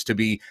 101 is to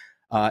be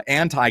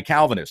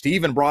anti-Calvinist. He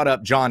even brought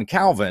up John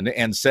Calvin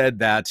and said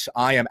that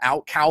I am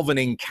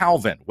out-Calvining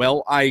Calvin.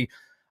 Well, I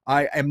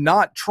am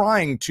not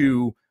trying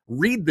to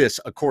read this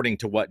according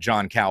to what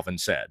John Calvin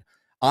said.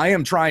 I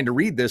am trying to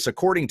read this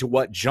according to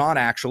what John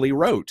actually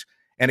wrote.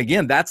 And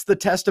again, that's the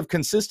test of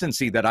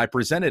consistency that I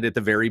presented at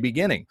the very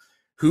beginning.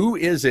 Who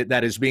is it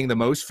that is being the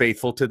most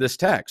faithful to this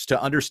text,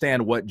 to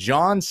understand what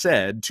John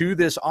said to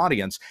this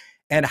audience,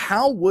 and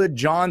how would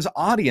John's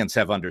audience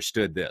have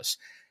understood this?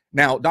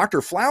 Now,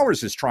 Dr.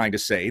 Flowers is trying to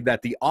say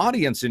that the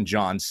audience in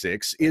John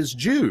 6 is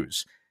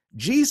Jews.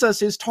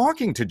 Jesus is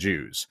talking to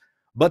Jews,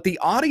 but the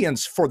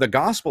audience for the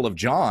Gospel of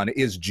John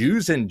is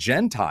Jews and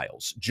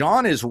Gentiles.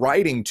 John is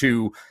writing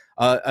to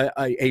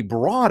a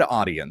broad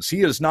audience.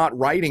 He is not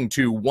writing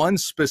to one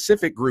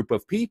specific group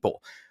of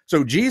people.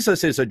 So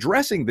Jesus is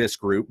addressing this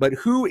group, but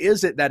who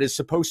is it that is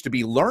supposed to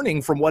be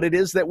learning from what it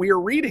is that we are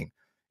reading?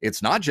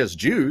 It's not just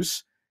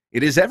Jews.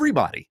 It is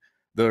everybody.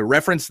 The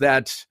reference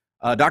that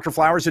Dr.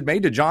 Flowers had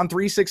made to John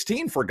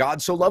 3:16, "For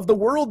God so loved the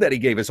world that he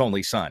gave his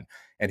only son,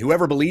 and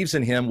whoever believes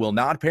in him will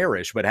not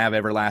perish but have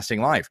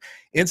everlasting life."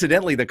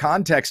 Incidentally, the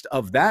context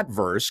of that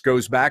verse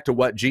goes back to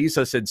what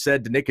Jesus had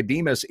said to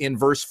Nicodemus in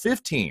verse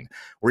 15,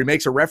 where he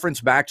makes a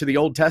reference back to the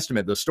Old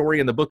Testament, the story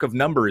in the book of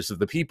Numbers of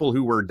the people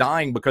who were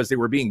dying because they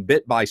were being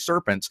bit by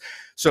serpents.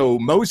 So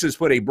Moses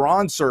put a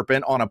bronze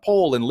serpent on a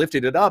pole and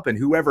lifted it up, and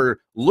whoever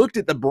looked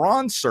at the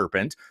bronze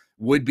serpent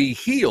would be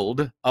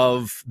healed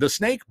of the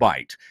snake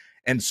bite.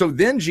 And so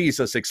then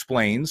Jesus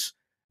explains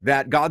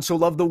that God so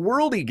loved the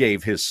world, he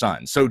gave his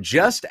son. So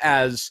just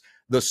as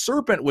the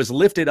serpent was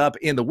lifted up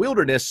in the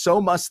wilderness, so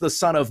must the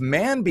Son of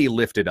Man be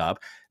lifted up,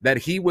 that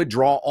he would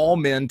draw all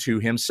men to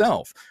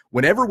himself.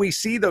 Whenever we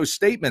see those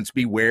statements,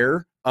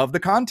 beware of the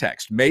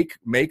context. Make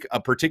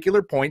a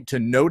particular point to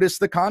notice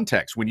the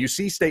context. When you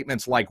see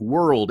statements like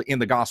world in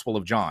the Gospel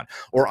of John,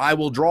 or I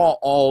will draw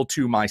all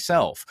to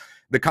myself,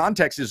 the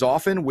context is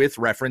often with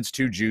reference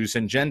to Jews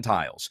and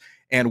Gentiles.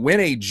 And when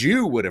a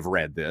Jew would have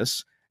read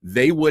this,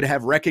 they would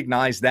have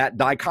recognized that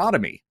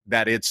dichotomy,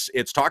 that it's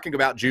talking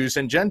about Jews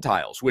and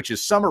Gentiles, which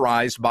is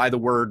summarized by the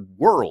word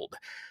world.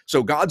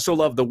 So God so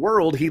loved the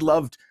world, he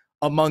loved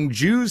among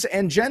Jews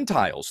and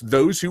Gentiles,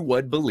 those who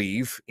would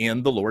believe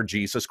in the Lord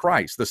Jesus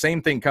Christ. The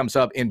same thing comes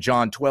up in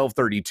John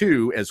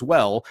 12:32 as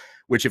well,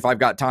 which if I've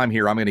got time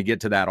here, I'm going to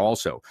get to that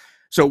also.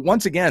 So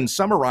once again,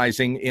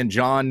 summarizing in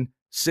John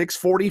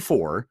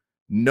 6:44,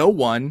 no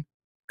one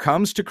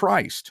comes to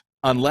Christ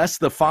unless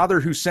the Father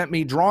who sent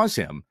me draws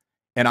him,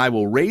 and I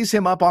will raise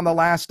him up on the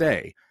last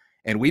day.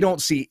 And we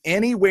don't see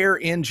anywhere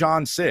in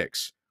John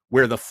 6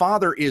 where the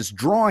Father is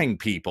drawing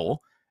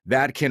people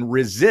that can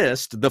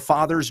resist the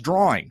Father's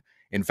drawing.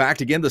 In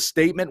fact, again, the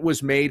statement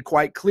was made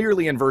quite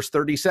clearly in verse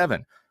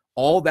 37.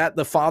 All that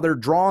the Father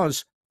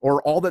draws,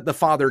 or all that the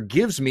Father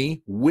gives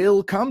me,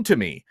 will come to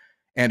me.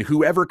 And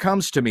whoever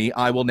comes to me,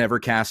 I will never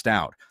cast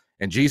out.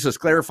 And Jesus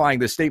clarifying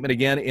this statement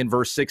again in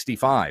verse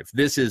 65.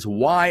 This is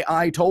why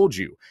I told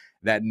you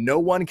that no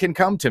one can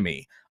come to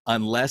me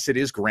unless it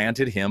is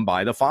granted him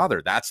by the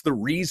Father. That's the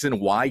reason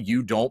why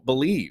you don't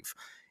believe.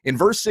 In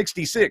verse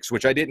 66,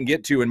 which I didn't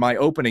get to in my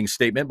opening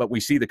statement, but we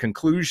see the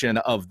conclusion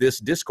of this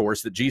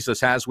discourse that Jesus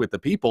has with the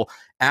people.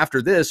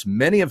 After this,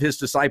 many of his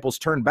disciples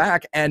turned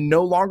back and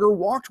no longer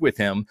walked with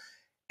him,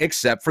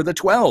 except for the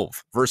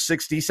 12. Verse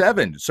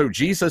 67. So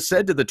Jesus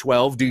said to the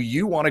 12, do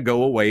you want to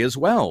go away as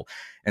well?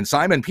 And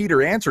Simon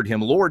Peter answered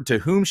him, Lord, to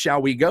whom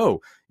shall we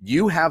go?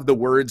 You have the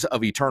words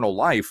of eternal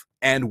life,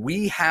 and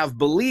we have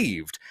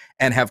believed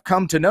and have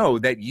come to know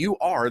that you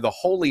are the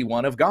Holy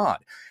One of God.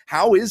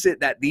 How is it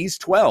that these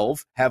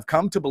 12 have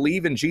come to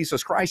believe in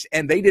Jesus Christ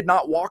and they did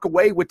not walk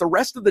away with the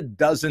rest of the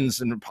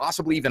dozens and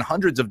possibly even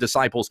hundreds of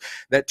disciples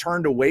that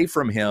turned away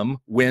from him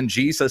when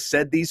Jesus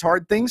said these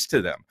hard things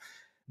to them?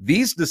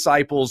 These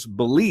disciples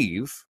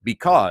believe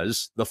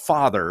because the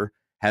Father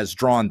has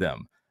drawn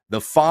them.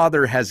 The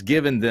Father has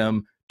given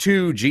them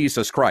to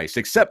Jesus Christ,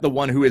 except the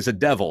one who is a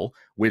devil,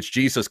 which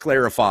Jesus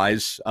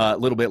clarifies a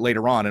little bit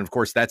later on. And of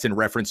course, that's in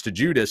reference to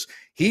Judas.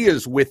 He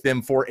is with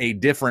them for a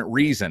different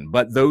reason.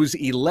 But those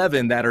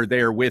 11 that are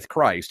there with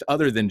Christ,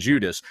 other than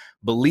Judas,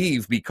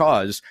 believe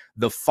because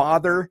the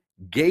Father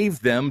gave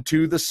them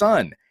to the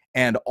Son.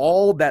 And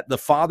all that the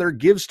Father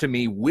gives to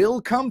me will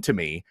come to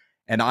me,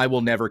 and I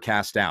will never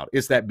cast out.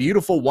 It's that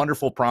beautiful,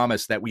 wonderful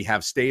promise that we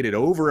have stated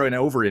over and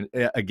over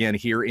again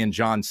here in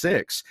John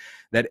 6,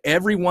 that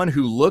everyone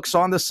who looks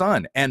on the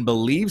Son and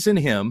believes in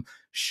him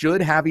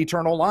should have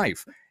eternal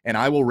life, and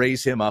I will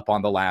raise him up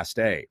on the last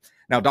day.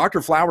 Now,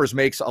 Dr. Flowers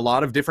makes a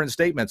lot of different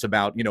statements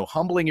about,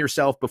 humbling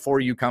yourself before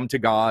you come to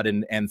God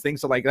and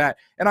things like that,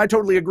 and I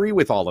totally agree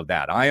with all of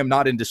that. I am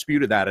not in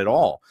dispute of that at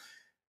all.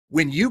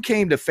 When you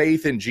came to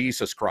faith in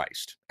Jesus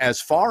Christ, as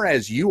far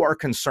as you are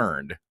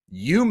concerned,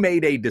 you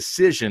made a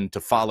decision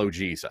to follow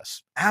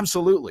Jesus.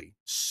 Absolutely.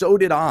 So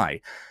did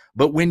I.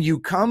 But when you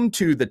come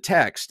to the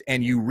text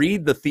and you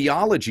read the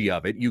theology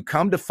of it, you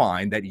come to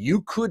find that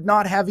you could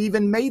not have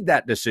even made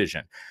that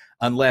decision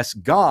unless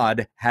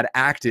God had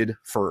acted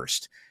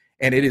first.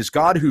 And it is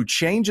God who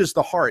changes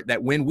the heart,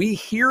 that when we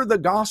hear the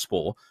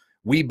gospel,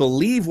 we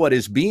believe what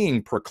is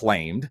being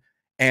proclaimed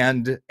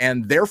and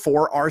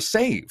therefore are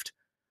saved.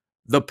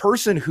 The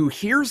person who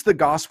hears the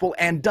gospel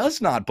and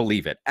does not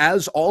believe it,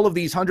 as all of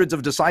these hundreds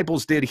of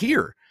disciples did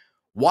here,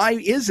 why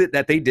is it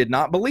that they did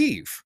not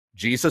believe?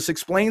 Jesus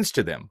explains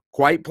to them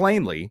quite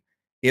plainly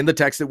in the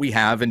text that we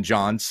have in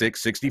John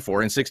 6,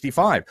 64 and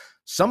 65.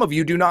 Some of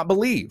you do not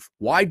believe.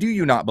 Why do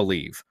you not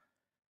believe?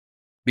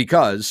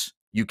 Because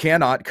you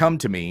cannot come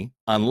to me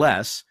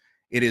unless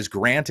it is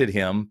granted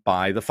him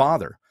by the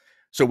Father.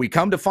 So we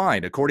come to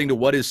find, according to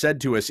what is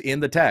said to us in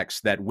the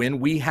text, that when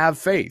we have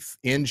faith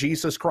in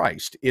Jesus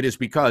Christ, it is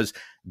because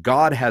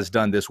God has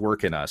done this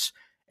work in us,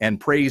 and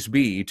praise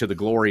be to the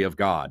glory of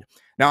God.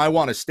 Now, I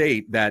want to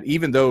state that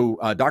even though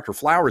Dr.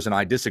 Flowers and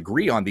I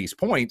disagree on these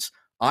points,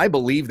 I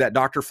believe that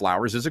Dr.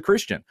 Flowers is a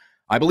Christian.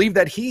 I believe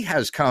that he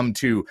has come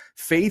to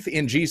faith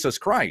in Jesus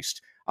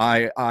Christ.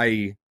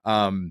 I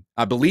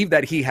believe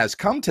that he has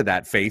come to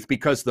that faith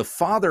because the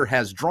Father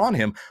has drawn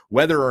him,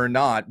 whether or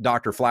not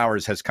Dr.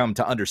 Flowers has come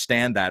to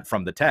understand that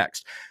from the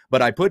text.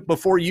 But I put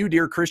before you,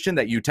 dear Christian,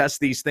 that you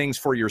test these things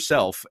for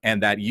yourself,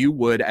 and that you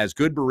would, as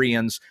good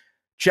Bereans,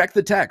 check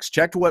the text,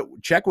 check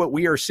what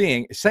we are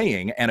saying,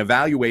 and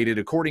evaluate it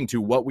according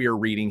to what we are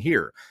reading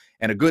here.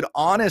 And a good,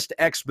 honest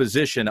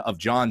exposition of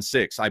John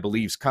 6, I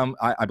believe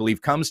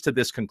comes to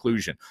this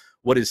conclusion.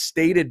 What is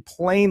stated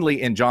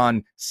plainly in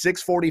John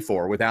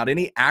 6:44, without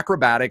any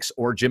acrobatics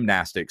or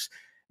gymnastics,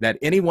 that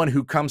anyone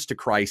who comes to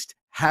Christ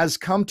has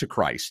come to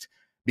Christ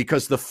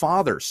because the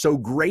Father so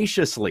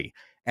graciously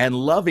and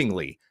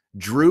lovingly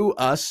drew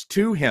us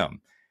to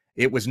him.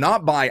 It was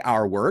not by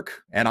our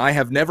work, and I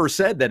have never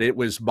said that it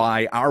was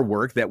by our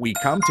work that we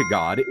come to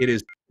God. It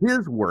is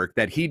his work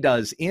that he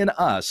does in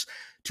us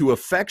to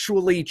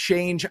effectually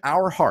change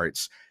our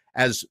hearts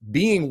as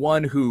being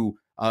one who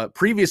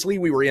previously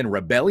we were in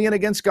rebellion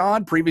against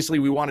God. Previously,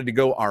 we wanted to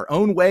go our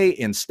own way.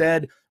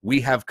 Instead, we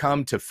have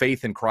come to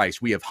faith in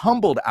Christ. We have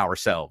humbled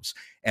ourselves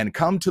and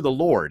come to the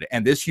Lord.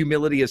 And this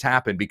humility has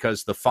happened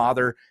because the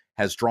Father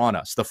has drawn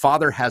us. The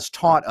Father has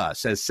taught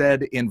us, as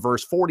said in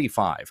verse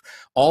 45,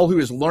 all who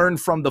has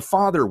learned from the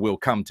Father will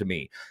come to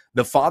me.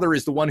 The Father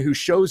is the one who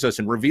shows us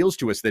and reveals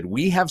to us that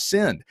we have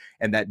sinned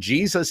and that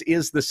Jesus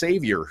is the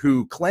Savior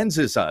who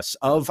cleanses us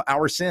of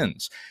our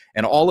sins.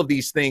 And all of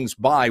these things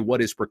by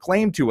what is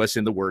proclaimed to us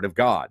in the Word of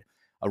God.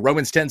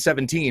 Romans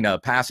 10:17, a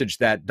passage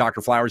that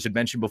Dr. Flowers had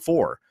mentioned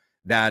before,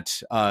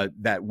 that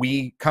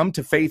we come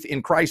to faith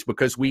in Christ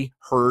because we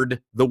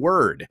heard the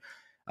Word.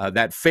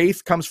 That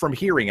faith comes from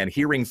hearing, and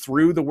hearing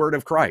through the word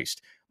of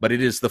Christ. But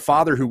it is the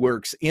Father who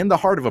works in the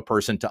heart of a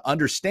person to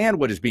understand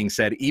what is being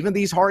said. Even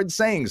these hard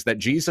sayings that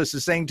Jesus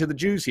is saying to the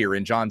Jews here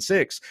in John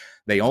 6,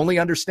 they only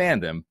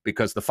understand them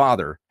because the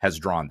Father has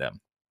drawn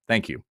them.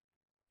 Thank you.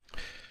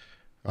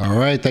 All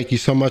right. Thank you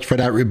so much for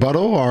that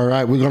rebuttal. All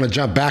right. We're going to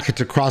jump back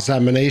into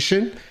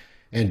cross-examination.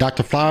 And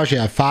Dr. Flowers, you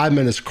have 5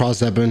 minutes to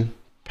cross-examine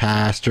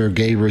Pastor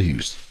Gabriel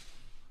Hughes.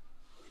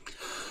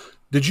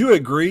 Did you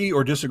agree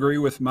or disagree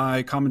with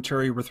my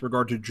commentary with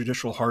regard to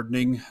judicial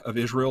hardening of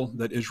Israel,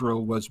 that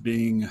Israel was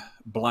being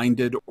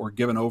blinded or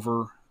given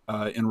over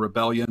in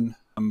rebellion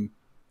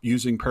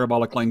using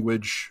parabolic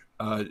language.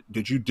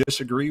 Did you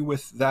disagree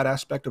with that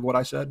aspect of what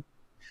I said?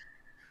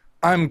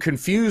 I'm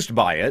confused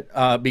by it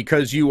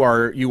because you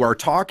are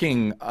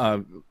talking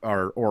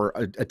or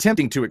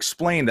attempting to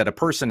explain that a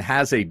person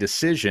has a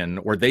decision,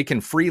 or they can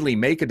freely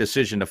make a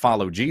decision to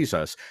follow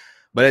Jesus.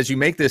 But as you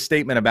make this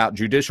statement about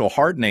judicial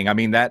hardening, I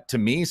mean, that to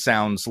me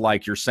sounds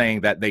like you're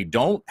saying that they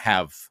don't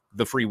have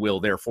the free will,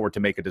 therefore, to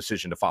make a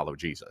decision to follow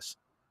Jesus.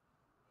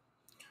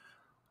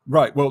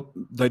 Right. Well,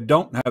 they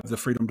don't have the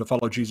freedom to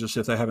follow Jesus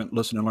if they haven't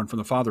listened and learned from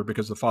the Father,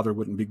 because the Father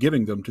wouldn't be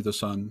giving them to the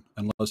Son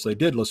unless they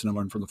did listen and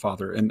learn from the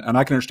Father. And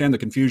I can understand the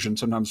confusion.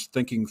 Sometimes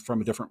thinking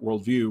from a different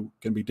worldview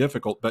can be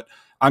difficult, but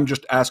I'm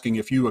just asking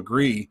if you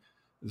agree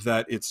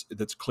that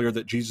that's clear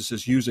that Jesus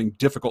is using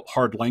difficult,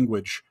 hard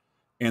language,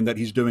 and that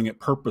he's doing it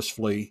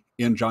purposefully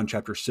in John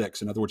chapter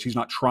 6. In other words, he's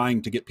not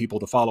trying to get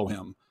people to follow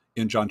him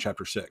in John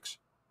chapter 6.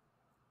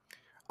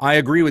 I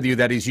agree with you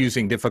that he's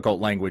using difficult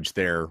language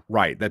there,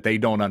 right, that they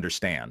don't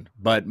understand.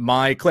 But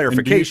my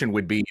clarification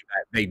would be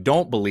that they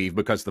don't believe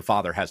because the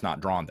Father has not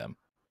drawn them.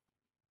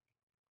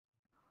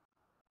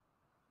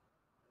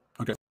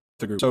 Okay.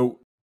 So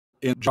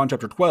in John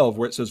chapter 12,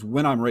 where it says,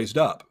 when I'm raised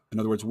up, in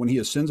other words, when he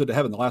ascends into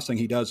heaven, the last thing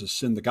he does is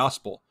send the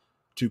gospel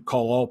to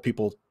call all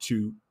people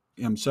to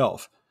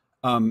himself.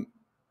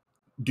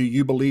 Do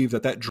you believe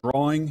that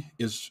drawing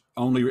is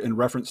only in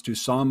reference to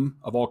some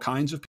of all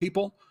kinds of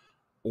people?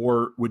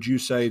 Or would you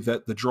say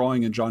that the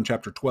drawing in John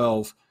chapter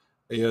 12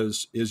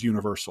 is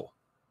universal?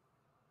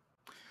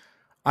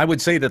 I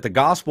would say that the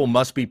gospel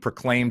must be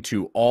proclaimed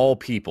to all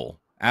people,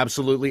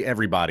 absolutely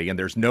everybody, and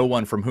there's no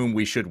one from whom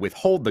we should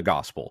withhold the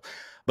gospel.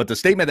 But the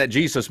statement that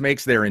Jesus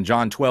makes there in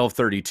John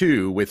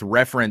 12:32 with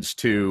reference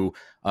to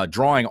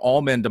drawing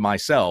all men to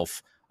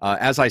myself,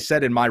 as I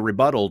said in my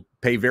rebuttal,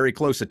 pay very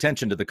close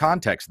attention to the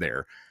context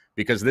there,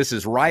 because this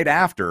is right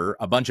after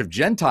a bunch of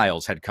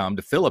Gentiles had come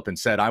to Philip and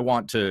said,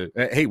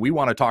 hey, we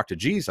want to talk to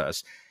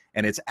Jesus.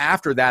 And it's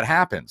after that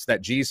happens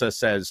that Jesus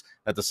says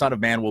that the Son of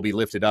Man will be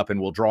lifted up and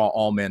will draw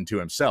all men to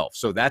himself.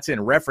 So that's in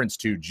reference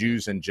to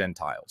Jews and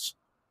Gentiles.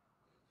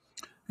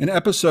 In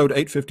episode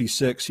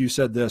 856, you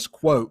said this,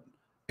 quote,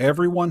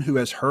 everyone who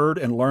has heard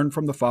and learned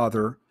from the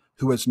Father,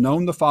 who has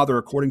known the Father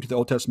according to the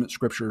Old Testament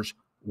scriptures,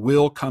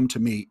 will come to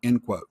me,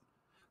 end quote.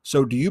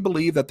 So do you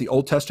believe that the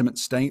Old Testament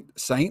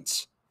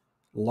saints,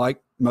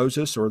 like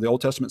Moses or the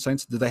Old Testament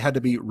saints, that they had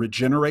to be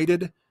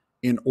regenerated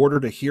in order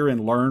to hear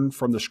and learn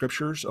from the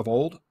scriptures of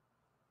old?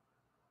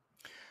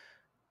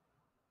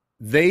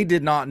 They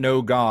did not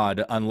know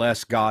God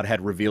unless God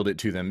had revealed it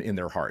to them in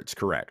their hearts,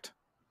 correct?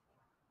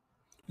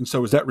 And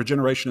so is that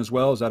regeneration as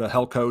well? Is that a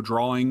Helco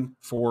drawing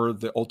for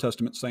the Old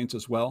Testament saints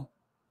as well?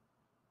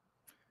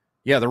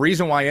 Yeah, the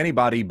reason why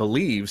anybody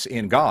believes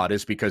in God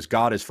is because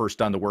God has first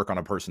done the work on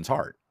a person's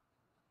heart.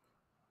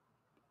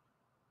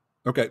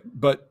 Okay,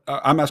 but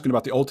I'm asking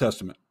about the Old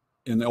Testament.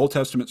 In the Old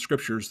Testament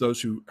scriptures,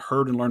 those who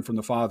heard and learned from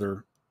the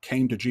Father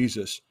came to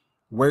Jesus.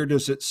 Where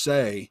does it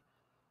say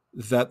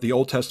that the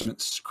Old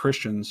Testament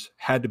Christians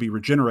had to be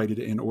regenerated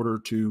in order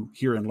to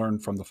hear and learn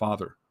from the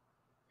Father?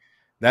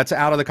 That's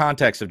out of the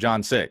context of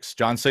John 6.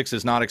 John 6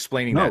 is not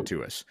explaining that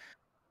to us.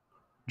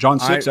 John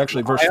 6,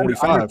 actually, verse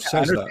 45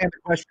 says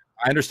that.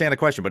 I understand the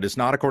question, but it's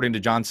not according to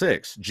John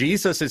 6.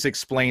 Jesus is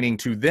explaining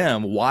to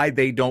them why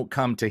they don't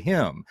come to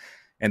him.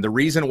 And the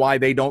reason why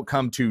they don't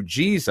come to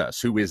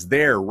Jesus, who is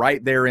there,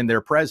 right there in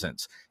their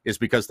presence, is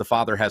because the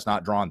Father has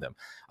not drawn them.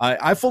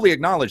 I fully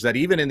acknowledge that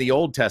even in the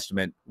Old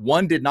Testament,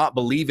 one did not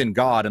believe in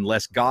God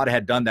unless God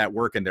had done that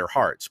work in their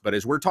hearts. But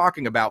as we're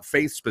talking about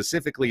faith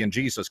specifically in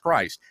Jesus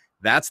Christ,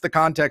 that's the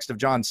context of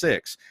John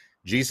 6.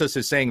 Jesus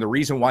is saying the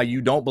reason why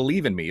you don't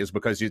believe in me is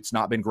because it's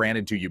not been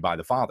granted to you by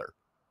the Father.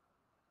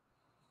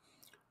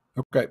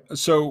 Okay,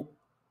 so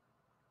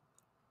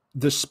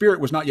the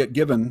Spirit was not yet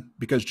given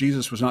because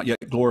Jesus was not yet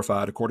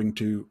glorified, according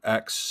to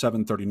Acts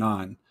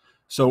 7:39.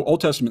 So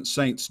Old Testament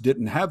saints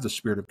didn't have the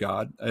Spirit of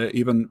God,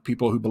 even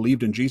people who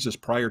believed in Jesus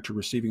prior to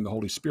receiving the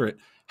Holy Spirit.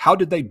 How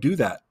did they do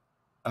that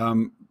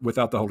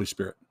without the Holy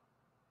Spirit?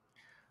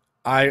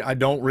 I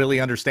don't really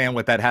understand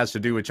what that has to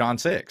do with John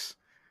 6.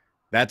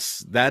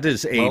 That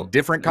is a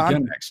different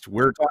context. Again,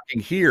 we're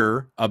talking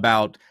here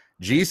about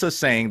Jesus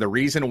saying the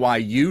reason why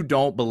you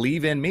don't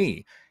believe in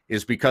me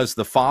is because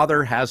the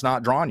Father has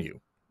not drawn you.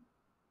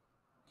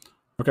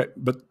 Okay,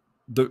 but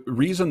the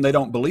reason they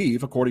don't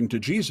believe, according to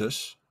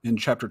Jesus in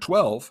chapter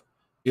 12,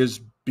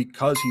 is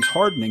because he's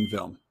hardening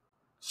them.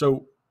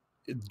 So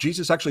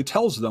Jesus actually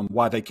tells them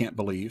why they can't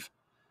believe.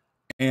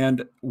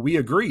 And we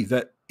agree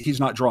that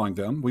he's not drawing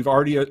them. We've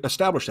already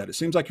established that. It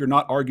seems like you're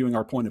not arguing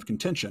our point of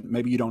contention.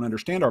 Maybe you don't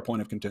understand our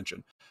point of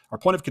contention. Our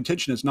point of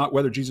contention is not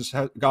whether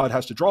God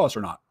has to draw us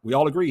or not. We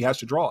all agree he has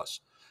to draw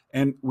us.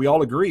 And we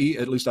all agree,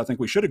 at least I think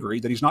we should agree,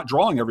 that he's not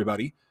drawing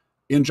everybody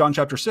in John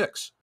chapter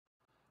 6.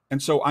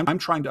 And so I'm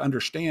trying to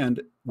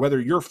understand whether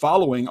you're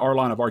following our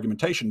line of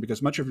argumentation,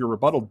 because much of your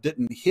rebuttal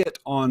didn't hit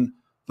on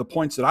the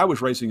points that I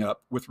was raising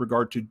up with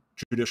regard to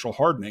judicial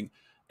hardening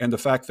and the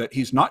fact that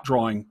he's not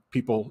drawing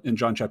people in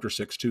John chapter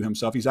 6 to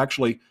himself. He's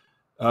actually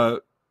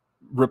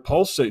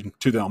repulsing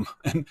to them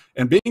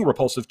and being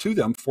repulsive to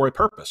them for a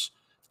purpose.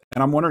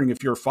 And I'm wondering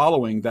if you're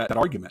following that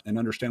argument and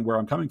understand where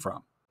I'm coming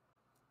from.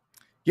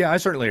 Yeah, I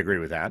certainly agree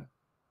with that.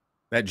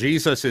 That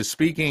Jesus is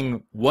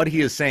speaking what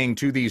he is saying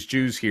to these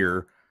Jews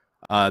here,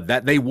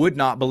 that they would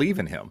not believe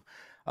in him.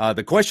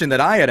 The question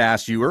that I had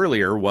asked you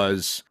earlier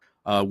was,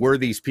 were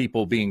these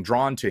people being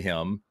drawn to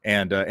him?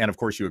 And of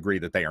course, you agree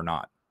that they are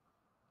not.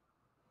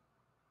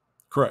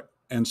 Correct.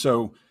 And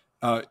so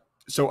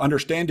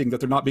understanding that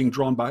they're not being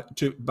drawn by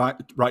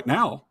right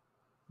now,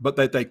 but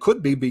that they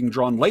could be being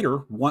drawn later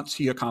once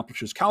he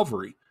accomplishes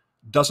Calvary,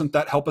 doesn't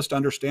that help us to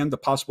understand the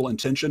possible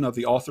intention of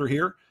the author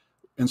here?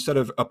 Instead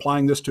of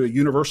applying this to a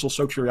universal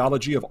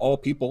soteriology of all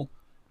people,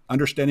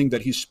 understanding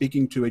that he's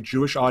speaking to a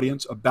Jewish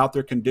audience about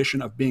their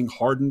condition of being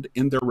hardened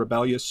in their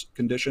rebellious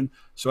condition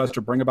so as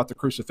to bring about the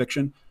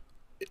crucifixion.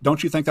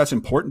 Don't you think that's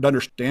important to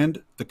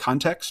understand the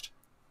context?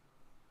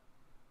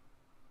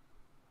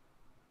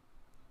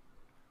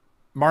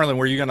 Marlon,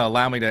 were you going to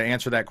allow me to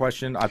answer that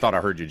question? I thought I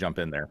heard you jump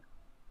in there.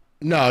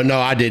 No,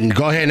 I didn't.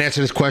 Go ahead and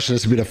answer this question.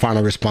 This will be the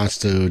final response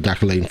to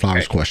Dr. Leighton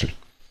Flowers' question.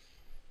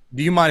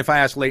 Do you mind if I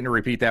ask Leighton to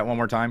repeat that one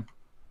more time?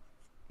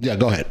 Yeah,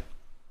 go ahead.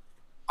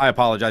 I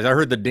apologize. I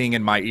heard the ding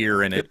in my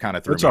ear and it kind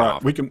of threw me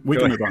off. We can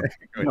move on.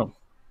 No.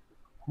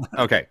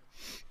 Okay.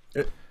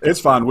 It's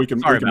fine. We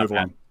can move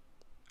on.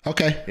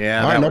 Okay.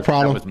 Yeah, all right, no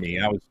problem. That was me.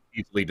 I was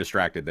easily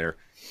distracted there.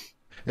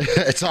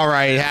 It's all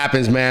right. It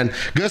happens, man.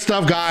 Good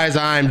stuff, guys.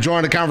 I'm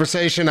enjoying the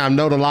conversation. I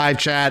know the live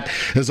chat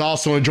is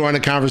also enjoying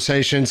the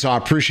conversation. So I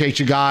appreciate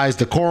you guys,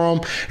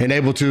 decorum, and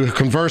able to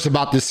converse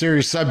about this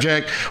serious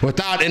subject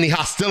without any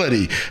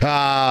hostility.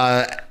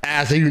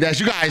 As you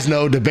guys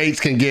know, debates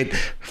can get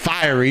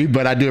fiery,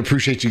 but I do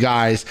appreciate you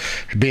guys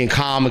being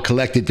calm and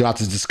collected throughout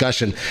this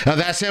discussion.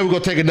 That said, we're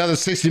going to take another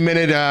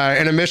 60-minute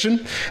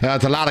intermission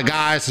to allow the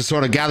guys to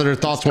sort of gather their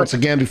thoughts once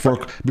again before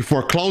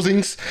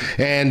closings.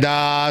 And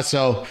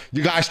so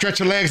you guys stretch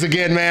your legs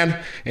again,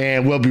 man,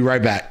 and we'll be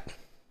right back.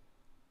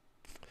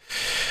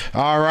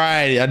 All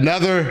right,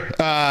 not done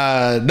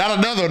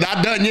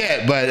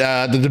yet,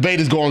 but the debate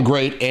is going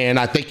great, and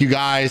I thank you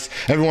guys,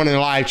 everyone in the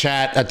live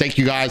chat. I thank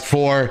you guys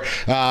for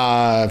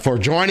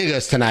joining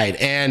us tonight.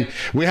 And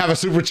we have a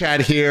super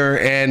chat here,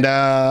 and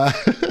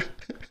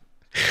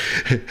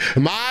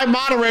my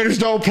moderators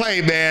don't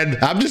play, man.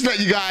 I'm just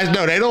letting you guys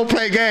know they don't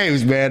play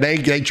games, man.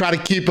 They try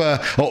to keep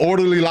a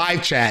orderly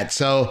live chat.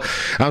 So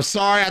I'm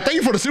sorry. I thank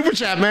you for the super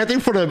chat, man. Thank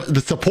you for the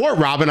support,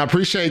 Robin. I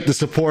appreciate the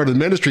support of the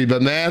ministry,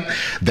 but man,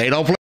 they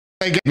don't play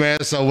games,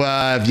 man. So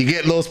if you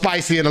get a little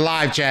spicy in the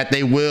live chat,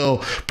 they will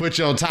put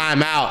you on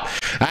timeout.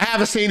 I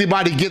haven't seen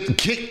anybody get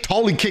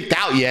totally kicked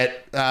out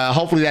yet.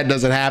 Hopefully that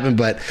doesn't happen,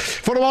 but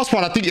for the most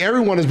part, I think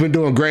everyone has been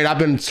doing great. I've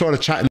been sort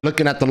of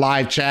looking at the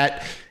live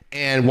chat,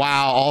 and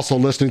while also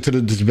listening to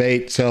the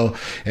debate,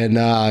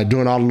 and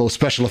doing all the little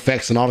special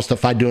effects and all the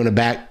stuff I do in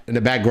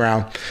the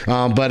background.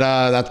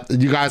 But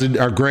you guys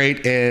are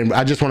great, and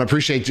I just want to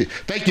appreciate you.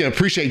 Thank you, and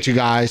appreciate you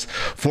guys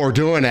for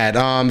doing that.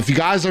 If you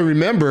guys don't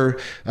remember,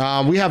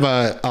 we have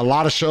a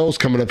lot of shows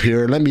coming up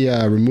here. Let me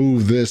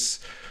remove this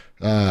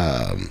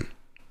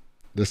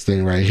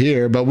thing right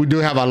here, but we do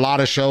have a lot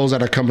of shows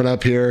that are coming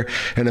up here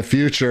in the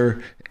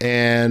future,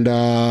 and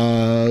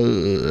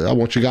I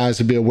want you guys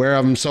to be aware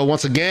of them. So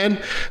once again,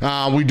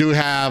 we do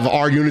have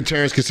Are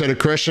Unitarians Considered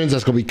Christians?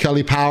 That's going to be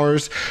Kelly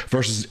Powers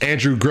versus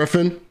Andrew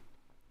Griffin.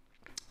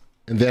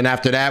 And then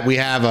after that, we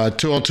have a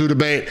 2-on-2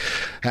 debate.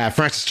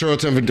 Francis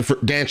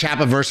Turleton, Dan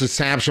Chapa versus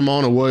Sam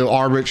Shimon and William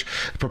Arbridge.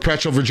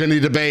 Perpetual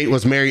virginity debate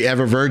was Mary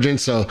Ever Virgin.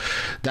 So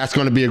that's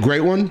going to be a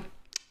great one.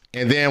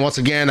 And then once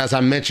again, as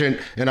I mentioned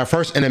in our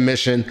first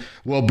intermission,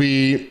 will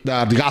be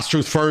the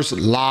Gospel Truth First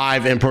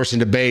live in-person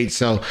debate.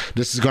 So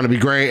this is going to be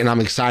great, and I'm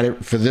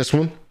excited for this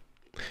one.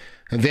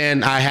 And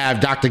then I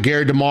have Dr.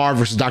 Gary DeMar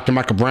versus Dr.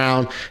 Michael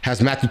Brown.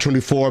 Has Matthew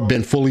 24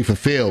 been fully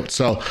fulfilled?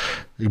 So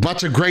a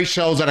bunch of great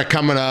shows that are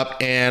coming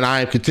up, and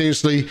I am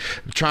continuously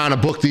trying to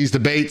book these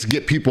debates,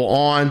 get people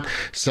on.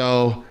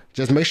 So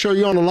just make sure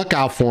you're on the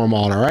lookout for them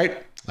all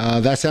right?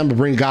 That's it. I'm going to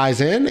bring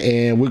guys in,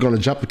 and we're going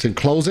to jump into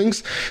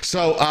closings.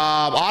 So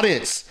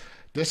audience,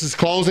 this is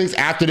closings.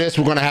 After this,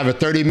 we're going to have a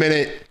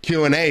 30-minute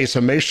Q&A.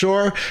 So make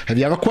sure, if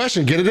you have a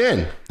question, get it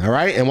in. All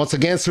right. And once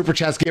again, super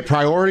chats get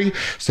priority.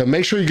 So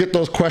make sure you get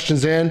those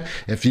questions in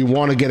if you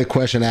want to get a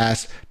question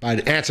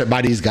answered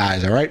by these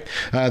guys. All right.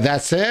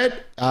 That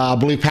said, I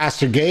believe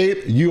Pastor Gabe,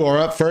 you are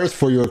up first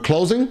for your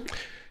closing.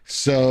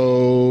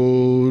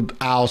 So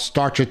I'll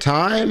start your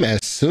time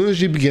as soon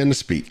as you begin to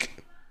speak.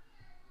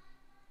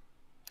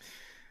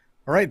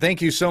 All right.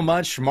 Thank you so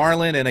much,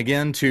 Marlon. And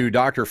again, to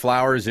Dr.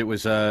 Flowers, it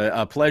was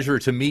a pleasure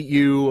to meet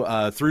you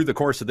through the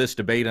course of this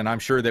debate. And I'm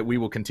sure that we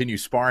will continue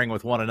sparring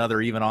with one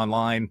another, even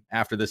online,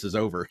 after this is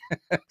over.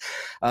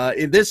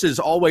 This is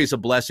always a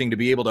blessing to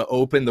be able to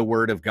open the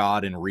Word of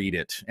God and read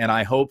it. And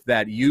I hope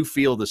that you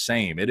feel the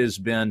same. It has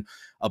been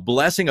a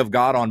blessing of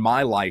God on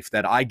my life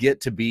that I get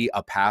to be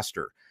a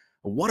pastor.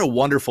 What a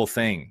wonderful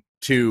thing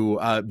to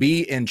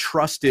be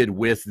entrusted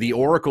with the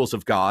oracles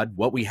of God,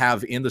 what we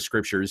have in the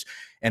scriptures,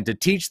 and to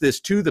teach this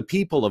to the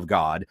people of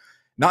God,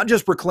 Not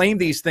just proclaim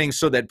these things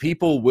so that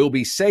people will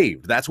be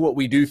saved. That's what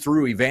we do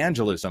through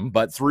evangelism,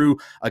 but through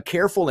a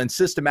careful and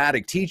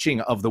systematic teaching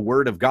of the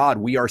word of God,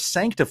 we are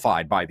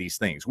sanctified by these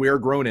things. We are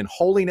grown in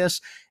holiness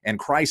and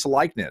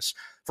Christ-likeness.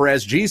 For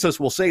as Jesus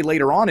will say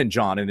later on in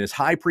John, in his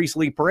high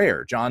priestly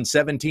prayer, John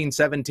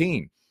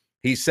 17:17,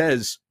 he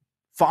says,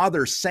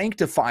 Father,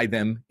 sanctify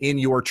them in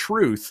your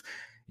truth.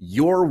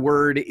 Your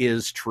word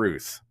is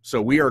truth.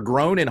 So we are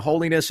grown in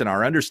holiness and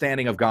our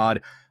understanding of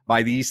God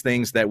by these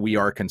things that we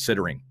are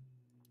considering.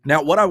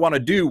 Now, what I want to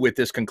do with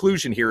this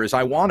conclusion here is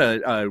I want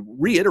to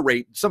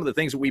reiterate some of the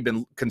things that we've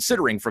been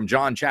considering from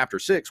John chapter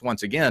 6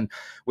 once again,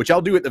 which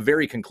I'll do at the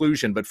very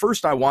conclusion. But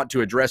first, I want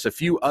to address a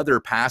few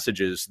other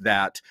passages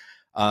that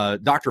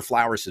Dr.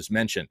 Flowers has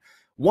mentioned.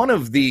 One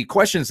of the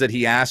questions that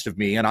he asked of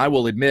me, and I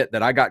will admit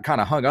that I got kind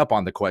of hung up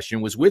on the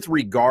question, was with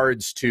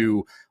regards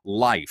to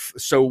life.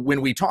 So when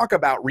we talk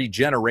about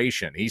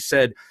regeneration, he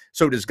said,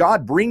 so does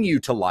God bring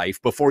you to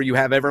life before you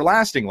have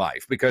everlasting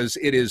life? Because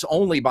it is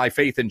only by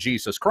faith in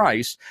Jesus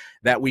Christ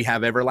that we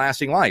have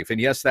everlasting life.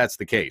 And yes, that's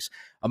the case.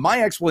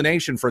 My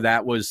explanation for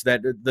that was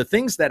that the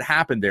things that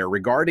happened there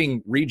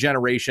regarding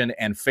regeneration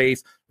and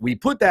faith, we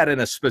put that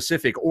in a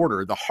specific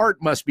order. The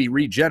heart must be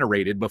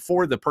regenerated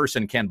before the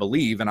person can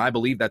believe. And I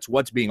believe that's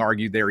what's being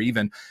argued there,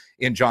 even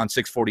in John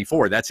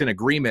 6:44. That's in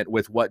agreement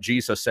with what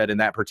Jesus said in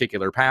that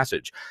particular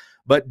passage.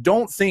 But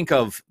don't think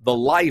of the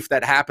life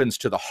that happens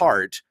to the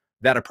heart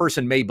that a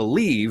person may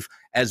believe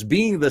as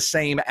being the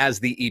same as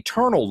the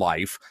eternal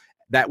life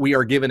that we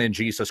are given in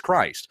Jesus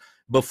Christ.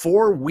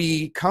 Before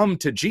we come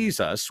to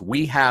Jesus,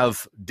 we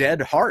have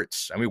dead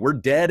hearts. I mean, we're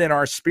dead in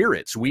our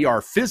spirits. We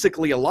are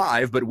physically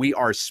alive, but we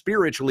are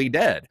spiritually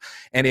dead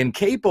and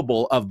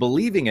incapable of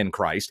believing in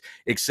Christ,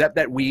 except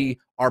that we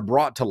are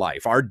brought to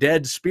life. Our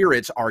dead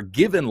spirits are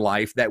given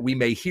life that we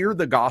may hear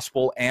the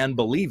gospel and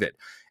believe it.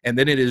 And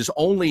then it is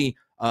only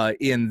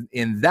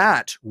in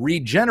that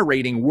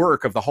regenerating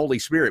work of the Holy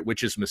Spirit,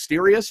 which is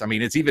mysterious. I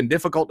mean, it's even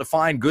difficult to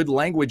find good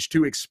language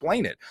to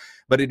explain it.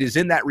 But it is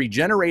in that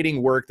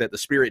regenerating work that the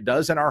Spirit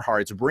does in our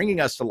hearts, bringing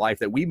us to life,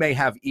 that we may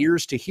have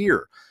ears to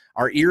hear.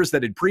 Our ears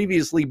that had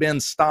previously been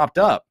stopped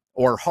up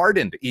or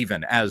hardened,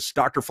 even as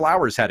Dr.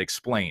 Flowers had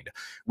explained.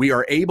 We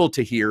are able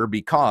to hear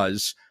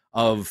because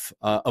of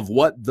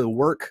what the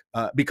work,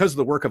 because of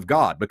the work of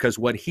God, because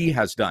what He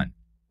has done.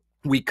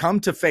 We come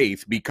to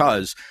faith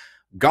because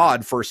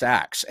God first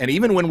acts. And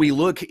even when we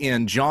look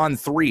in John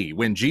 3,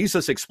 when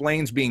Jesus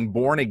explains being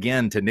born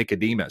again to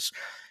Nicodemus,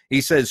 he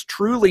says,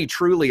 truly,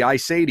 truly, I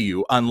say to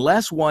you,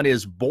 unless one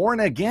is born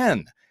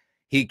again,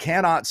 he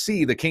cannot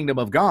see the kingdom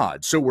of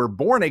God. So we're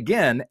born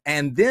again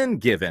and then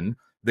given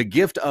the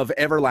gift of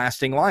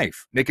everlasting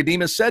life.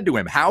 Nicodemus said to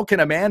him, how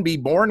can a man be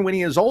born when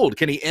he is old?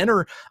 Can he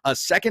enter a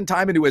second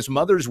time into his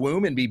mother's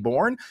womb and be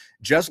born?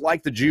 Just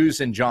like the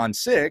Jews in John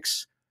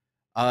 6,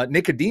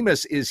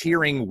 Nicodemus is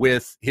hearing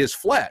with his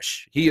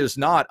flesh. He is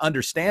not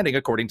understanding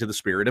according to the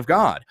Spirit of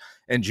God.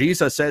 And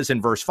Jesus says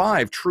in verse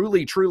 5,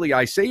 truly, truly,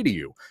 I say to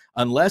you,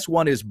 unless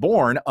one is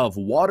born of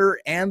water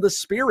and the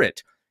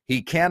Spirit,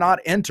 he cannot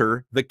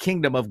enter the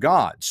kingdom of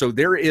God. So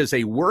there is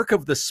a work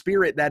of the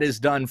Spirit that is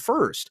done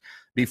first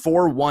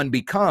before one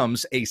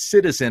becomes a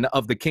citizen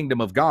of the kingdom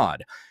of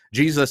God.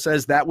 Jesus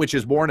says that which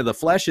is born of the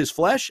flesh is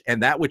flesh,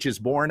 and that which is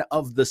born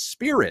of the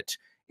Spirit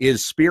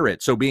is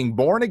spirit. So being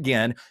born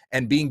again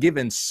and being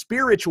given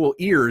spiritual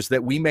ears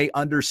that we may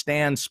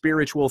understand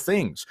spiritual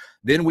things,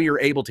 then we are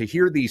able to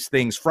hear these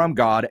things from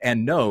God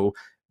and know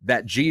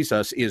that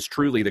Jesus is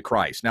truly the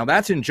Christ. Now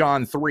that's in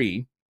John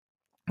 3.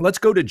 Let's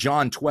go to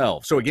John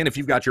 12. So again, if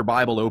you've got your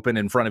Bible open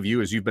in front of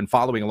you as you've been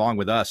following along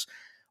with us,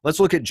 let's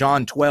look at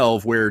John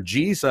 12, where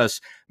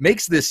Jesus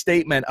makes this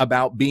statement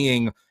about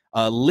being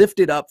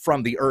lifted up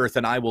from the earth,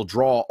 and I will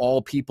draw all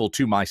people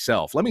to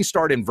myself. Let me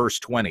start in verse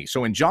 20.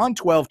 So in John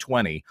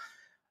 12:20,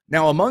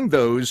 now among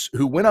those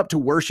who went up to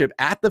worship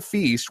at the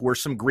feast were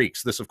some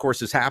Greeks. This, of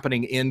course, is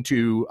happening in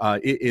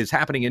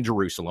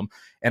Jerusalem.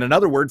 And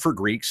another word for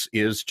Greeks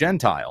is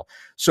Gentile.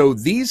 So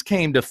these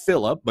came to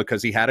Philip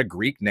because he had a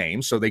Greek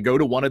name. So they go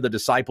to one of the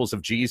disciples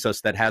of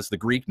Jesus that has the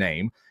Greek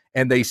name,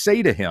 and they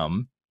say to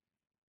him,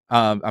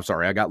 I'm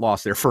sorry, I got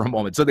lost there for a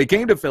moment. So they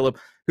came to Philip,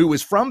 who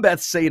was from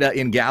Bethsaida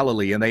in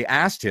Galilee, and they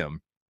asked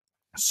him,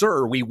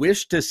 Sir, we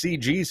wish to see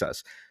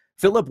Jesus.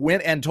 Philip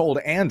went and told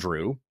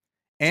Andrew.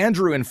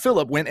 Andrew and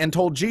Philip went and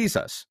told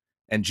Jesus.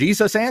 And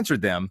Jesus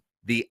answered them,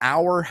 the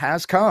hour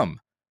has come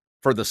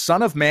for the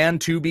Son of Man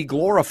to be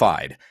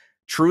glorified.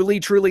 Truly,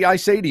 truly, I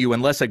say to you,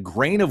 unless a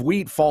grain of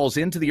wheat falls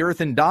into the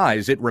earth and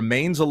dies, it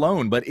remains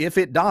alone. But if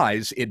it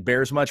dies, it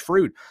bears much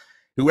fruit.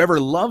 Whoever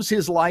loves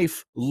his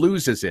life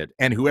loses it,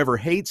 and whoever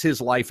hates his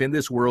life in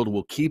this world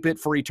will keep it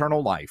for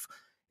eternal life.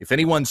 If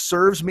anyone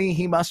serves me,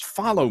 he must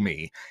follow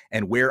me,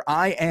 and where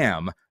I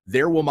am,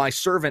 there will my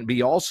servant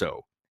be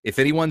also. If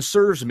anyone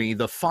serves me,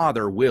 the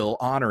Father will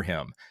honor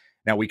him.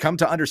 Now we come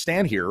to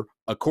understand here,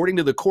 according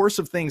to the course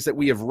of things that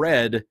we have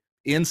read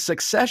in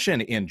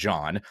succession in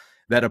John,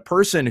 that a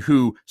person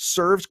who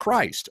serves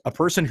Christ, a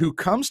person who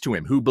comes to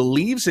him, who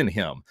believes in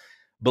him,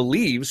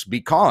 believes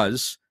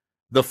because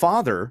the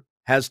Father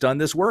has done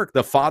this work.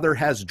 The Father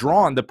has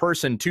drawn the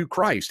person to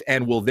Christ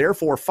and will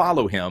therefore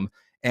follow him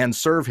and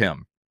serve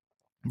him.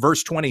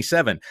 Verse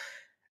 27,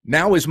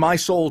 now is my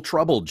soul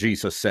troubled,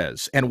 Jesus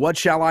says, and what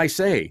shall I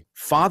say?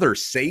 Father,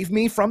 save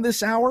me from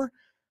this hour?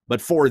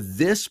 But for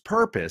this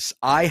purpose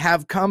I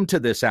have come to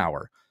this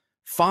hour.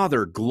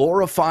 Father,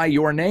 glorify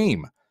your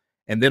name.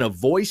 And then a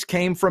voice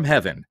came from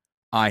heaven.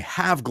 I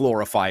have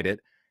glorified it,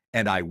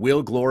 and I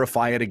will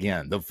glorify it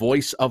again. The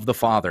voice of the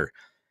Father.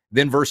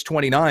 Then verse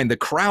 29, the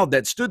crowd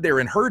that stood there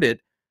and heard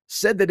it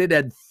said that it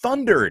had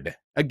thundered.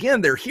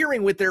 Again, they're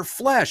hearing with their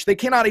flesh. They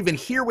cannot even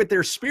hear with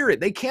their spirit.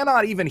 They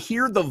cannot even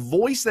hear the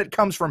voice that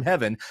comes from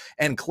heaven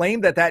and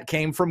claim that that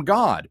came from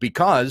God,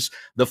 because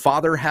the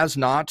Father has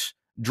not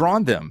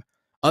drawn them.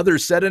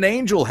 Others said an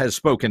angel has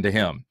spoken to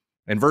him.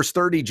 In verse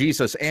 30,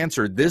 Jesus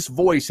answered, this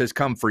voice has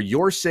come for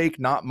your sake,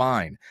 not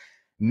mine.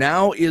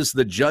 Now is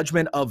the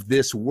judgment of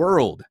this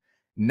world.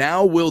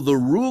 Now will the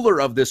ruler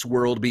of this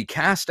world be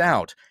cast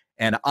out.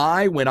 And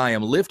I, when I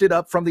am lifted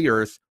up from the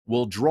earth,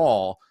 will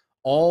draw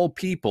all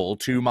people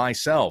to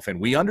myself. And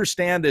we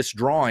understand this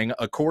drawing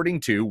according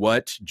to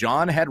what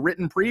John had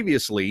written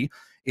previously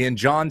in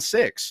John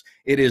 6.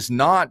 It is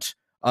not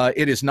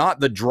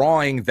the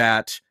drawing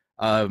that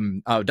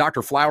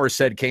Dr. Flowers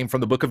said came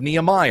from the book of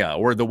Nehemiah,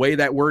 or the way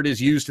that word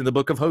is used in the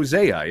book of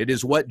Hosea. It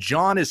is what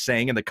John is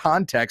saying in the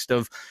context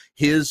of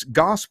his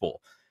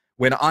gospel.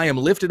 When I am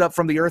lifted up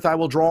from the earth, I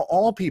will draw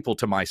all people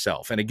to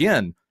myself. And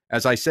again,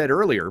 as I said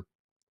earlier,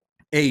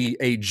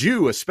 a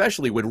Jew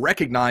especially would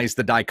recognize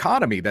the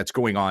dichotomy that's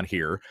going on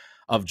here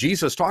of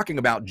Jesus talking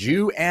about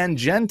Jew and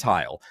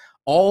Gentile,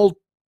 all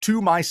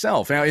to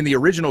myself. Now, in the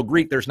original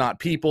Greek, there's not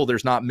people,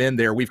 there's not men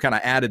there. We've kind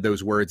of added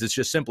those words. It's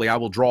just simply, I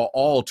will draw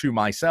all to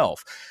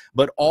myself.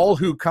 But all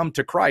who come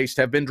to Christ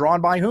have been drawn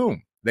by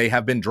whom? They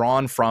have been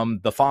drawn from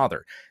the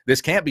Father.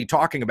 This can't be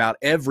talking about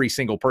every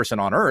single person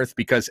on earth,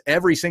 because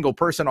every single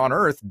person on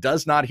earth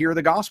does not hear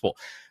the gospel.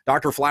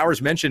 Dr.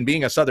 Flowers mentioned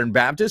being a Southern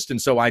Baptist,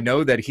 and so I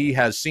know that he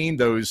has seen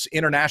those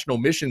International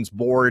Missions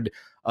Board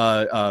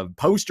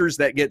posters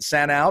that get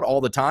sent out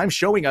all the time,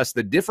 showing us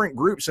the different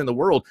groups in the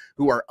world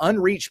who are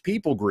unreached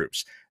people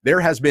groups.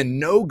 There has been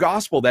no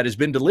gospel that has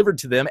been delivered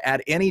to them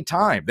at any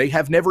time. They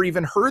have never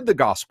even heard the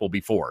gospel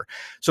before.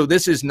 So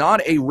this is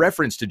not a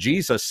reference to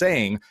Jesus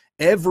saying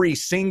every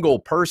single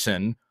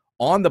person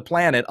on the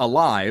planet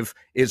alive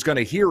is going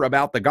to hear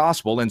about the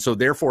gospel, and so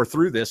therefore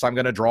through this I'm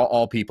going to draw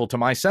all people to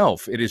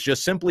myself. It is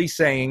just simply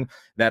saying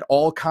that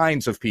all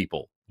kinds of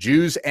people,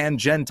 Jews and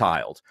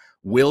Gentiles,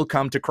 will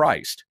come to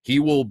Christ. He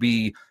will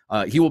be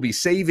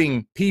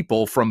saving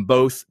people from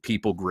both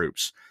people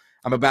groups.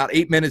 I'm about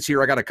 8 minutes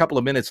here. I got a couple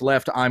of minutes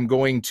left. I'm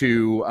going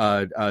to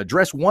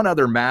address one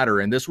other matter,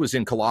 and this was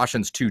in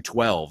Colossians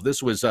 2:12.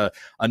 This was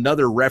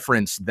another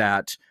reference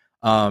that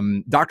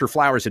Dr.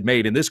 Flowers had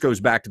made, and this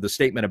goes back to the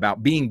statement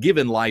about being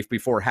given life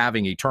before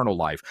having eternal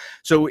life.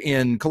 So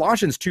in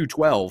Colossians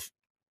 2:12,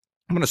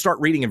 I'm going to start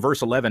reading in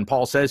verse 11.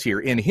 Paul says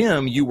here, in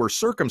him you were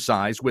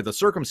circumcised with a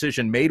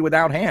circumcision made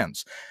without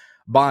hands,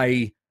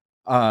 by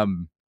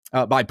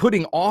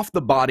putting off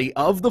the body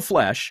of the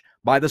flesh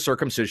by the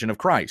circumcision of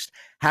Christ,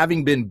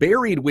 having been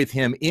buried with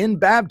him in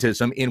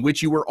baptism, in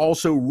which you were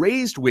also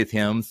raised with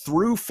him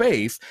through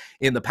faith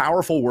in the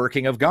powerful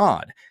working of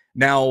God.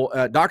 Now,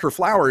 Dr.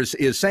 Flowers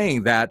is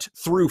saying that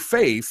through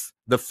faith,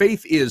 the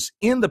faith is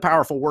in the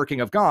powerful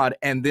working of God,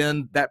 and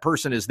then that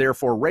person is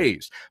therefore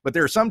raised. But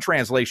there are some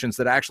translations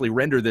that actually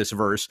render this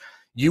verse,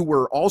 you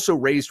were also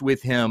raised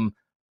with him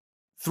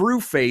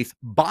through faith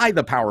by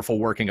the powerful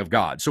working of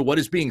God. So what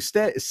is being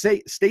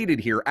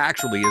stated here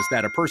actually is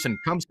that a person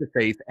comes to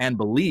faith and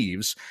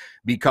believes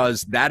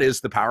because that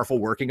is the powerful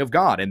working of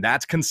God. And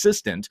that's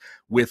consistent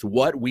with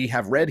what we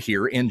have read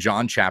here in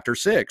John chapter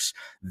 6.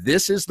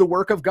 This is the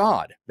work of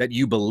God, that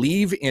you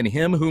believe in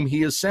him whom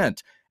he has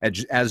sent,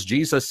 as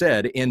Jesus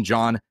said in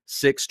John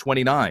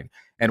 6:29.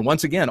 And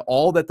once again,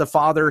 all that the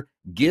Father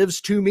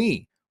gives to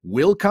me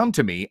will come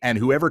to me, and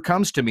whoever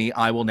comes to me,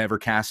 I will never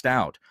cast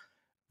out.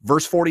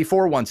 Verse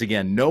 44, once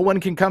again, no one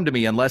can come to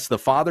me unless the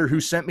Father who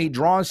sent me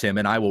draws him,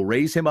 and I will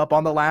raise him up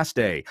on the last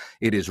day.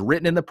 It is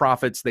written in the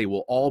prophets, they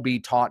will all be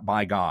taught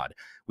by God.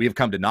 We have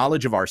come to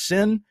knowledge of our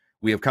sin.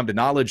 We have come to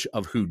knowledge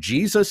of who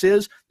Jesus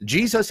is.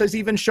 Jesus has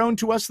even shown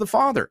to us the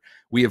Father.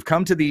 We have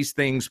come to these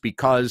things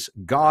because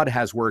God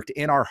has worked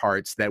in our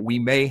hearts that we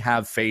may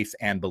have faith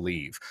and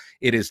believe.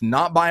 It is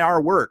not by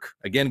our work.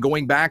 Again,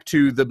 going back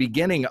to the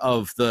beginning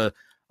of the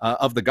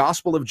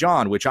Gospel of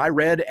John, which I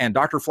read and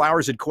Dr.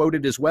 Flowers had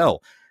quoted as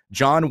well.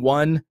 John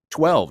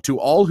 1:12, to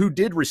all who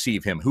did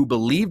receive him, who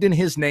believed in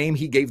his name,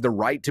 he gave the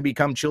right to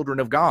become children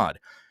of God,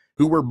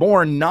 who were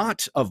born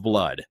not of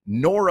blood,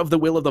 nor of the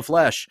will of the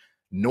flesh,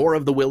 nor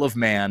of the will of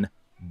man,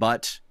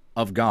 but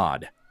of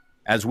God.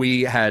 As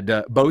we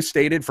had both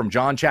stated from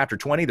John chapter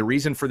 20, the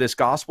reason for this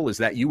gospel is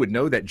that you would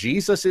know that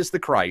Jesus is the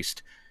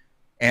Christ,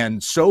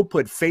 and so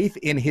put faith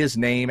in his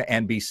name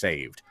and be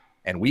saved.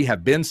 And we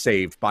have been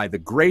saved by the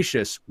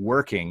gracious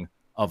working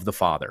of the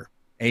Father.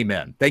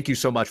 Amen. Thank you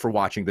so much for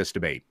watching this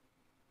debate.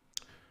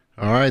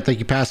 All right. Thank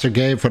you, Pastor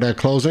Gabe, for that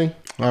closing.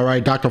 All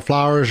right, Dr.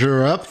 Flowers,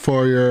 you're up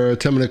for your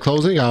 10-minute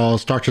closing. I'll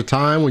start your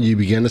time when you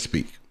begin to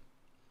speak.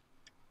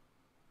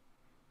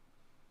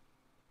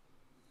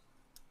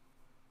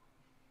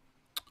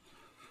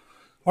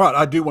 All right,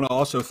 I do want to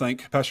also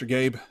thank Pastor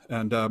Gabe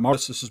and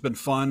Marcus. This has been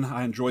fun.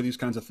 I enjoy these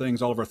kinds of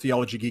things. All of our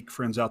Theology Geek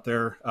friends out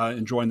there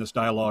enjoying this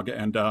dialogue,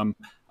 and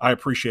I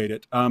appreciate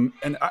it.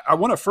 And I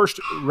want to first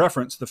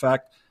reference the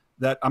fact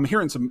that I'm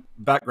hearing some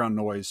background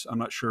noise. I'm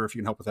not sure if you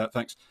can help with that.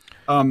 Thanks.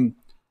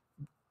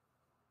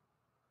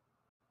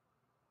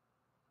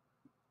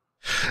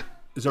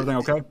 Is everything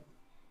okay?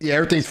 Yeah,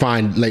 everything's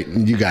fine,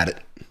 Leighton. You got it.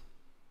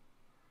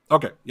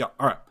 Okay. Yeah.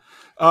 All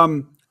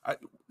right.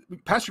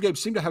 Pastor Gabe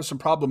seemed to have some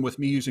problem with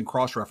me using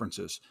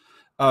cross-references.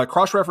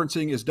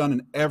 Cross-referencing is done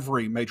in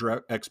every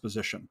major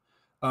exposition.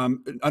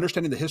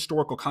 Understanding the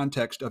historical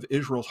context of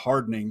Israel's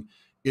hardening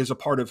is a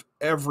part of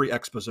every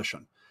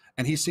exposition.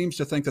 And he seems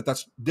to think that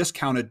that's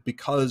discounted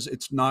because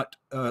it's not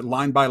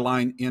line by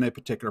line in a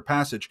particular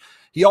passage.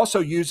 He also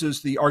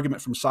uses the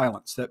argument from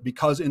silence, that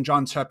because in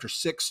John chapter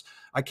 6,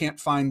 I can't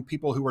find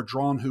people who are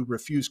drawn who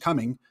refuse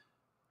coming,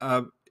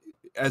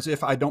 as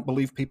if I don't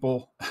believe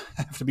people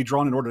have to be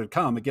drawn in order to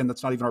come. Again,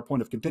 that's not even our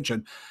point of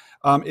contention.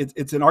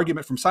 It's an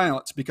argument from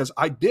silence, because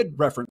I did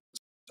reference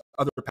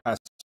other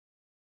passages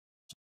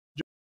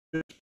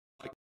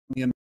like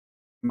in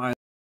my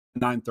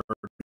 9:30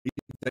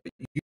 that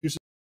uses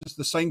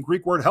the same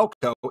Greek word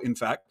helko, in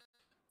fact,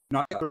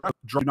 not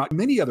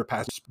many other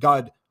passages,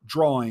 God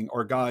drawing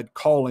or God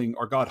calling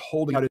or God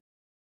holding out,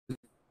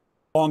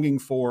 longing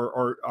for,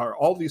 or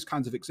all these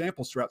kinds of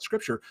examples throughout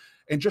Scripture.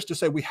 And just to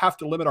say we have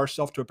to limit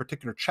ourselves to a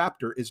particular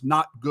chapter is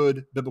not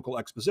good biblical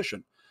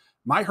exposition.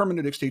 My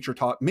hermeneutics teacher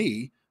taught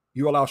me,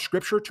 you allow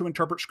Scripture to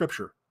interpret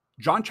Scripture.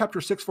 John chapter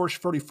 6, verse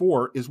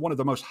 34 is one of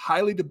the most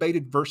highly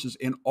debated verses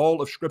in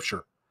all of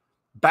Scripture.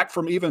 Back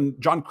from even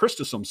John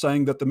Chrysostom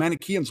saying that the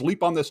Manichaeans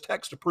leap on this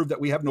text to prove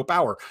that we have no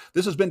power.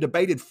 This has been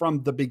debated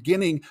from the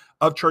beginning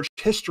of church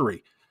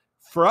history.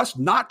 For us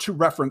not to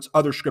reference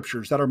other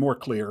scriptures that are more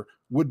clear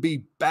would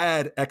be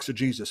bad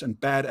exegesis and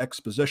bad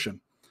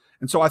exposition.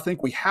 And so I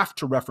think we have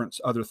to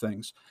reference other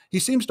things. He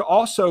seems to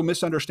also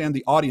misunderstand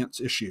the audience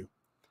issue.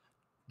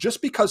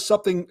 Just because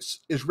something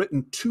is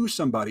written to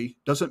somebody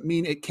doesn't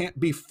mean it can't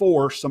be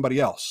for somebody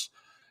else.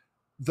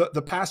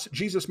 The past,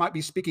 Jesus might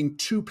be speaking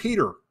to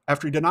Peter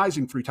after he denies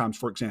him 3 times,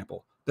 for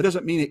example. That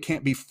doesn't mean it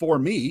can't be for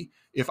me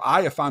if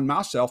I have found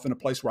myself in a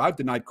place where I've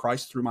denied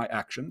Christ through my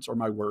actions or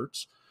my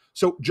words.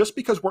 So just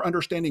because we're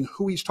understanding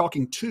who he's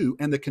talking to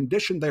and the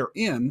condition they're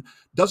in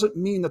doesn't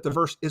mean that the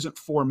verse isn't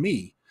for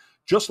me.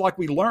 Just like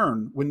we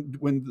learn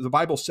when the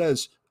Bible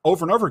says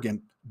over and over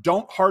again,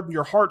 don't harden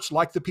your hearts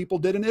like the people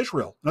did in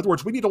Israel. In other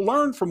words, we need to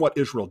learn from what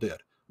Israel did.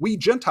 We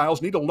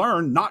Gentiles need to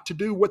learn not to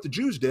do what the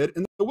Jews did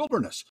in the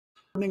wilderness,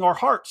 hardening our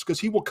hearts, because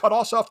he will cut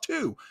us off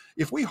too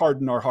if we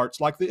harden our hearts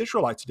like the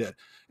Israelites did.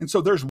 And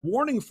so there's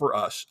warning for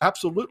us,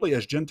 absolutely,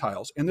 as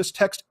Gentiles, and this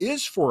text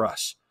is for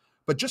us.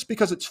 But just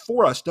because it's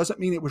for us doesn't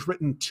mean it was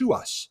written to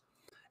us.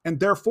 And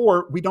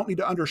therefore, we don't need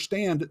to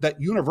understand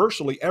that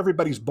universally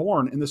everybody's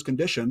born in this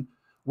condition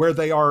where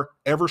they are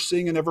ever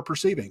seeing and ever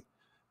perceiving,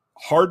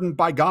 hardened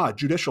by God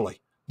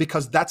judicially,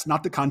 because that's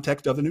not the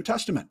context of the New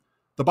Testament.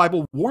 The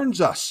Bible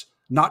warns us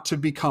not to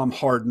become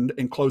hardened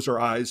and close our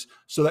eyes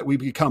so that we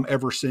become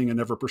ever seeing and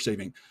ever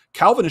perceiving.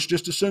 Calvinists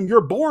just assume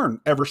you're born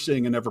ever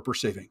seeing and ever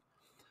perceiving.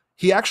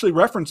 He actually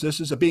referenced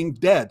this as a being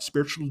dead,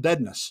 spiritual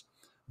deadness.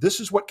 This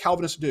is what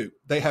Calvinists do.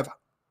 They have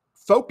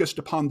focused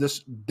upon this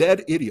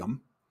dead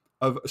idiom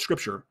of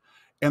Scripture,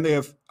 and they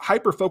have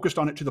hyper-focused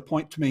on it to the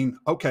point to mean,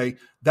 okay,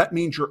 that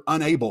means you're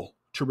unable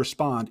to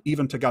respond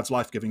even to God's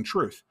life-giving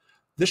truth.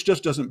 This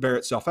just doesn't bear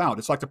itself out.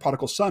 It's like the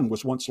prodigal son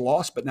was once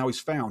lost, but now he's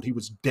found. He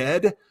was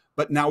dead,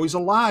 but now he's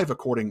alive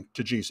according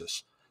to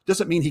Jesus.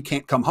 Doesn't mean he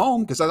can't come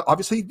home, because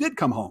obviously he did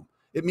come home.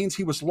 It means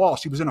he was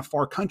lost. He was in a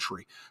far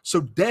country.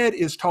 So dead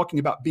is talking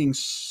about being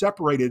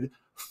separated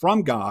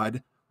from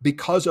God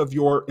because of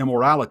your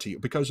immorality,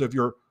 because of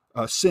your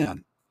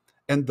sin.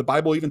 And the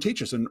Bible even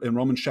teaches in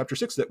Romans chapter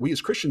 6 that we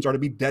as Christians are to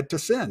be dead to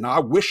sin. Now, I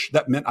wish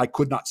that meant I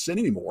could not sin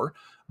anymore,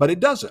 but it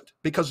doesn't,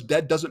 because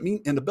dead doesn't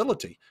mean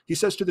inability. He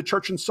says to the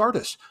church in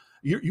Sardis,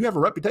 you have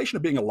a reputation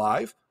of being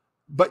alive,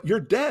 but you're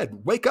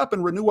dead. Wake up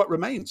and renew what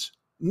remains.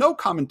 No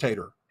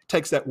commentator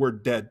takes that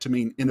word dead to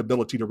mean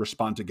inability to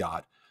respond to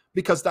God,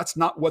 because that's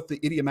not what the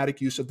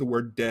idiomatic use of the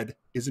word dead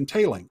is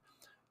entailing.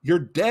 You're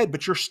dead,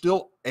 but you're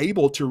still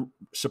able to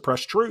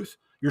suppress truth.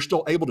 You're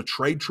still able to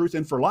trade truth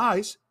in for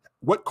lies.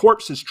 What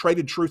corpse has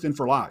traded truth in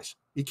for lies?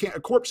 A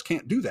corpse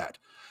can't do that.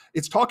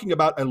 It's talking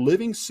about a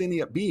living,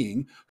 sentient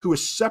being who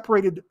is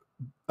separated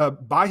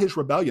by his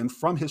rebellion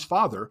from his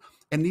Father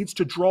and needs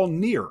to draw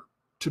near.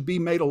 To be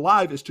made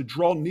alive is to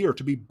draw near,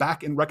 to be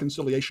back in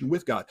reconciliation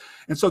with God.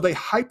 And so they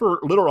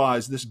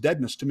hyper-literalize this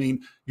deadness to mean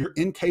you're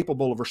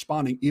incapable of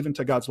responding even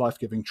to God's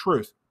life-giving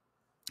truth.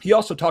 He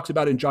also talks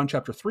about in John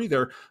chapter 3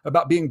 there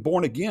about being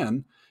born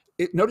again.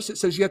 Notice it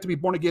says you have to be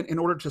born again in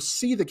order to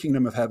see the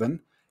kingdom of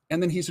heaven.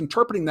 And then he's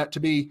interpreting that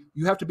to be,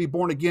 you have to be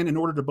born again in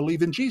order to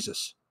believe in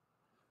Jesus.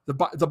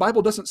 The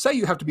Bible doesn't say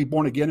you have to be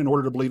born again in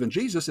order to believe in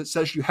Jesus. It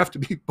says you have to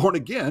be born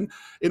again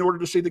in order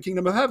to see the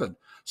kingdom of heaven.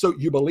 So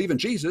you believe in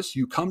Jesus,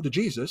 you come to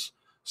Jesus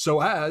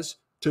so as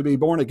to be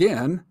born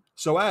again,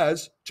 so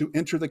as to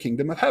enter the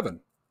kingdom of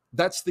heaven.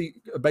 That's the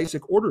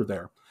basic order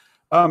there.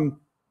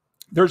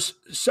 There's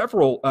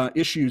several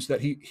issues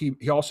that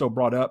he also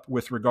brought up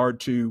with regard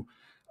to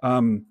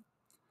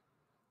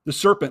the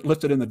serpent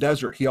lifted in the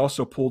desert. He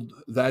also pulled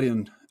that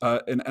in,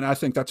 and I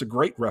think that's a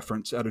great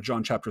reference out of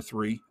John chapter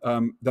 3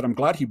 that I'm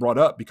glad he brought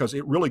up, because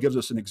it really gives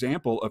us an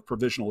example of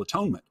provisional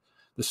atonement.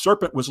 The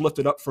serpent was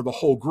lifted up for the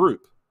whole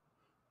group,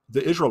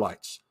 the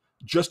Israelites,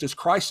 just as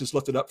Christ is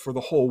lifted up for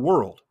the whole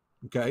world,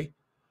 okay?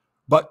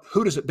 But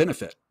who does it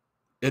benefit?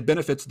 It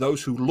benefits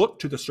those who look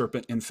to the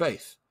serpent in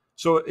faith.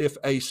 So if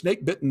a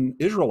snake-bitten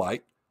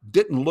Israelite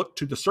didn't look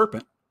to the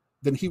serpent,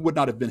 then he would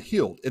not have been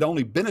healed. It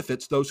only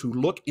benefits those who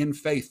look in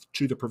faith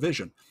to the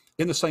provision.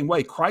 In the same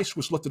way, Christ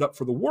was lifted up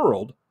for the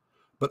world,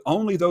 but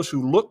only those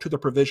who look to the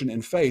provision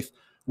in faith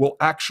will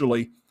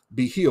actually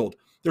be healed.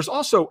 There's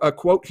also a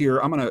quote here.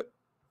 I'm going to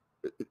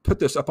put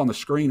this up on the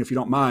screen if you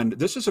don't mind.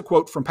 This is a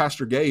quote from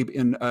Pastor Gabe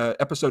in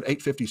episode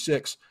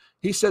 856.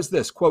 He says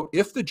this, quote,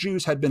 "If the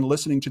Jews had been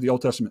listening to the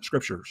Old Testament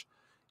scriptures,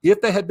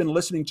 if they had been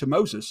listening to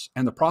Moses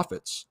and the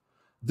prophets,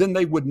 then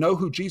they would know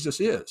who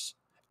Jesus is,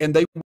 and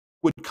they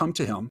would come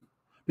to him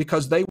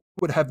because they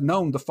would have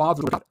known the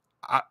Father."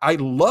 I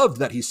love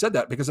that he said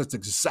that, because it's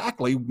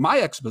exactly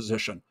my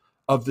exposition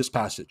of this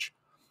passage.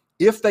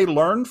 If they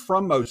learned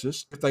from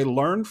Moses, if they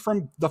learned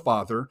from the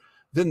Father,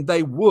 then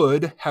they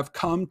would have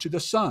come to the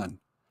Son.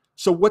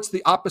 So what's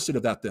the opposite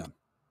of that then?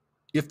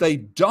 If they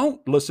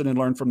don't listen and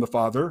learn from the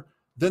Father,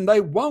 then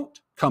they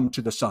won't come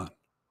to the Son.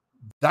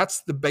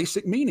 That's the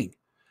basic meaning.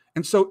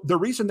 And so the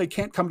reason they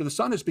can't come to the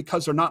Son is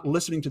because they're not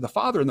listening to the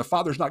Father, and the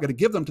Father's not going to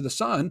give them to the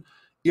Son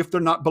if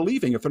they're not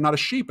believing, if they're not a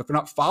sheep, if they're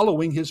not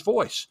following his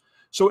voice.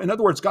 So in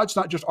other words, God's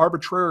not just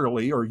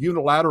arbitrarily or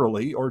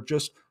unilaterally or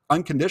just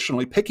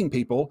unconditionally picking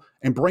people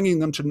and bringing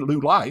them to new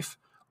life,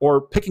 or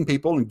picking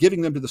people and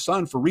giving them to the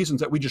Son for reasons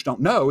that we just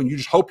don't know, and you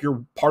just hope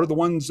you're part of the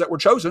ones that were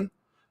chosen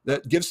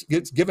that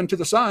gets given to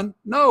the Son.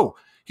 No,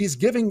 he's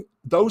giving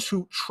those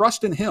who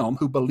trust in him,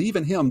 who believe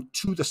in him,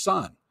 to the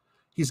Son.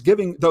 He's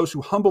giving those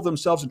who humble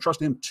themselves and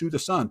trust in him to the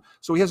Son.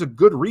 So he has a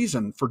good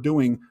reason for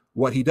doing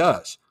what he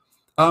does.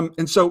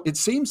 And so it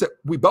seems that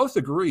we both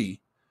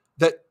agree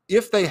that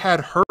if they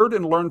had heard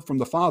and learned from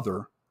the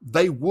Father,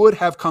 they would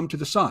have come to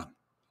the Son.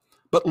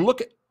 But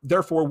look at,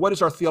 therefore, what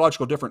is our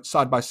theological difference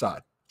side by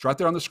side? It's right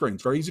there on the screen.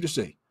 It's very easy to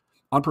see.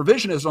 On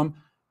provisionism,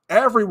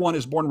 everyone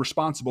is born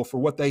responsible for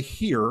what they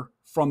hear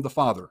from the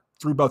Father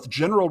through both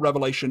general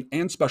revelation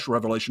and special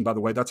revelation, by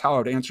the way. That's how I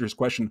would answer his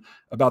question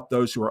about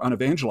those who are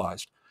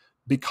unevangelized.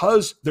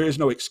 Because there is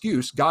no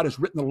excuse, God has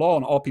written the law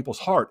in all people's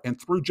heart, and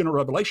through general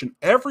revelation,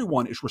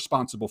 everyone is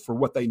responsible for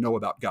what they know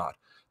about God.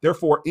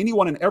 Therefore,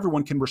 anyone and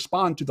everyone can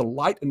respond to the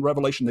light and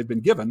revelation they've been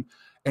given,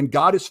 and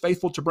God is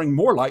faithful to bring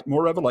more light,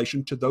 more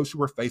revelation to those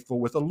who are faithful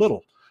with a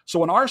little.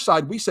 So on our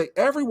side, we say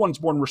everyone's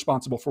born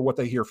responsible for what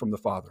they hear from the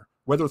Father,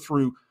 whether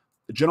through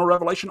general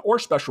revelation or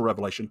special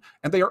revelation,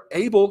 and they are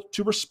able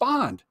to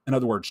respond, in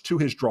other words, to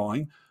his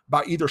drawing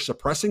by either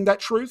suppressing that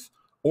truth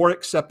or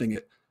accepting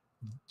it.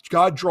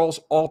 God draws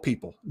all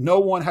people. No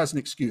one has an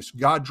excuse.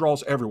 God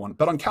draws everyone.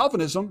 But on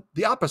Calvinism,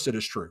 the opposite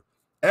is true.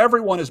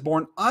 Everyone is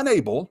born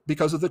unable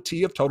because of the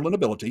T of total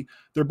inability.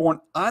 They're born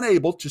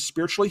unable to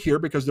spiritually hear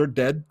because they're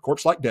dead,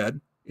 corpse-like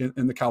dead,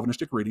 in the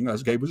Calvinistic reading,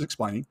 as Gabe was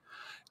explaining.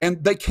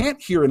 And they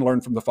can't hear and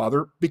learn from the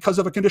Father because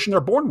of a condition they're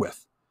born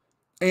with.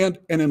 And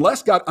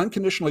unless God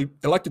unconditionally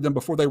elected them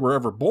before they were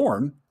ever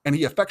born, and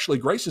he effectually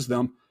graces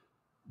them,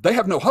 they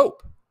have no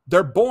hope.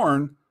 They're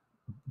born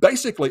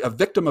basically a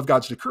victim of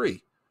God's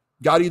decree.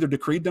 God either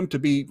decreed them to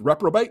be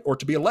reprobate or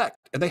to be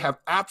elect, and they have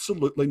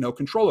absolutely no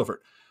control over it.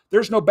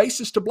 There's no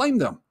basis to blame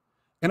them.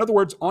 In other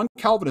words, on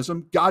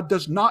Calvinism, God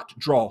does not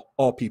draw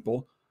all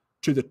people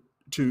to the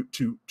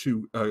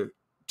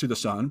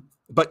Son,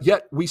 but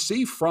yet we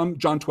see from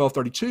John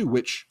 12:32,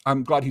 which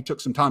I'm glad he took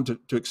some time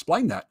to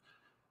explain that,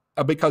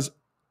 because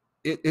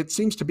it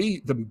seems to be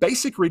the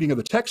basic reading of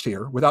the text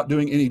here, without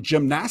doing any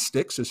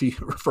gymnastics, as he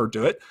referred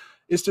to it,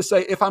 is to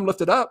say, if I'm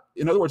lifted up,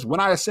 in other words,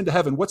 when I ascend to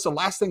heaven, what's the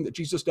last thing that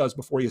Jesus does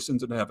before he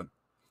ascends into heaven?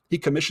 He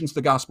commissions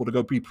the gospel to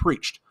go be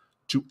preached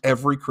to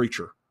every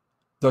creature,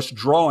 thus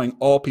drawing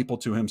all people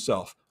to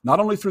himself. Not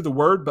only through the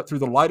word, but through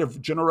the light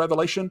of general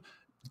revelation,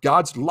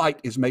 God's light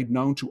is made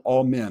known to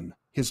all men.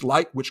 His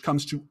light, which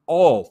comes to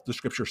all, the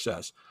scripture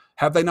says.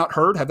 Have they not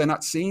heard? Have they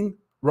not seen?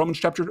 Romans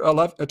chapter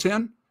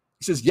 10?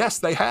 He says, yes,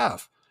 they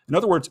have. In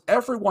other words,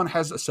 everyone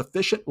has a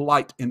sufficient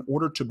light in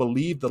order to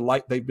believe the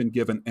light they've been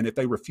given. And if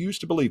they refuse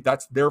to believe,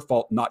 that's their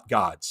fault, not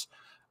God's.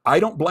 I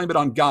don't blame it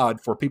on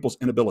God for people's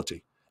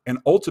inability. And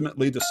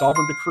ultimately, the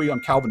sovereign decree on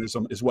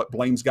Calvinism is what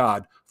blames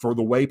God for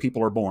the way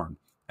people are born.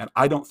 And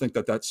I don't think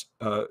that that's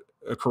a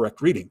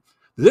correct reading.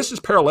 This is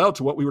parallel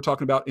to what we were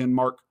talking about in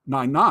Mark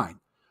 9:9.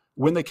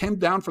 When they came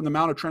down from the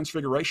Mount of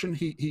Transfiguration,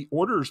 he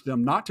orders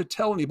them not to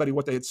tell anybody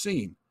what they had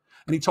seen.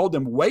 And he told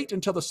them, wait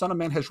until the Son of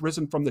Man has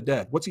risen from the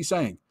dead. What's he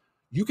saying?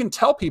 You can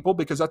tell people,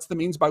 because that's the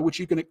means by which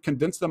you can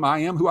convince them I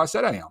am who I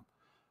said I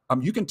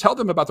am. You can tell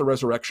them about the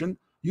resurrection.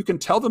 You can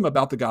tell them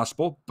about the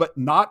gospel, but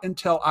not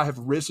until I have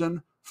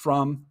risen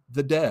from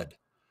the dead.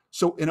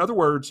 So in other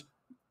words,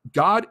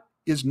 God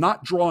is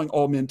not drawing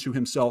all men to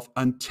himself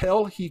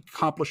until he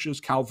accomplishes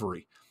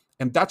Calvary.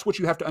 And that's what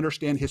you have to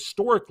understand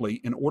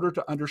historically in order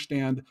to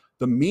understand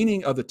the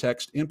meaning of the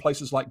text in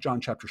places like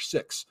John chapter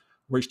 6,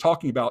 where he's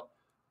talking about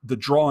the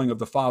drawing of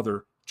the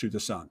Father to the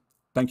Son.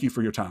 Thank you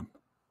for your time.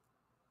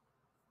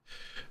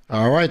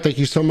 All right. Thank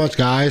you so much,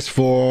 guys,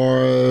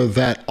 for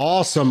that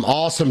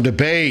awesome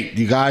debate.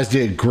 You guys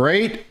did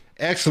great.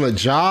 Excellent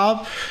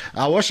job.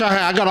 I wish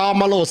I got all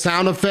my little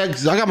sound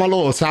effects. I got my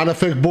little sound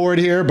effect board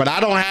here, but I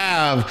don't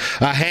have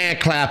a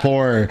hand clap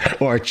or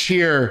a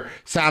cheer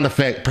sound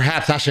effect.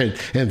 Perhaps I should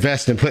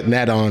invest in putting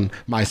that on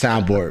my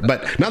soundboard.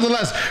 But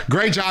nonetheless,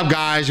 great job,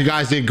 guys. You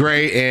guys did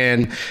great.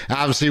 And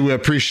obviously we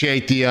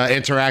appreciate the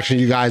interaction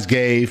you guys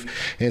gave.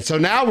 And so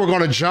now we're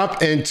going to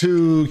jump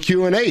into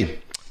Q&A.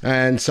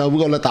 And so we're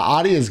going to let the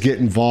audience get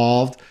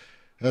involved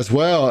as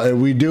well.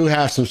 And we do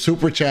have some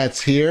super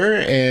chats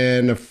here.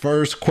 And the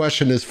first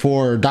question is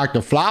for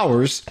Dr.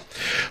 Flowers.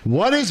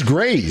 What is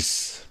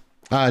grace?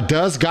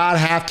 Does God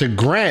have to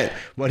grant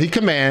what he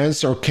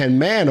commands, or can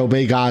man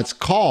obey God's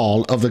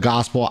call of the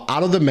gospel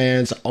out of the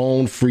man's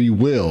own free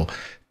will?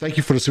 Thank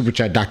you for the super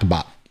chat, Dr.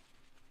 Bob.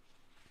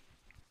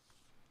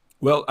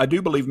 Well, I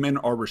do believe men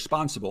are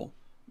responsible,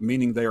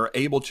 meaning they are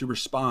able to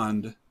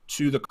respond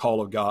to the call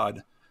of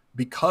God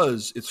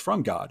because it's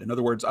from God. In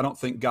other words, I don't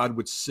think God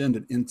would send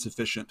an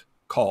insufficient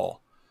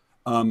call.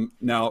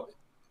 Now,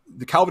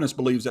 the Calvinist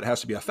believes that it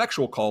has to be an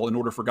effectual call in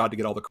order for God to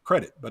get all the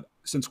credit. But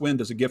since when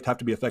does a gift have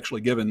to be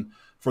effectually given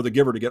for the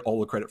giver to get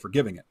all the credit for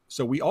giving it?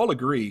 So we all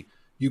agree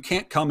you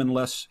can't come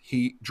unless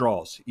he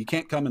draws. You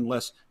can't come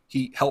unless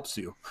he helps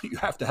you. You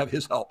have to have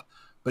his help.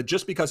 But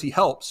just because he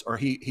helps or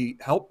he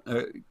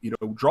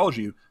draws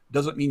you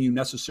doesn't mean you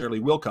necessarily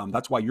will come.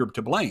 That's why you're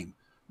to blame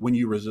when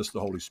you resist the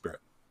Holy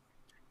Spirit.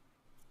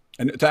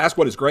 And to ask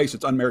what is grace,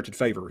 it's unmerited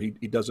favor.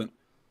 He doesn't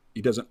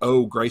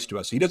owe grace to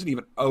us. He doesn't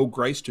even owe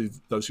grace to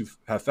those who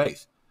have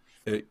faith.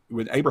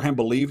 When Abraham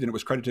believed and it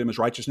was credited to him as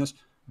righteousness,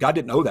 God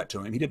didn't owe that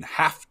to him. He didn't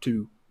have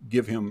to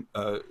give him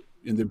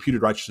in the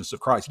imputed righteousness of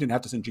Christ. He didn't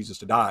have to send Jesus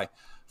to die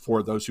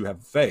for those who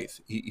have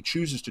faith. He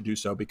chooses to do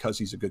so because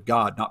he's a good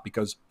God, not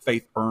because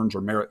faith earns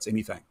or merits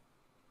anything.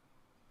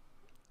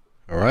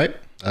 All right.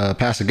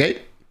 Pastor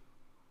Gate.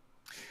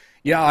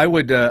 Yeah, I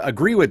would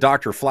agree with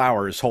Dr.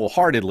 Flowers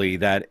wholeheartedly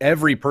that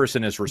every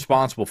person is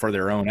responsible for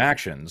their own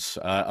actions.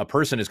 A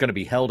person is going to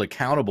be held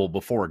accountable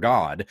before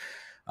God,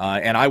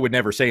 and I would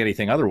never say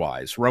anything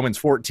otherwise. Romans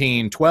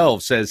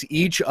 14:12 says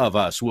each of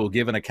us will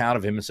give an account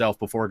of himself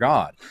before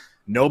God.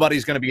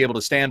 Nobody's going to be able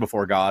to stand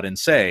before God and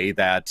say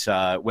that,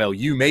 well,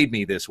 you made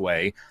me this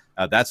way.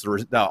 That's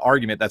the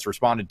argument that's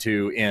responded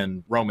to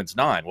in Romans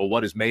 9. Well,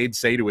 what is made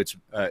say to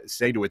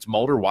its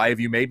molder, why have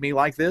you made me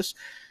like this?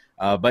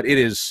 But it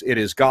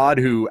is God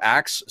who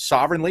acts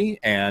sovereignly,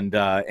 and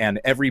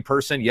every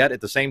person yet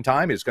at the same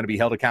time is going to be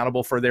held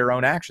accountable for their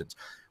own actions.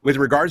 With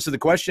regards to the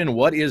question,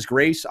 what is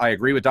grace? I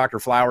agree with Dr.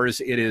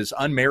 Flowers. It is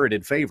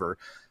unmerited favor.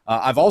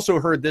 I've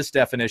also heard this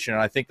definition,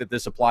 and I think that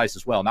this applies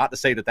as well. Not to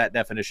say that that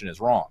definition is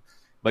wrong,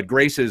 but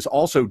grace is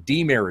also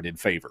demerited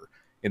favor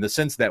in the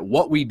sense that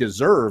what we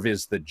deserve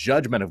is the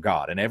judgment of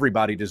God, and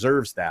everybody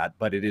deserves that,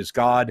 but it is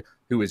God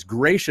who is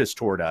gracious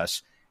toward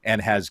us and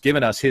has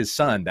given us his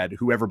Son, that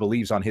whoever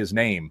believes on his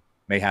name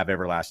may have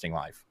everlasting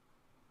life.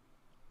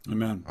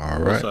 Amen. All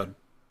right. All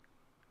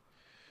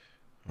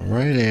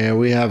right, and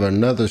we have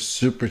another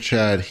super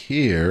chat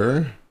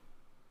here.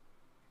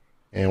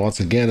 And once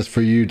again, it's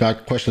for you,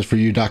 questions for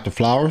you, Dr.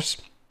 Flowers.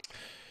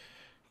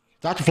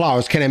 Dr.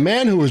 Flowers, can a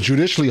man who is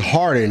judicially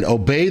hardened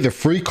obey the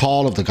free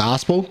call of the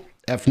gospel?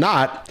 If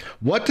not,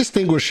 what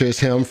distinguishes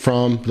him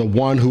from the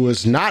one who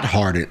is not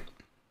hardened?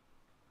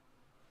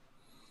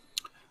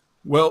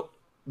 Well,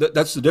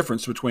 that's the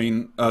difference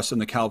between us and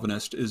the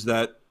Calvinist, is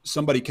that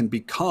somebody can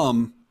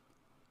become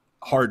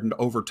hardened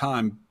over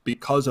time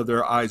because of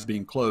their eyes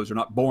being closed. They're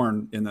not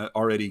born in the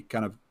already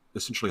kind of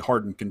essentially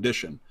hardened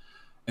condition.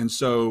 And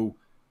so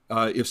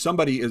if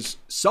somebody is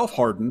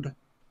self-hardened,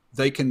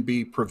 they can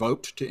be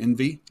provoked to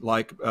envy,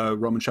 like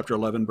Romans chapter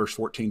 11, verse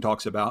 14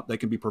 talks about. They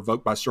can be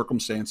provoked by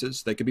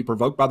circumstances. They can be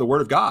provoked by the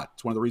word of God.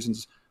 It's one of the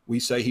reasons we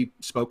say he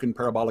spoke in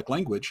parabolic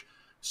language,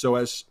 so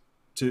as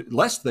to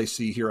lest they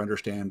see, hear,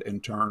 understand,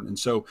 and turn. And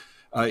so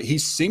he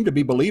seemed to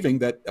be believing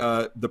that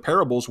the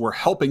parables were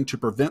helping to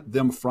prevent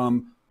them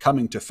from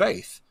coming to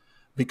faith,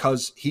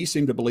 because he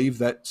seemed to believe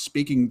that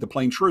speaking the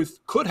plain truth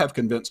could have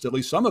convinced at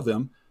least some of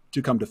them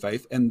to come to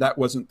faith, and that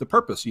wasn't the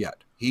purpose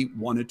yet. He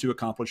wanted to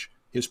accomplish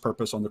his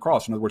purpose on the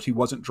cross. In other words, he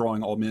wasn't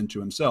drawing all men to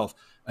himself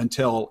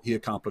until he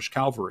accomplished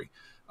Calvary.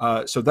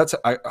 So that's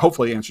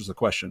hopefully answers the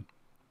question.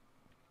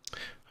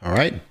 All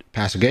right,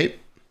 Pastor Gabe.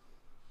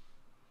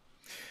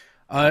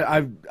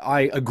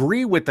 I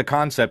agree with the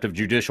concept of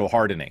judicial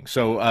hardening.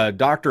 So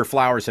Dr.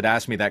 Flowers had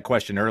asked me that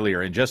question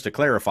earlier, and just to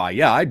clarify,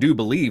 yeah, I do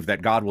believe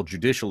that God will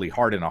judicially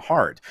harden a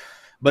heart.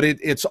 But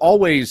it's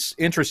always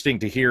interesting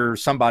to hear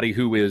somebody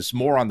who is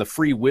more on the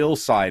free will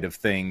side of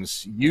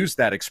things use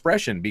that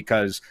expression,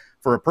 because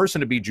for a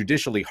person to be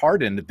judicially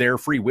hardened, their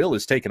free will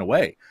is taken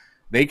away.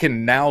 They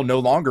can now no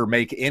longer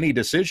make any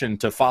decision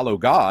to follow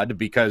God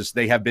because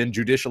they have been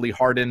judicially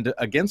hardened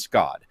against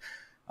God.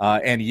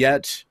 And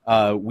yet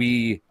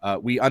we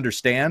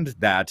understand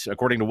that,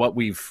 according to what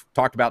we've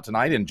talked about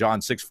tonight in John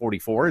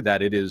 6:44,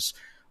 that it is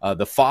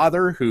the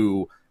Father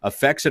who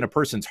affects in a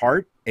person's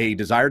heart a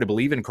desire to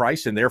believe in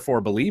Christ and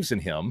therefore believes in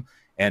him.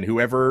 And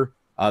whoever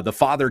the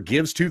Father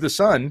gives to the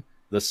Son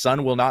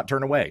will not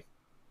turn away.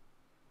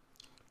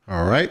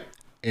 All right.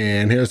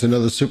 And here's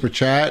another super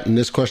chat. And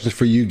this question is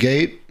for you,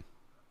 Gabe.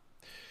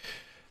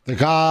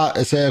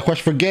 It's a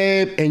question for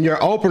Gabe. In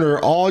your opener,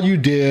 all you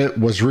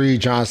did was read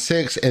John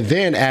 6 and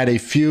then add a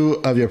few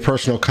of your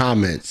personal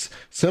comments.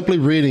 Simply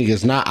reading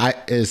is not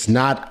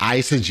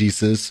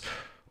eisegesis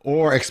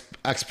or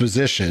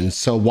exposition.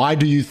 So why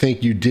do you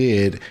think you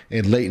did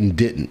and Leighton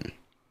didn't?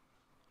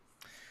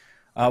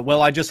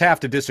 Well, I just have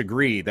to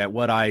disagree that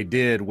what I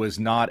did was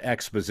not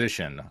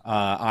exposition.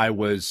 I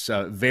was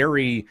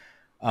very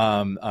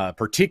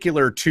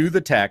particular to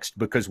the text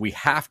because we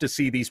have to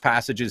see these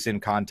passages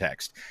in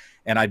context.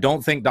 And I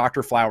don't think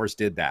Dr. Flowers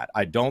did that.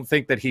 I don't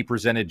think that he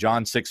presented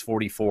John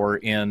 6:44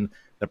 in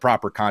the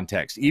proper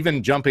context,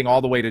 even jumping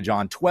all the way to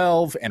John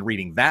 12 and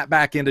reading that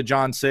back into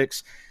John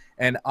 6.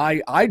 And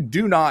I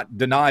do not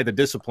deny the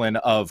discipline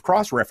of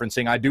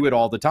cross-referencing. I do it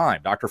all the time.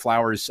 Dr.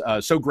 Flowers,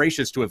 so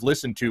gracious to have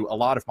listened to a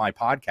lot of my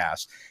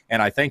podcasts,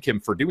 and I thank him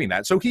for doing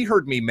that. So he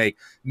heard me make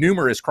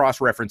numerous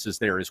cross-references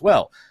there as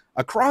well.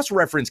 A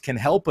cross-reference can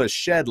help us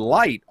shed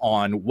light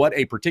on what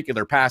a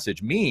particular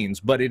passage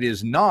means, but it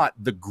is not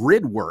the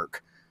grid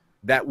work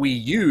that we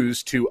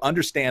use to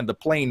understand the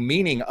plain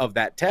meaning of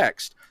that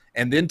text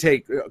and then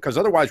because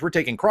otherwise we're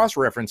taking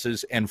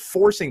cross-references and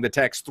forcing the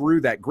text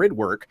through that grid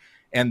work.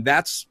 And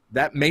that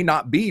may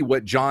not be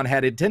what John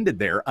had intended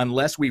there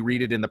unless we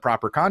read it in the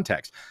proper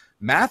context.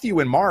 Matthew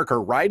and Mark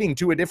are writing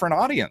to a different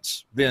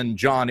audience than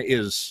John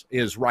is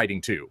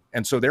writing to.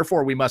 And so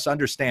therefore we must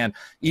understand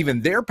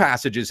even their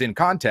passages in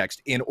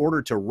context in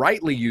order to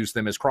rightly use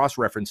them as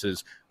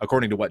cross-references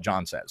according to what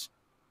John says.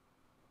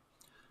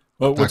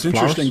 Well, what's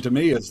interesting to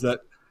me is that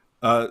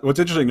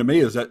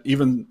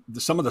even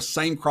some of the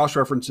same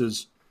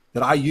cross-references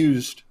that I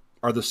used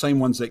are the same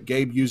ones that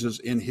Gabe uses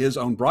in his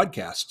own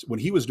broadcasts. When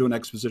he was doing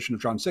exposition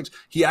of John 6,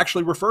 he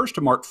actually refers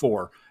to Mark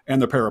 4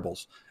 and the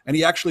parables. And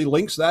he actually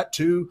links that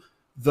to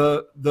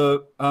the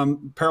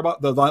parable,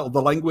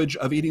 the language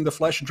of eating the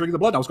flesh and drinking the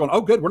blood. And I was going,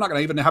 oh, good. We're not going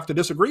to even have to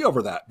disagree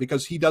over that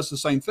because he does the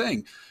same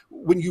thing.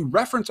 When you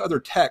reference other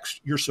texts,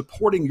 you're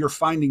supporting your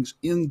findings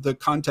in the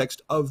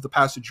context of the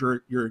passage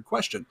you're in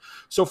question.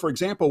 So, for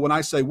example, when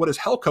I say, what does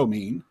helko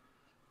mean?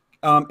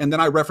 And then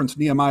I reference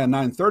Nehemiah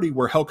 9:30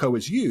 where helko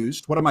is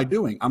used. What am I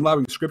doing? I'm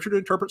allowing Scripture to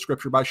interpret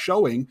Scripture by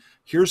showing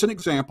here's an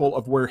example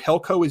of where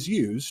helko is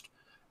used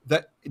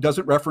that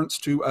doesn't reference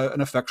to an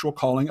effectual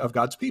calling of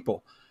God's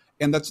people.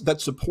 And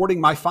that's supporting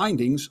my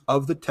findings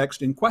of the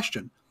text in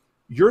question.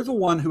 You're the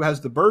one who has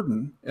the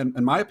burden,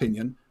 in my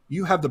opinion,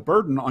 you have the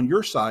burden on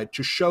your side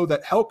to show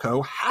that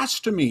helko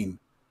has to mean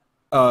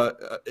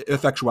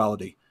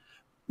effectuality.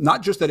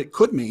 Not just that it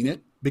could mean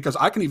it, because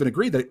I can even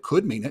agree that it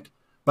could mean it,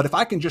 but if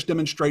I can just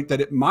demonstrate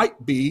that it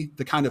might be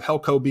the kind of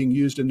helko being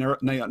used in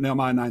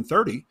Nehemiah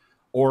 9:30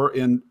 or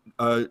in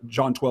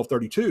John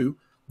 12:32,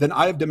 then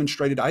I have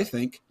demonstrated, I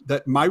think,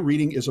 that my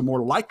reading is a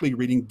more likely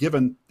reading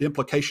given the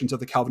implications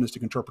of the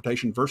Calvinistic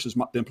interpretation versus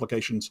the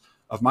implications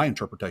of my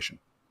interpretation.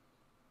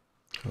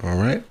 All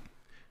right.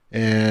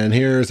 And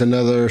here's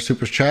another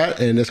super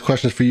chat. And this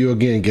question is for you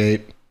again,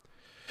 Gabe.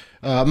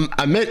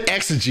 I meant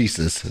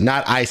exegesis,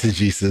 not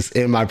eisegesis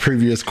in my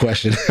previous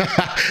question.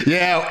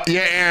 yeah,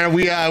 Aaron,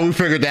 we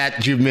figured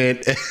that you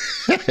meant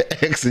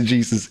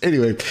exegesis.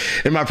 Anyway,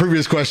 in my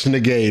previous question to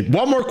Gabe,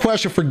 one more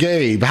question for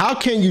Gabe. How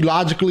can you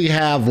logically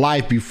have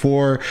life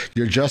before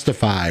you're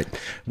justified?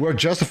 We're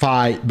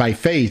justified by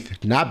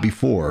faith, not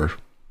before.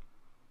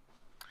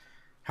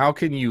 How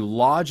can you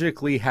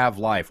logically have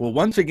life? Well,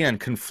 once again,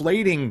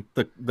 conflating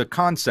the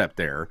concept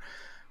there,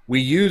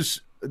 we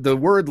use the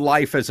word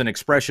life as an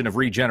expression of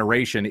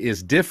regeneration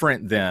is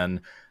different than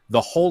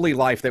the holy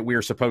life that we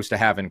are supposed to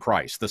have in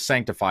Christ, the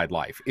sanctified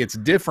life. It's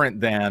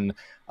different than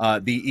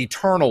the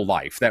eternal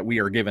life that we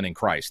are given in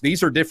Christ.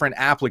 These are different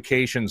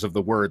applications of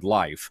the word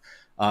life.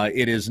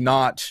 It is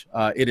not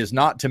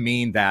to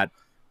mean that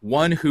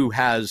one who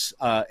has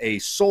a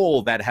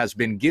soul that has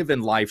been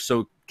given life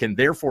so can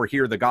therefore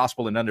hear the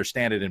gospel and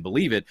understand it and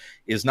believe it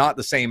is not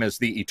the same as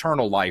the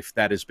eternal life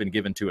that has been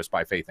given to us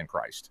by faith in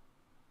Christ.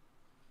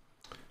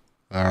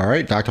 All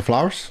right, Dr.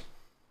 Flowers.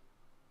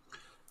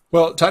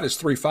 Well, Titus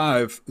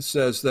 3:5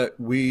 says that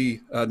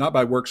we, not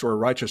by works or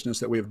righteousness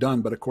that we have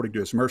done, but according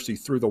to his mercy,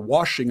 through the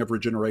washing of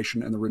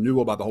regeneration and the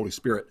renewal by the Holy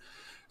Spirit.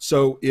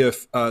 So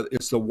if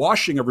it's the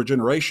washing of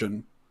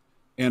regeneration,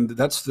 and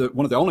that's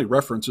one of the only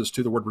references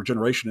to the word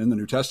regeneration in the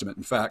New Testament,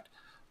 in fact,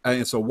 and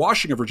it's a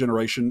washing of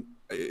regeneration,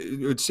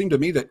 it would seem to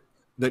me that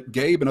that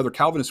Gabe and other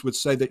Calvinists would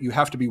say that you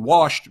have to be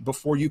washed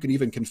before you can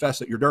even confess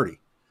that you're dirty.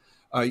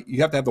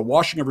 You have to have the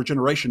washing of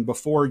regeneration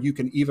before you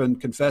can even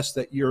confess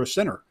that you're a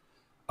sinner.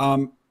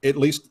 At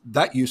least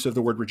that use of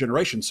the word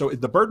regeneration. So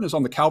the burden is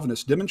on the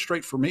Calvinists.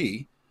 Demonstrate for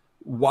me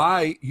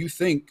why you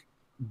think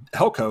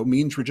helko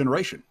means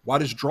regeneration. Why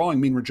does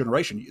drawing mean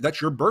regeneration? That's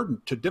your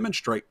burden to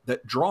demonstrate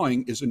that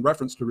drawing is in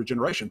reference to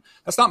regeneration.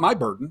 That's not my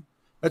burden.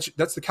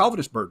 That's the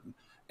Calvinist burden.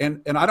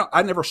 And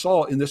I never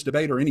saw in this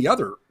debate or any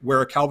other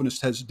where a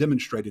Calvinist has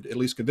demonstrated, at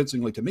least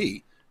convincingly to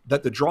me,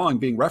 that the drawing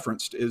being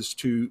referenced is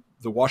to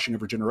the washing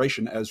of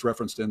regeneration as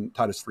referenced in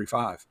Titus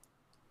 3:5.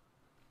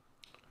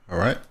 All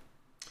right.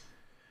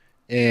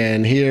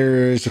 And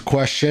here's a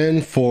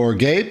question for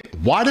Gabe.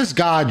 Why does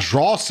God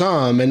draw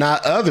some and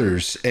not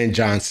others in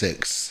John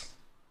 6?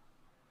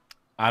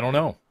 I don't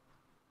know.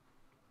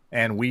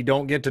 And we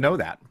don't get to know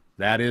that.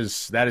 That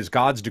is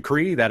God's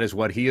decree. That is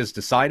what he has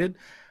decided.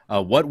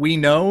 What we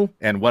know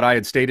and what I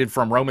had stated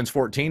from Romans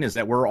 14 is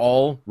that we're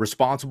all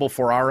responsible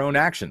for our own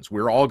actions.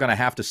 We're all going to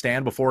have to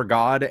stand before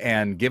God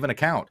and give an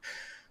account.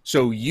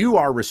 So you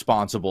are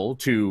responsible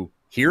to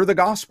hear the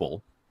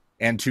gospel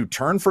and to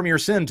turn from your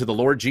sin to the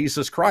Lord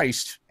Jesus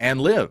Christ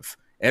and live.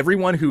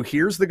 Everyone who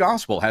hears the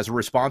gospel has a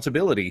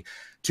responsibility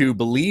to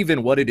believe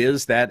in what it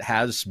is that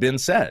has been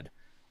said.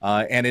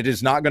 And it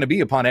is not going to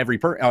be upon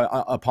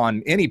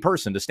upon any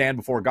person to stand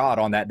before God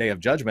on that day of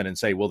judgment and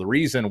say, well, the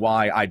reason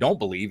why I don't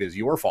believe is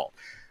your fault.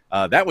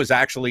 That was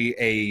actually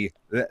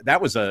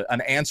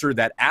an answer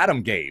that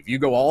Adam gave. You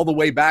go all the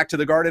way back to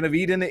the Garden of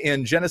Eden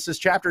in Genesis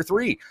chapter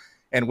 3.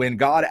 And when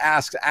God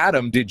asks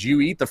Adam, did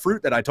you eat the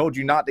fruit that I told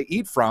you not to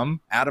eat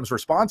from? Adam's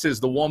response is,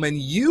 the woman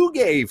you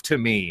gave to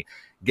me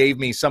gave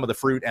me some of the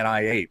fruit and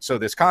I ate. So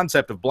this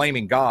concept of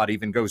blaming God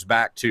even goes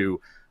back to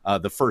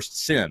the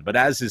first sin. But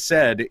as is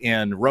said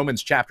in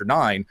Romans chapter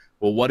 9,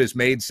 well, what is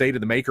made say to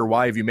the maker,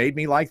 why have you made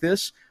me like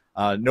this?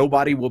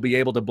 Nobody will be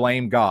able to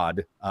blame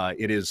God.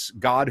 It is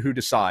God who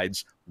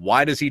decides.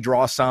 Why does he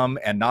draw some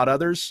and not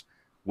others?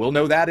 We'll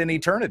know that in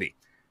eternity.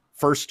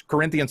 1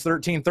 Corinthians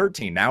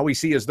 13:13. Now we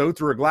see as though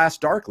through a glass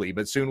darkly,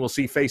 but soon we'll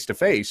see face to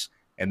face,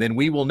 and then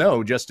we will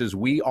know just as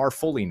we are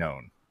fully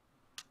known.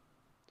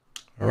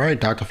 All right,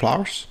 Dr.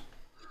 Flowers.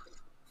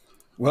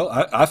 Well,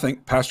 I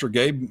think Pastor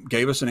Gabe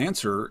gave us an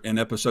answer in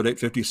episode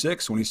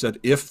 856 when he said,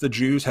 if the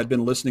Jews had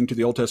been listening to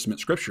the Old Testament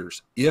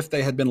scriptures, if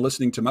they had been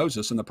listening to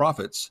Moses and the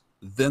prophets,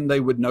 then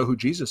they would know who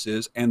Jesus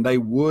is and they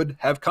would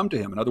have come to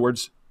him. In other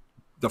words,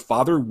 the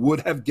Father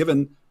would have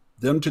given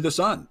them to the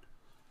Son.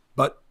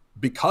 But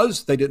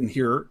because they didn't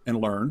hear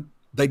and learn,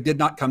 they did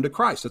not come to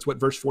Christ. That's what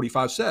verse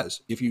 45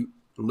 says.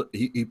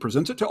 He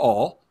presents it to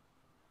all,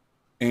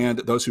 and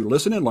those who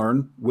listen and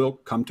learn will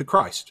come to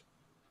Christ.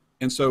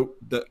 And so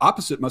the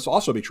opposite must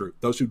also be true.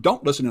 Those who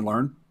don't listen and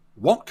learn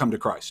won't come to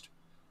Christ.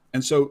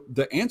 And so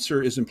the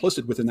answer is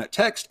implicit within that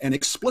text and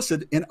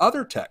explicit in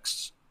other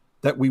texts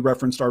that we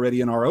referenced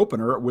already in our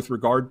opener with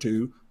regard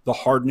to the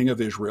hardening of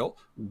Israel.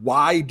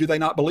 Why do they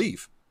not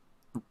believe?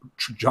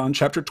 John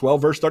chapter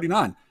 12, verse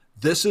 39.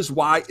 This is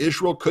why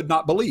Israel could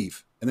not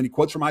believe. And then he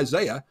quotes from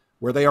Isaiah,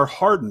 where they are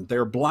hardened, they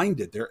are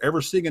blinded, they're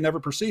ever seeing and never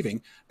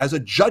perceiving, as a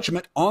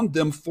judgment on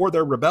them for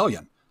their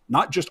rebellion,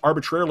 not just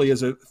arbitrarily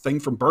as a thing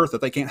from birth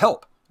that they can't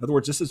help. In other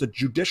words, this is a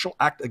judicial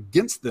act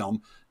against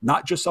them,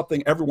 not just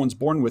something everyone's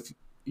born with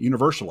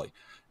universally.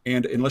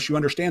 And unless you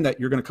understand that,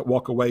 you're going to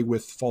walk away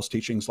with false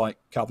teachings like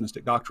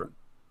Calvinistic doctrine.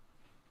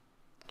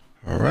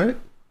 All right.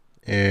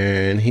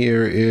 And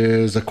here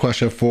is a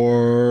question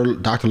for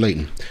Dr.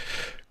 Leighton.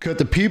 Could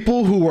the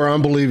people who were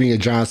unbelieving in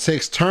John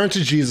 6 turn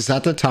to Jesus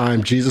at the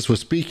time Jesus was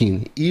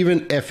speaking,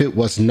 even if it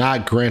was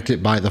not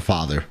granted by the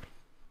Father?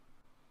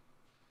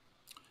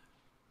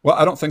 Well,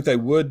 I don't think they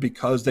would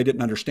because they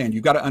didn't understand.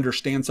 You've got to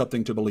understand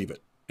something to believe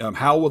it.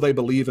 How will they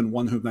believe in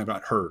one whom they've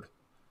not heard?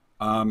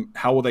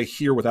 How will they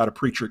hear without a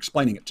preacher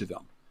explaining it to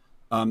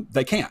them?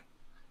 They can't.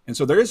 And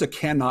so there is a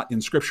cannot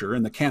in Scripture,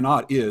 and the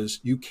cannot is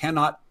you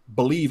cannot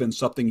believe in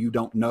something you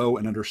don't know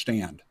and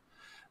understand.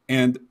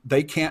 And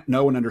they can't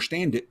know and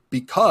understand it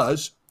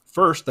because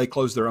first they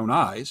close their own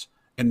eyes,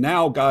 and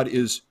now God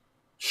is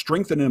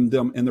strengthening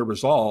them in their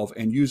resolve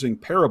and using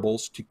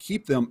parables to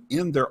keep them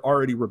in their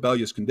already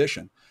rebellious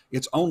condition.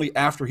 It's only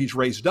after he's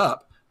raised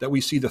up that we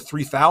see the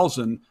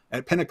 3,000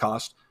 at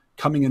Pentecost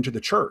coming into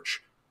the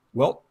church.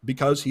 Well,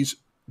 because he's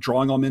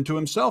drawing them into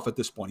himself at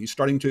this point. He's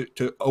starting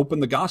to open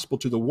the gospel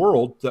to the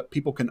world that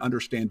people can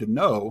understand and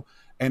know.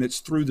 And it's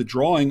through the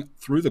drawing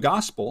through the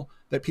gospel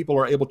that people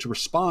are able to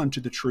respond to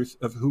the truth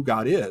of who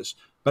God is.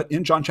 But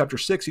in John chapter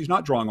 6, he's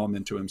not drawing them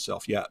into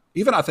himself yet.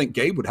 Even I think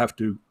Gabe would have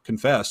to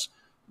confess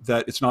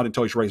that it's not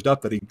until he's raised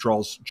up that he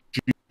draws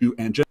Jew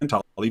and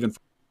Gentile, even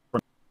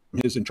from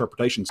his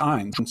interpretation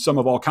signs, from some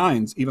of all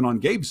kinds, even on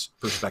Gabe's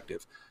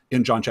perspective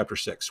in John chapter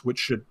 6, which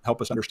should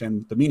help us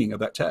understand the meaning of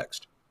that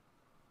text.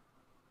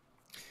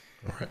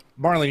 All right.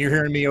 Marlon, you're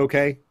hearing me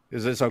okay?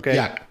 Is this okay?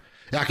 Yeah,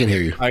 I can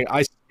hear you.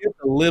 I skipped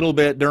a little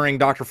bit during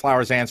Dr.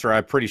 Flowers' answer.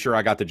 I'm pretty sure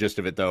I got the gist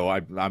of it, though.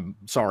 I'm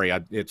sorry.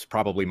 It's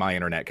probably my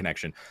internet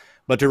connection.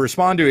 But to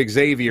respond to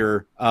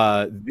Xavier,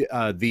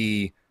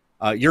 the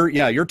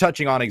You're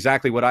touching on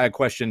exactly what I had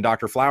questioned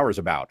Dr. Flowers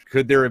about.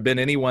 Could there have been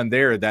anyone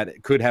there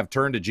that could have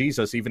turned to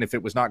Jesus even if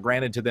it was not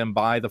granted to them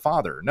by the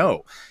Father?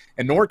 No.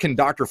 And nor can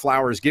Dr.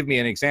 Flowers give me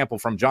an example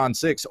from John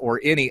 6 or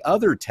any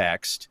other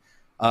text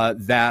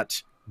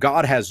that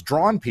God has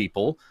drawn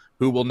people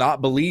who will not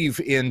believe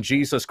in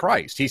Jesus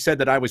Christ. He said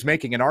that I was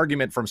making an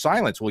argument from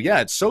silence. Well, yeah,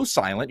 it's so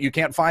silent, you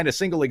can't find a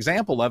single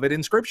example of it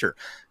in Scripture,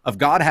 of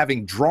God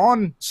having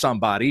drawn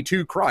somebody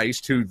to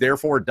Christ who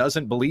therefore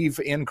doesn't believe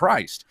in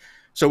Christ.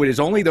 So it is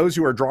only those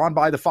who are drawn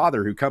by the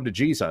Father who come to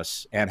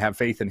Jesus and have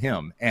faith in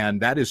him.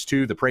 And that is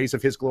to the praise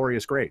of his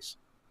glorious grace.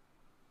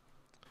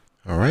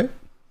 All right.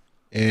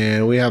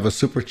 And we have a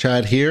super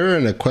chat here,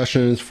 and the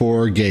question is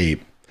for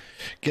Gabe.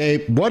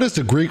 Gabe, what is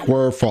the Greek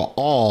word for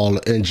all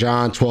in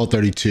John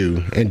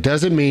 12:32? And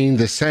does it mean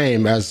the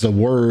same as the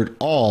word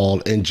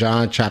all in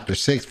John chapter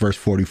 6, verse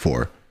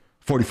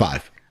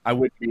 45? I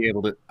wouldn't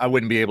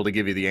be able to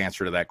give you the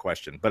answer to that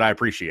question, but I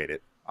appreciate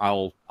it.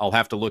 I'll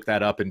have to look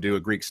that up and do a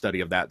Greek study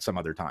of that some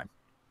other time.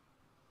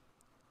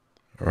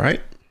 All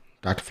right.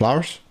 Dr.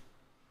 Flowers?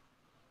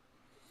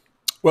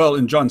 Well,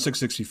 in John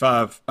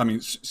 6:45,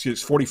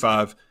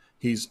 6:45,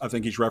 I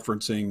think he's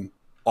referencing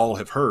all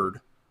have heard.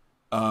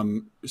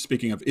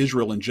 Speaking of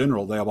Israel in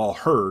general, they have all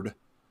heard,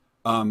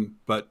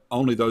 but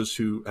only those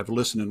who have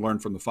listened and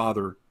learned from the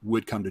Father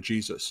would come to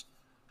Jesus.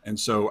 And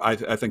so I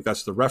think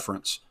that's the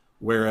reference.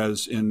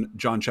 Whereas in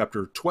John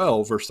chapter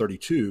 12, verse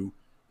 32,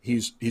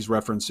 he's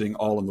referencing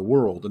all in the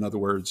world. In other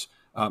words,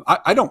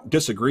 I don't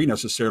disagree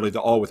necessarily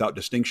the all without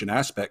distinction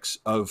aspects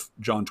of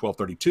John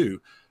 12:32,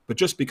 but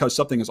just because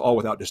something is all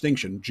without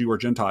distinction, Jew or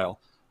Gentile,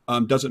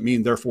 doesn't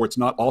mean therefore it's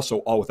not also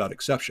all without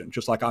exception.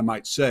 Just like I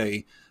might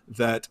say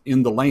that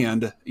in the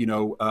land,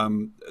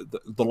 the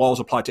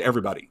laws apply to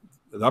everybody,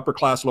 the upper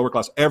class, lower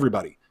class,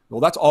 everybody. Well,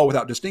 that's all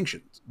without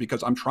distinction,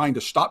 because I'm trying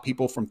to stop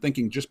people from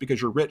thinking just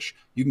because you're rich,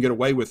 you can get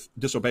away with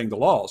disobeying the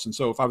laws. And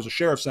so if I was a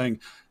sheriff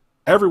saying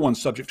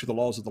everyone's subject to the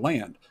laws of the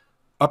land,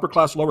 upper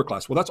class, lower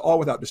class, well, that's all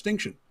without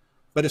distinction.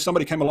 But if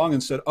somebody came along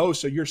and said, oh,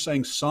 so you're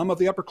saying some of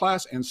the upper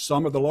class and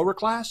some of the lower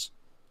class?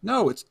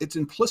 No, it's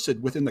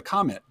implicit within the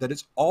comment that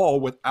it's all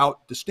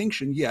without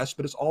distinction, yes,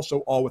 but it's also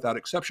all without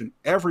exception.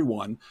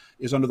 Everyone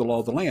is under the law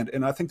of the land.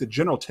 And I think the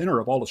general tenor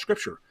of all of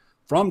Scripture,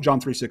 from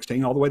John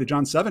 3:16 all the way to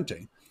John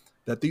 17,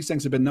 that these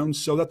things have been known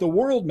so that the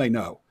world may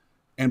know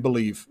and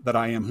believe that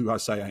I am who I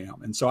say I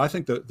am. And so I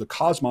think the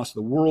cosmos,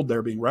 the world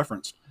there being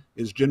referenced,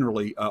 is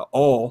generally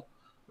all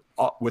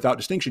without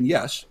distinction,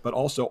 yes, but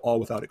also all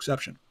without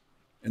exception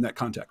in that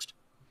context.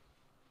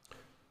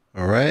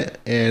 All right.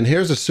 And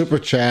here's a super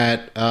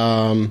chat.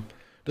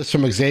 This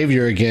from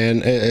Xavier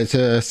again. It's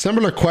a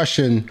similar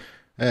question.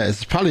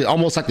 It's probably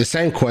almost like the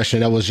same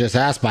question that was just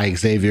asked by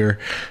Xavier.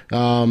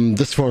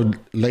 This for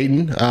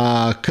Leighton.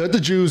 Could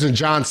the Jews in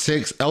John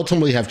 6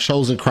 ultimately have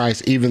chosen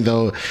Christ even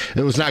though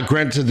it was not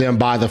granted to them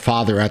by the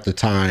Father at the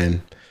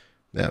time?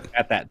 Yeah.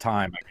 At that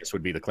time, I guess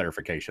would be the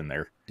clarification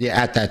there. Yeah,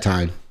 at that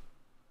time.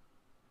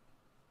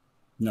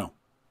 No.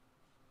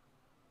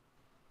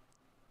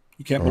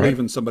 You can't believe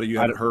in somebody you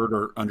haven't heard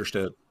or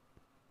understood.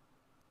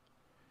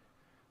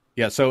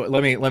 Yeah, so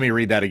let me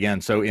read that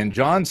again. So in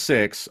John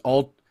 6,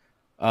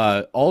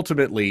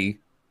 ultimately,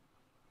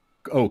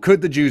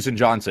 could the Jews in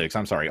John 6,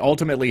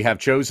 ultimately have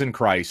chosen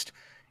Christ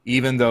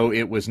even though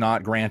it was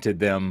not granted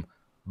them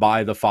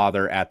by the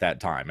Father at that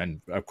time? And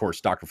of course,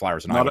 Dr.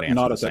 Flowers and I would answer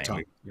not the at that same.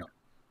 time.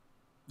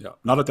 Yeah,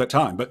 not at that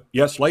time, but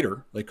yes,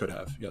 later they could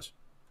have. Yes.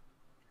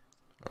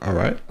 All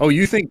right. Oh,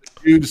 you think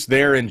the Jews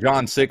there in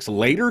John 6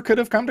 later could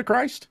have come to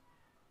Christ?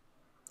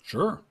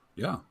 Sure.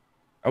 Yeah.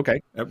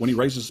 Okay. When he's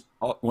raised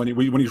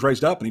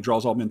up and he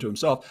draws all men to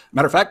himself.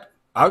 Matter of fact,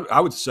 I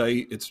would say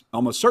it's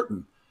almost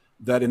certain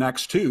that in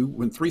Acts 2,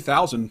 when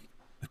 3,000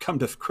 come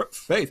to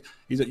faith,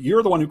 he said,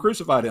 "You're the one who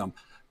crucified him."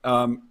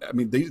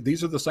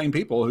 These are the same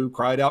people who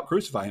cried out,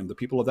 "Crucify him!" The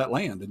people of that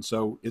land, and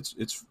so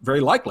it's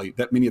very likely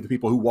that many of the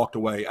people who walked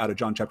away out of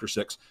John chapter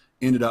 6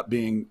 ended up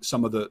being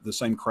some of the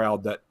same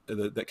crowd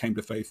that came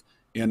to faith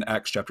in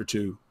Acts chapter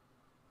 2.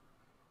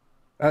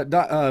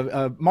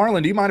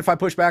 Marlon, do you mind if I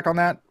push back on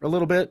that a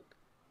little bit?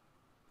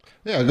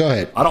 Yeah, go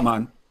ahead. I don't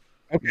mind.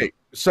 Okay.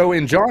 So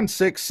in John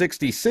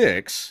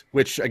 6:66,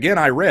 which again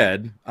I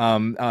read,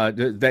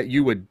 that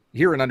you would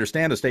hear and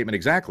understand the statement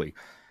exactly.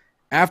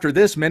 After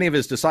this, many of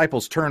his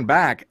disciples turned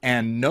back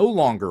and no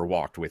longer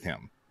walked with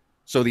him.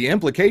 So the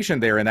implication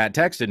there in that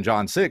text in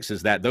John 6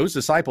 is that those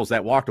disciples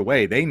that walked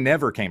away, they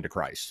never came to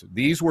Christ.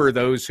 These were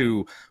those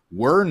who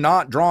were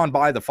not drawn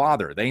by the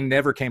Father. They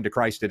never came to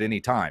Christ at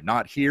any time,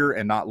 not here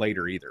and not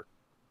later either.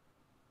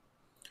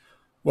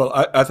 Well,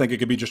 I think it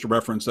could be just a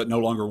reference that no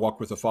longer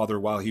walked with the Father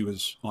while he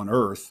was on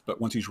earth,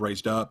 but once he's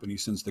raised up and he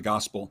sends the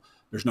gospel,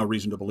 there's no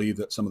reason to believe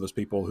that some of those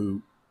people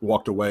who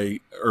walked away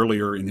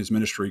earlier in his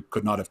ministry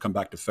could not have come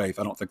back to faith.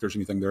 I don't think there's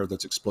anything there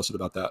that's explicit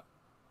about that.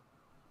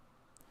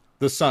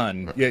 The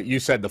Son, yeah, you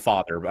said the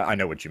Father, but I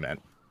know what you meant.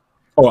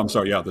 Oh, I'm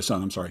sorry. Yeah, the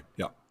Son. I'm sorry.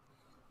 Yeah.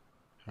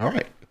 All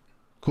right.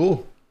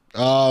 Cool.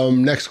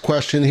 Next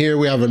question here.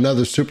 We have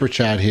another super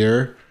chat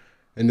here,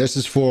 and this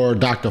is for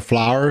Dr.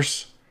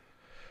 Flowers.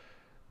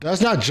 Does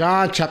not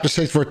John chapter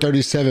 6 verse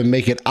 37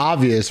 make it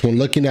obvious when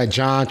looking at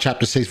John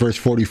chapter 6 verse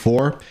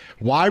 44?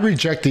 Why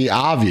reject the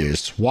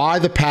obvious? Why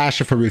the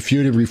passion for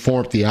refuting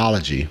Reformed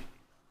theology?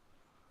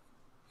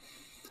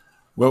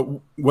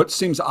 Well, what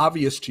seems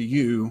obvious to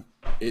you,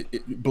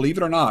 believe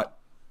it or not,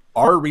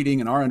 our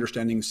reading and our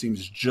understanding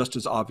seems just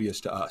as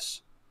obvious to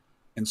us.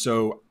 And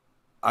so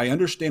I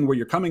understand where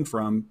you're coming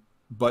from,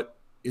 but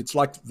it's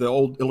like the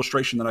old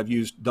illustration that I've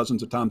used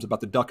dozens of times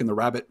about the duck and the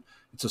rabbit.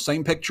 It's the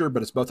same picture,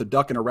 but it's both a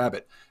duck and a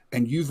rabbit.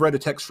 And you've read a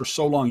text for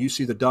so long, you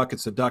see the duck,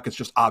 it's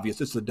just obvious,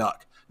 it's the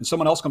duck. And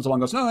someone else comes along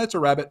and goes, no, it's a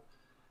rabbit.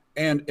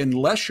 And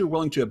unless you're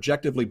willing to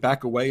objectively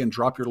back away and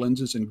drop your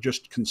lenses and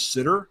just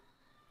consider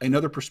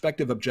another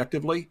perspective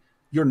objectively,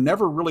 you're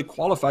never really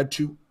qualified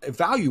to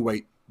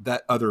evaluate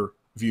that other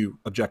view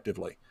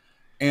objectively.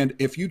 And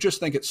if you just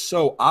think it's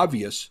so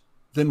obvious,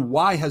 then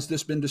why has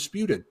this been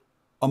disputed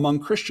among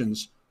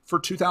Christians for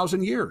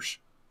 2,000 years?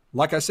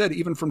 Like I said,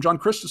 even from John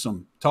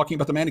Chrysostom, talking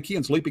about the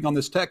Manichaeans leaping on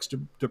this text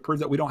to prove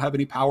that we don't have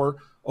any power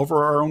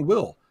over our own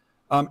will.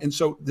 And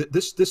so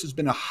this has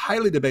been a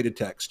highly debated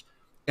text.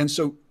 And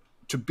so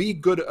to be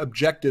good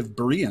objective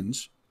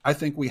Bereans, I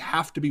think we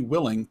have to be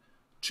willing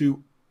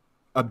to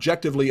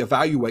objectively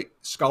evaluate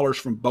scholars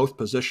from both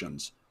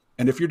positions.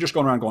 And if you're just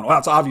going around going, well,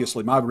 it's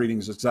obviously my reading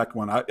is the exact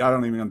one. I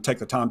don't even take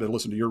the time to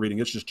listen to your reading.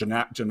 It's just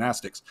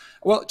gymnastics.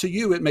 Well, to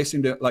you, it may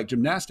seem like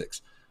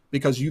gymnastics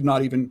because you've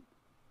not even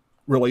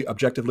really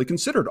objectively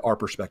considered our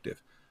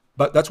perspective.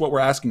 But that's what we're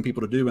asking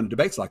people to do in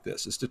debates like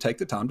this, is to take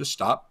the time to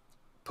stop,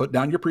 put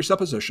down your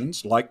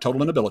presuppositions like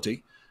total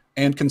inability,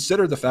 and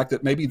consider the fact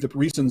that maybe the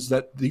reasons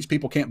that these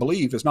people can't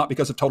believe is not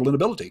because of total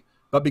inability,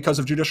 but because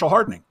of judicial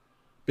hardening.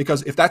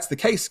 Because if that's the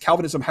case,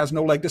 Calvinism has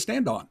no leg to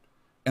stand on.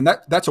 And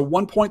that's a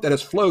one point that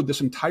has flowed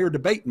this entire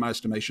debate, in my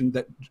estimation,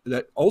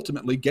 that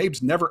ultimately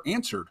Gabe's never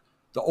answered.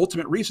 The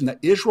ultimate reason that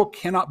Israel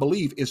cannot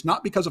believe is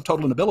not because of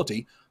total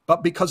inability,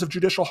 but because of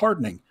judicial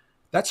hardening.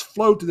 That's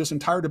flowed through this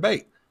entire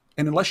debate.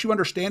 And unless you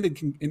understand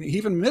it, and he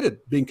even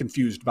admitted being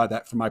confused by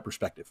that from my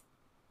perspective.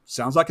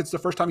 Sounds like it's the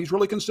first time he's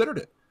really considered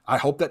it. I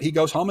hope that he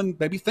goes home and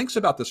maybe thinks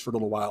about this for a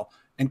little while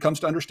and comes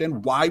to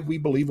understand why we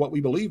believe what we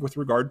believe with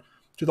regard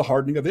to the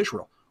hardening of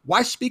Israel.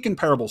 Why speak in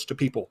parables to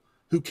people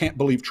who can't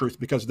believe truth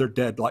because they're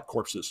dead like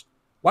corpses?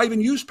 Why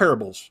even use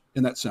parables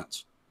in that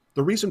sense?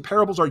 The reason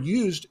parables are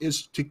used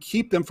is to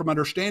keep them from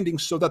understanding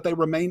so that they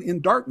remain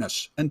in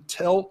darkness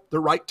until the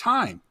right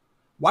time.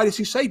 Why does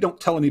he say don't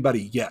tell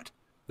anybody yet?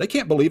 They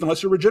can't believe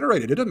unless they're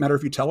regenerated. It doesn't matter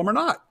if you tell them or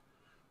not.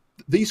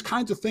 These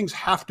kinds of things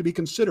have to be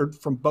considered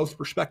from both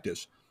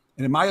perspectives.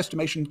 And in my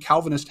estimation,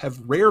 Calvinists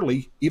have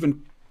rarely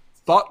even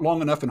thought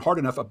long enough and hard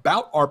enough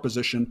about our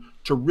position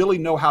to really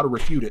know how to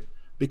refute it,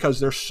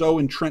 because they're so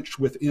entrenched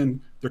within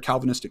their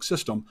Calvinistic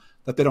system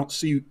that they don't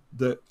see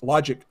the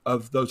logic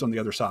of those on the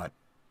other side.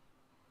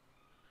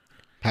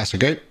 Pastor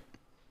Gabe?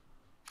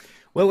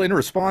 Well, in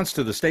response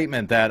to the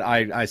statement that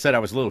I said I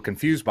was a little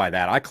confused by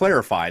that, I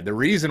clarified the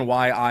reason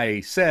why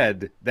I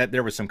said that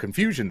there was some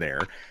confusion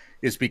there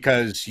is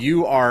because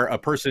you are a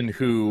person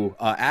who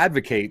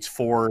advocates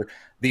for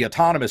the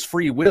autonomous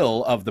free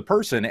will of the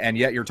person, and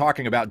yet you're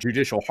talking about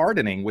judicial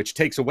hardening, which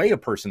takes away a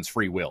person's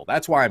free will.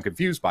 That's why I'm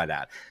confused by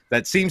that.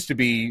 That seems to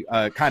be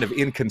kind of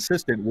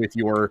inconsistent with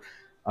your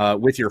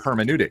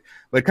hermeneutic.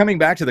 But coming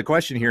back to the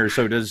question here,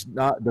 so does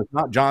not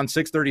John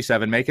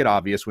 6:37 make it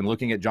obvious when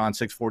looking at John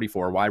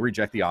 6:44? Why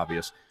reject the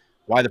obvious?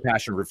 Why the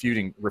passion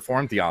refuting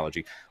Reformed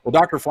theology? Well,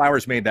 Dr.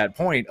 Flowers made that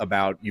point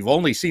about you've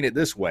only seen it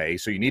this way,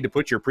 so you need to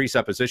put your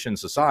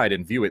presuppositions aside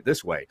and view it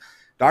this way.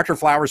 Dr.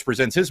 Flowers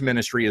presents his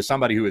ministry as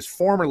somebody who has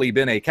formerly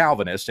been a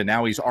Calvinist, and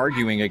now he's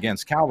arguing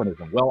against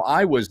Calvinism. Well,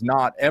 I was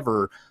not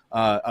ever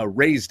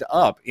raised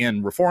up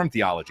in Reformed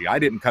theology. I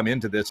didn't come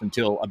into this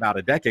until about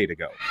a decade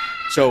ago.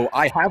 So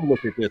I have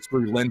looked at this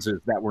through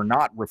lenses that were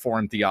not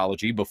Reformed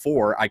theology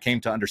before I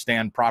came to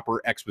understand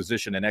proper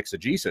exposition and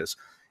exegesis.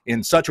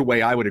 In such a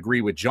way, I would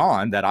agree with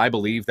John that I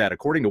believe that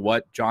according to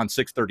what John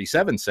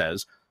 6:37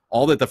 says,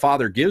 all that the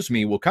Father gives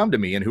me will come to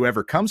me, and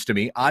whoever comes to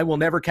me, I will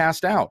never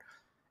cast out.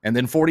 And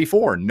then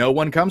 44, no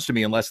one comes to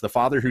me unless the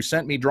Father who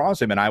sent me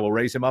draws him, and I will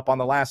raise him up on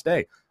the last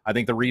day. I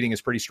think the reading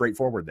is pretty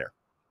straightforward there.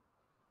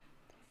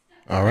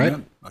 All right. Yeah,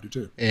 I do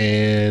too.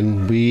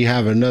 And we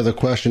have another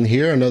question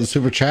here, another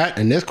super chat,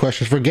 and this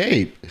question is for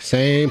Gabe.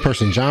 Same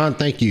person, John.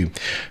 Thank you.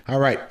 All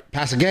right,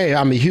 Pastor Gabe,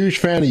 I'm a huge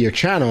fan of your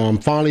channel.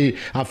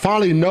 I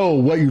finally know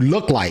what you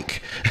look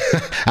like.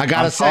 I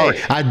gotta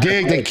say, I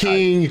dig the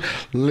King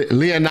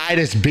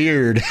Leonidas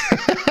beard.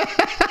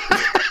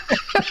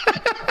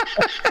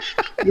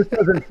 This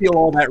doesn't feel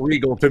all that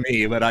regal to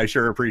me, but I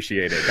sure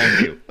appreciate it. Thank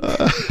you.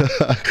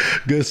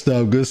 Good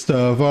stuff. Good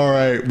stuff. All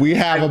right, we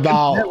have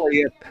about.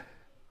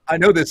 I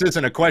know this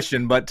isn't a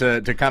question, but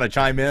to kind of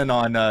chime in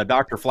on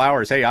Dr.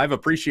 Flowers, hey, I've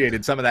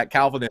appreciated some of that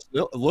Calvinist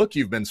look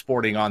you've been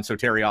sporting on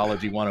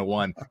Soteriology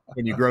 101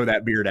 when you grow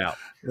that beard out.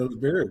 The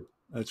beard.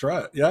 That's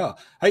right. Yeah.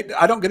 Hey,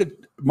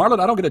 Marlon,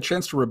 I don't get a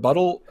chance to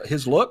rebuttal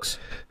his looks.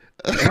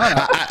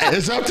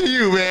 It's up to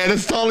you, man.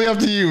 It's totally up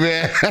to you,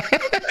 man.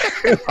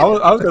 I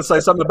was going to say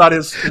something about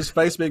his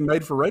face being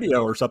made for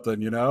radio or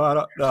something. I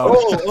don't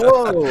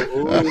know.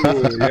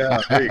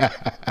 Yeah. Hey.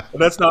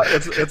 That's not.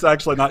 It's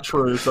actually not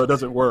true, so it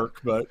doesn't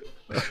work. But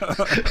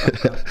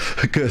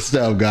good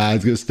stuff,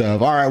 guys. Good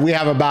stuff. All right, we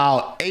have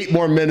about 8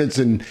 more minutes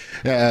and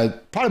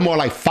probably more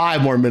like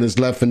 5 more minutes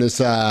left in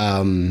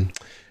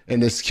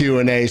this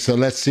Q&A. So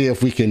let's see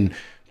if we can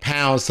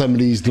pound some of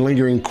these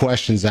lingering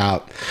questions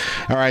out.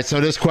 All right,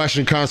 so this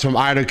question comes from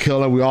Idol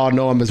Killer. We all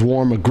know him as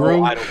Warren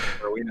McGrew. Idol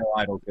Killer. We know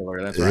Idol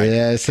Killer. That's right.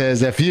 Yeah, it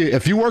says, if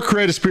you were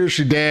created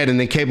spiritually dead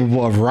and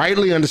incapable of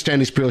rightly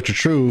understanding spiritual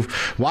truth,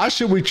 why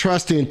should we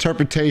trust the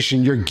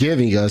interpretation you're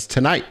giving us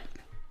tonight?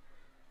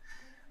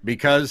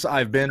 Because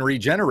I've been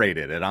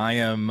regenerated and I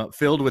am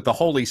filled with the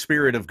Holy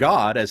Spirit of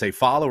God as a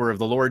follower of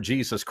the Lord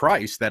Jesus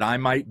Christ, that I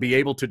might be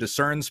able to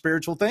discern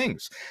spiritual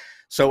things.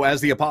 So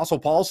as the Apostle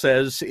Paul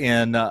says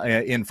in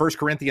 1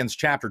 Corinthians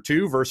chapter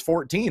 2, verse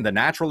 14, the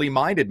naturally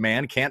minded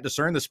man can't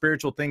discern the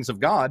spiritual things of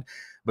God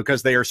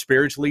because they are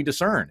spiritually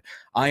discerned.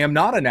 I am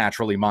not a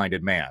naturally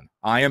minded man.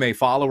 I am a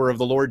follower of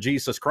the Lord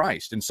Jesus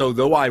Christ. And so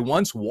though I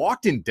once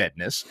walked in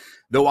deadness,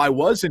 though I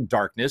was in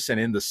darkness and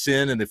in the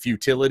sin and the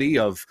futility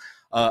of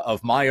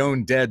my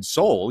own dead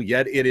soul,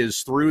 yet it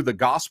is through the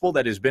gospel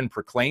that has been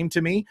proclaimed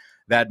to me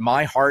that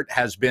my heart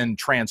has been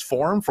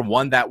transformed from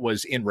one that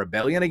was in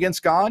rebellion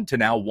against God to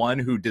now one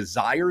who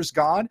desires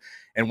God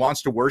and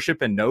wants to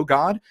worship and know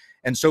God.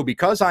 And so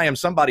because I am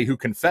somebody who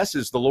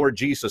confesses the Lord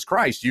Jesus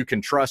Christ, you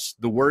can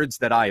trust the words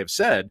that I have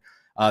said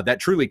that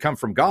truly come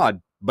from God.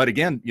 But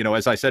again,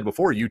 as I said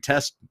before, you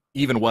test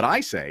even what I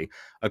say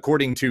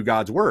according to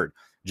God's word.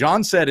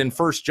 John said in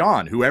 1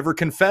 John, whoever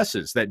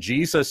confesses that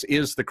Jesus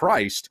is the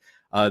Christ,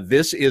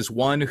 this is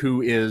one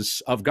who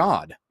is of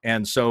God.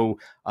 And so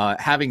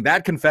having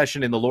that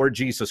confession in the Lord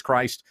Jesus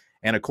Christ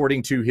and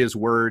according to his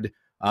word,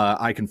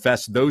 I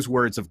confess those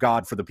words of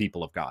God for the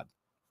people of God.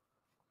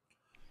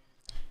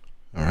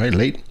 All right,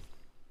 Leighton.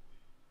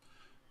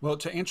 Well,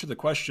 to answer the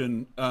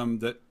question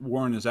that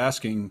Warren is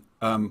asking,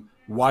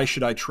 why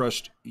should I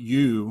trust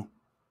you,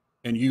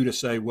 and you to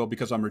say, well,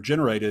 because I'm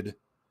regenerated?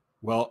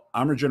 Well,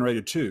 I'm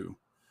regenerated too.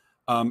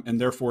 And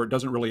therefore, it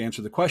doesn't really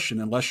answer the question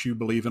unless you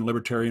believe in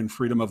libertarian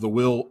freedom of the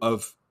will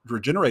of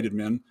regenerated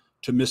men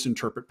to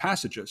misinterpret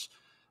passages.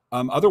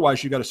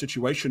 Otherwise, you've got a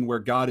situation where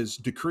God is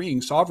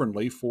decreeing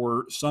sovereignly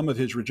for some of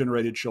his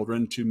regenerated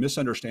children to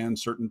misunderstand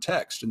certain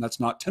text, and that's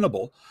not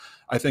tenable.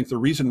 I think the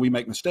reason we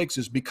make mistakes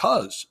is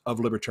because of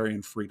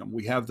libertarian freedom.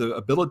 We have the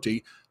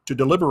ability to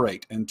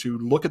deliberate and to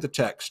look at the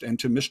text and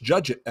to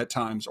misjudge it at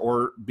times,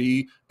 or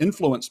be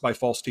influenced by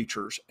false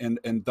teachers and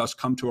thus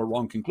come to a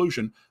wrong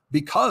conclusion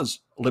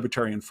because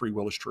libertarian free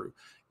will is true.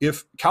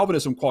 If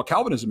Calvinism, qua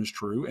Calvinism, is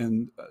true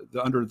and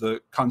under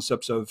the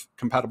concepts of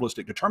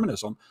compatibilistic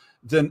determinism,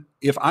 then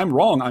if I'm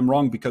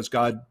wrong because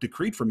God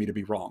decreed for me to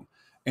be wrong.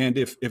 And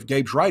if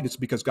Gabe's right, it's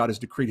because God has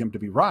decreed him to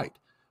be right.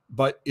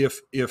 But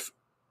if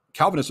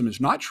Calvinism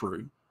is not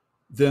true,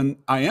 then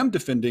I am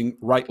defending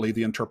rightly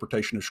the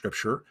interpretation of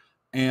Scripture.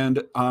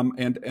 And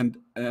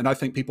I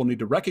think people need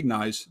to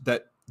recognize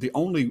that the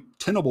only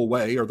tenable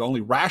way, or the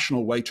only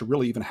rational way to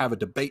really even have a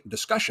debate and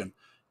discussion,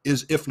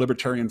 is if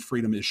libertarian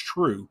freedom is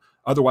true.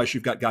 Otherwise,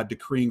 you've got God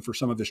decreeing for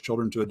some of his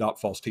children to adopt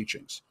false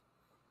teachings.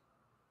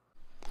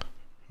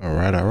 All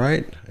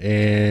right.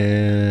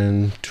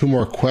 And 2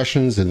 more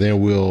questions, and then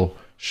we'll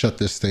shut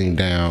this thing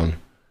down.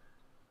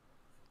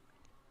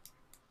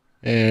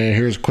 And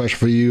here's a question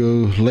for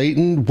you,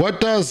 Leighton. What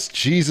does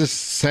Jesus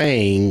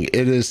saying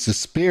it is the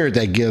Spirit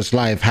that gives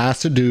life has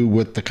to do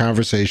with the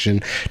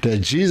conversation that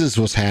Jesus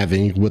was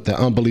having with the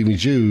unbelieving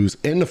Jews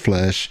in the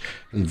flesh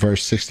in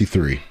verse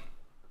 63?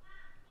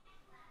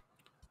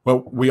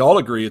 Well, we all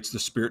agree it's the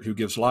Spirit who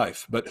gives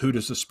life, but who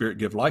does the Spirit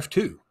give life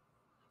to?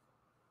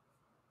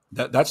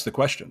 That's the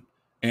question.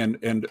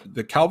 And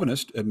the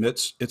Calvinist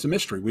admits it's a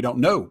mystery. We don't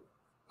know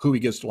who he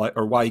gives life,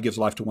 or why he gives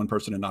life to one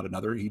person and not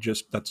another.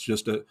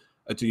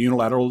 It's a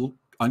unilateral,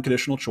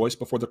 unconditional choice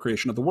before the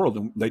creation of the world,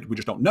 and we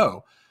just don't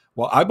know.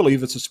 Well, I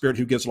believe it's the Spirit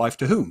who gives life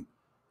to whom?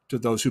 To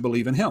those who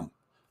believe in him,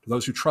 to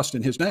those who trust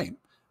in his name,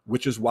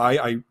 which is why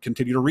I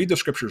continue to read the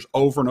Scriptures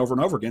over and over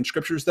and over again,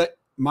 Scriptures that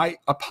my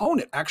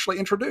opponent actually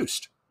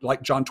introduced,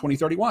 like John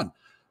 20:31.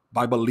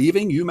 By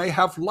believing, you may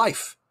have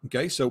life.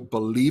 Okay, so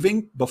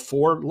believing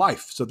before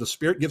life. So the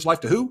Spirit gives life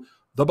to who?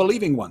 The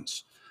believing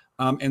ones.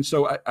 And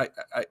so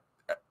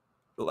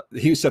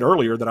he said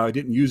earlier that I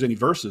didn't use any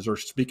verses or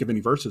speak of any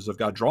verses of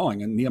God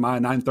drawing, and Nehemiah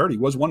 9:30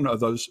 was one of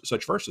those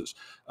such verses.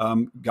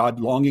 God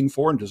longing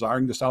for and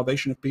desiring the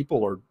salvation of people,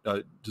 or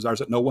desires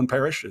that no one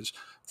perish, is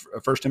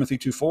 1 Timothy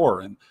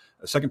 2:4 and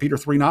 2 Peter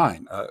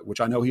 3:9,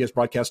 which I know he has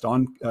broadcast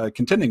on,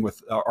 contending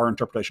with our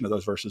interpretation of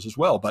those verses as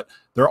well. But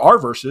there are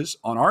verses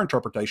on our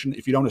interpretation.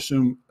 If you don't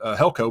assume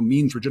Helco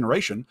means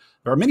regeneration,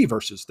 there are many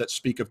verses that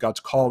speak of God's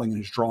calling and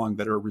his drawing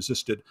that are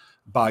resisted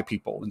by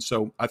people. And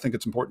so I think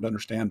it's important to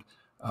understand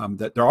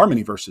that there are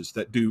many verses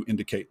that do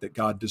indicate that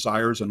God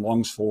desires and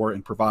longs for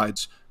and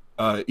provides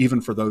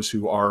even for those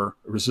who are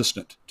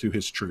resistant to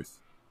his truth.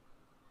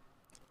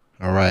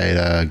 All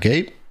right,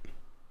 Gabe?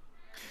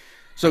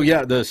 So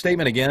yeah, the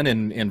statement again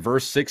in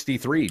verse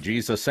 63,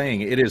 Jesus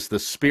saying, "It is the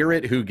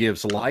Spirit who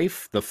gives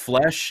life, the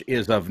flesh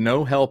is of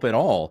no help at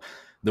all.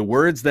 The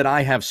words that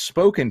I have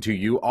spoken to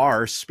you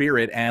are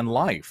spirit and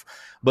life."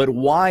 But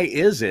why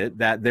is it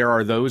that there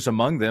are those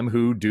among them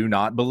who do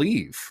not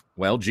believe?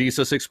 Well,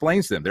 Jesus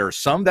explains them. There are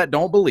some that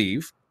don't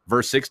believe.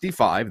 Verse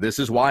 65, "This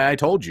is why I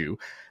told you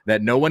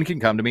that no one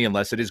can come to me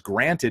unless it is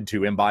granted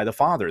to him by the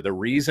Father." The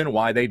reason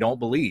why they don't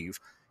believe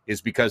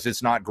is because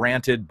it's not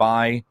granted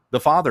by the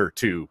Father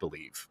to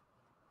believe.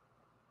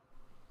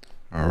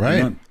 All right.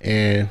 Amen.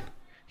 And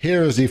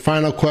here is the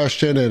final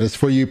question, and it's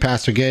for you,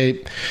 Pastor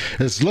Gabe.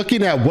 It's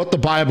looking at what the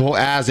Bible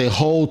as a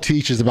whole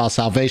teaches about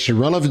salvation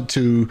relevant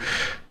to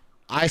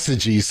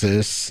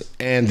eisegesis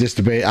and this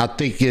debate. I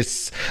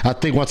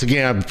think once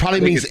again,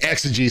 probably means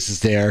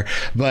exegesis there,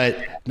 but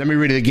let me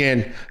read it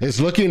again.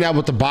 It's looking at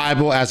what the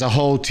Bible as a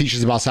whole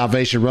teaches about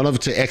salvation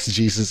relevant to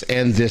exegesis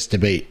and this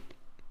debate.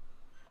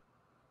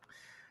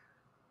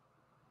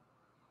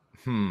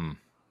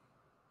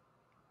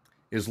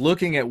 Is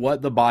looking at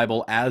what the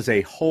Bible as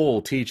a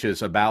whole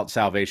teaches about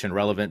salvation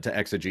relevant to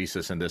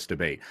exegesis in this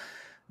debate.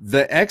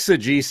 The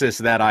exegesis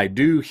that I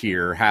do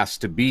here has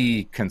to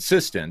be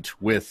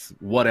consistent with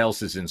what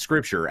else is in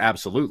Scripture,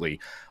 absolutely.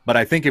 But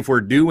I think if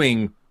we're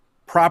doing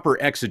proper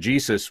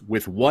exegesis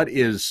with what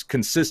is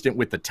consistent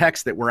with the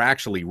text that we're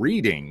actually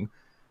reading,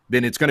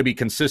 then it's going to be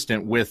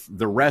consistent with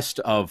the rest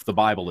of the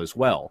Bible as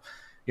well.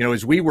 You know,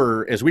 as we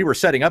were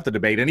setting up the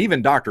debate, and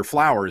even Dr.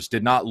 Flowers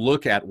did not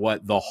look at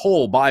what the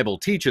whole Bible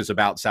teaches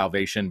about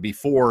salvation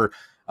before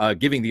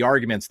giving the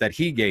arguments that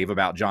he gave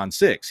about John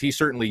 6. He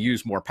certainly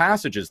used more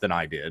passages than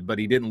I did, but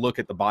he didn't look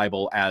at the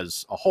Bible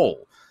as a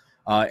whole.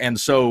 And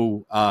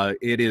so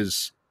it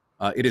is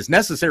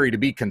necessary to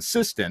be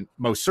consistent,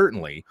 most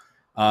certainly.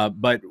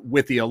 But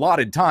with the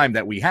allotted time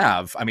that we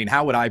have, I mean,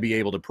 how would I be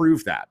able to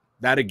prove that?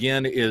 That,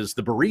 again, is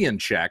the Berean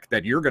check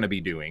that you're going to be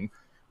doing,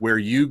 where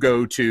you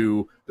go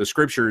to the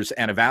Scriptures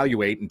and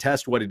evaluate and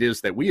test what it is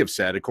that we have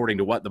said according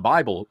to what the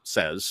Bible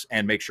says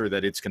and make sure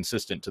that it's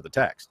consistent to the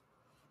text.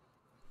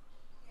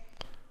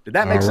 Did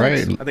that make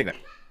sense? I think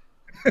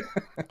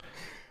that.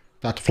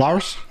 Dr.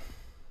 Flowers?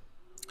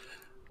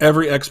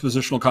 Every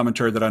expositional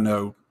commentary that I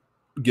know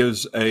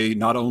gives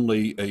not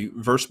only a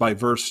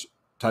verse-by-verse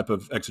type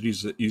of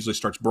exegesis that usually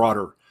starts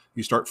broader.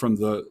 You start from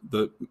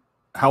the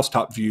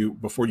housetop view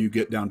before you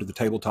get down to the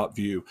tabletop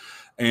view.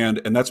 And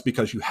that's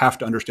because you have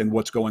to understand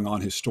what's going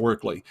on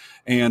historically.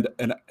 And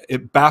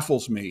it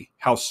baffles me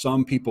how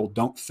some people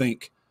don't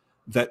think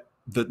that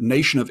the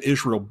nation of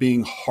Israel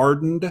being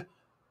hardened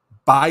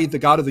by the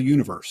God of the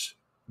universe,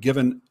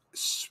 given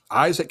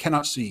eyes that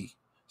cannot see,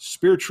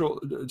 spiritual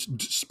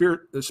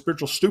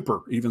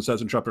stupor, even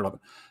says in chapter 11,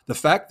 the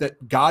fact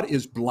that God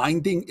is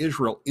blinding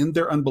Israel in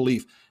their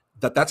unbelief,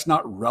 that's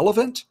not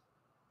relevant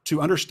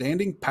to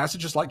understanding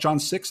passages like John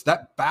 6,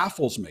 that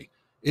baffles me.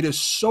 It is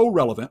so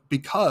relevant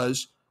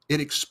because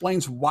it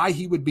explains why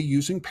he would be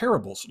using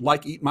parables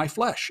like eat my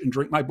flesh and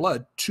drink my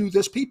blood to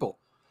this people.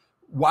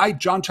 Why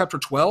John chapter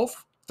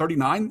 12,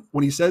 39,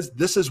 when he says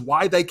this is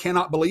why they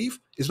cannot believe,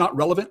 is not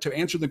relevant to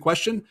answer the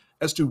question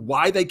as to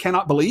why they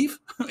cannot believe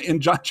in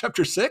John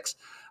chapter 6.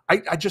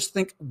 I just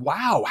think,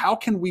 wow, how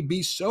can we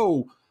be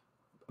so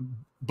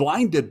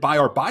blinded by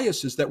our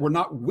biases that we're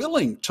not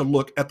willing to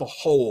look at the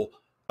whole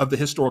of the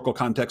historical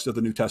context of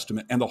the New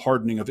Testament and the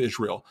hardening of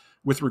Israel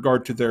with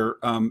regard to their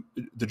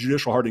the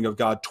judicial hardening of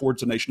God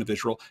towards the nation of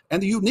Israel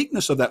and the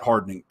uniqueness of that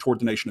hardening toward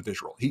the nation of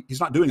Israel. He's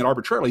not doing it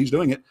arbitrarily. He's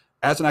doing it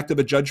as an act of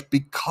a judge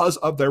because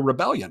of their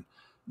rebellion,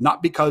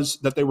 not because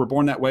that they were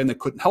born that way and they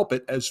couldn't help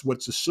it, as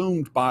what's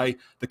assumed by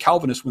the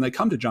Calvinists when they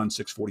come to John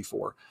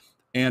 6:44.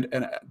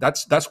 And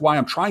that's why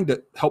I'm trying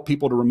to help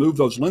people to remove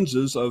those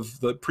lenses of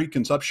the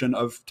preconception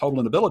of total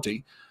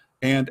inability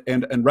and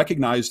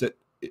recognize that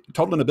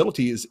total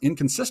inability is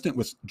inconsistent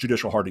with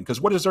judicial hardening,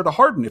 because what is there to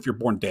harden if you're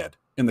born dead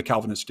in the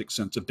Calvinistic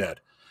sense of dead?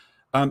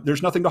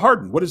 There's nothing to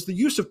harden. What is the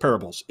use of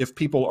parables if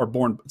people are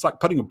born? It's like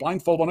putting a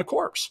blindfold on a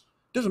corpse.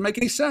 It doesn't make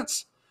any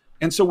sense.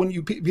 And so when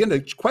you begin to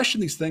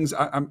question these things,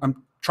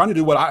 I'm trying to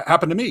do what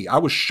happened to me. I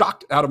was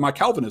shocked out of my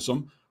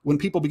Calvinism when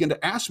people begin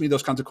to ask me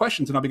those kinds of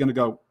questions, and I begin to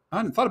go, I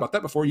hadn't thought about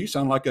that before. You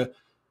sound like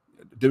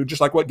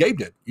just like what Gabe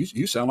did.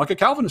 You sound like a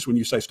Calvinist when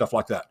you say stuff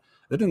like that.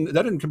 That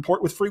didn't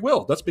comport with free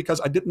will. That's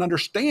because I didn't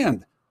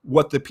understand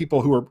what the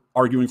people who are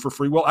arguing for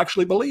free will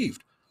actually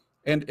believed.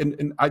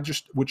 And I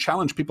just would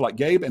challenge people like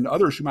Gabe and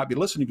others who might be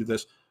listening to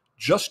this,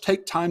 just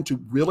take time to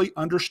really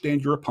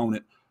understand your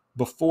opponent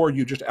before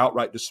you just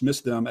outright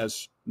dismiss them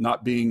as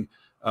not being,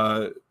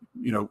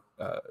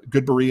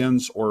 good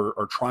Bereans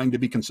or trying to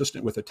be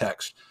consistent with the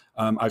text.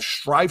 I've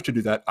strived to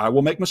do that. I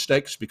will make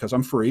mistakes because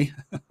I'm free.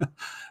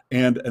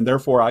 and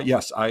therefore, I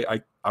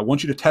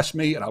want you to test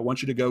me, and I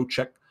want you to go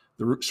check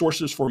the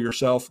sources for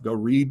yourself, go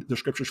read the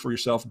scriptures for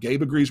yourself.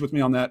 Gabe agrees with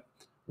me on that.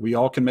 We're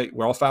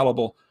all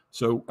fallible.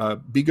 So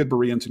be good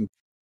Bereans and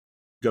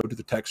go to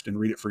the text and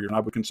read it for you. And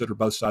I would consider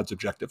both sides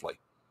objectively.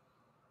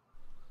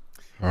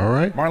 All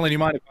right. Marlon, you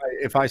mind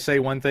if I say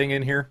one thing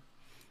in here?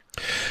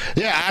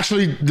 Yeah,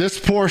 actually, this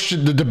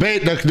portion, the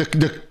debate,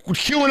 the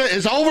Q&A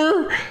is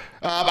over.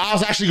 I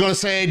was actually going to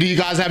say, do you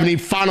guys have any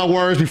final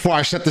words before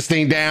I shut this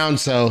thing down?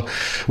 So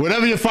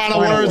whatever your final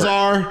words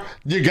are,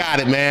 you got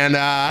it, man.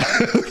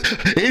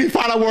 Any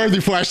final words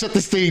before I shut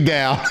this thing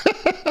down?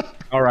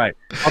 All right.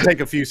 I'll take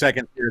a few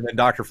seconds here, and then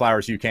Dr.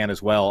 Flowers, you can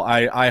as well.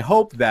 I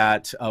hope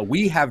that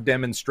we have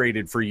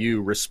demonstrated for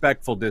you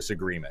respectful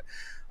disagreement.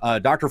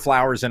 Dr.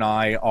 Flowers and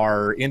I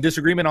are in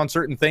disagreement on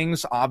certain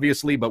things,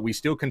 obviously, but we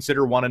still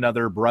consider one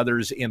another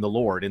brothers in the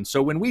Lord. And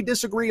so when we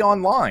disagree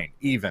online,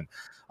 even,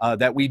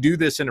 that we do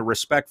this in a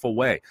respectful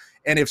way.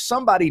 And if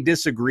somebody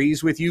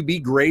disagrees with you, be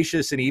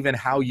gracious in even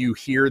how you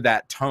hear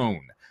that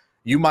tone.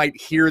 You might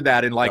hear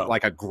that in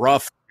like a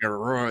gruff,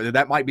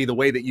 that might be the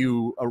way that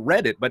you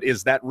read it, but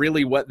is that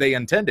really what they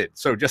intended?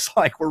 So just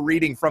like we're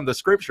reading from the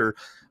scripture,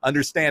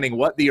 understanding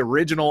what the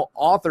original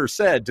author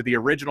said to the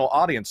original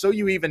audience. So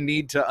you even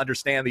need to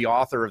understand the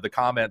author of the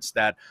comments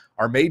that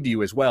are made to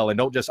you as well. And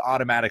don't just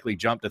automatically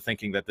jump to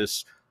thinking that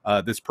this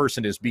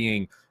person is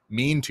being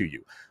mean to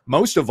you.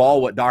 Most of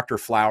all, what Dr.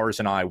 Flowers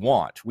and I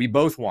want, we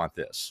both want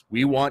this.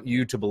 We want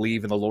you to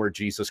believe in the Lord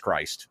Jesus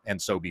Christ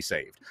and so be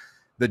saved.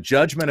 The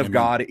judgment of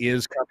God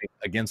is coming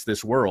against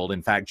this world.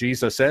 In fact,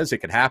 Jesus says it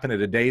could happen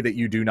at a day that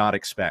you do not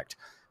expect.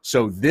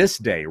 So this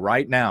day,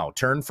 right now,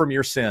 turn from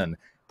your sin,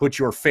 put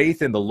your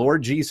faith in the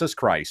Lord Jesus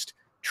Christ,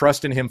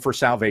 trust in him for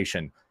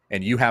salvation,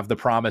 and you have the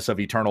promise of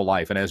eternal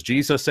life. And as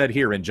Jesus said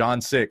here in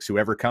John 6,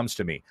 whoever comes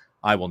to me,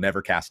 I will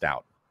never cast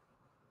out.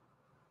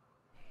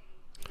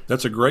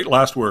 That's a great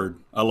last word.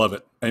 I love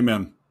it.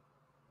 Amen.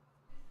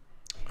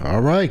 All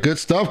right, good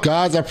stuff,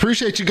 guys. I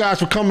appreciate you guys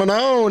for coming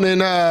on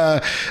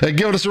and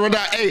giving us a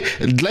rundown. Hey,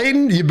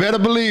 Leighton, you better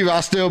believe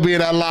I'll still be in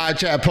that live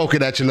chat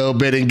poking at you a little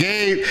bit. And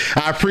Gabe,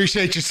 I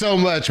appreciate you so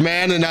much,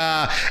 man. And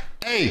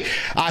hey,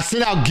 I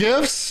sent out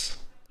gifts.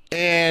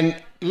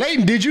 And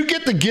Leighton, did you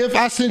get the gift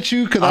I sent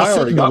you? Because I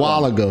sent it a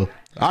while ago.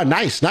 Oh,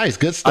 nice,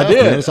 good stuff. I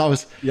did. Man. It's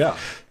always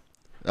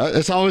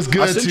it's always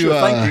good I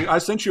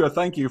sent you a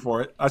thank you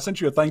for it. I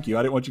sent you a thank you.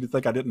 I didn't want you to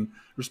think I didn't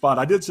respond.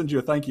 I did send you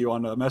a thank you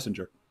on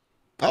Messenger.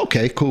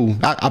 Okay, cool.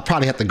 I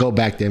probably have to go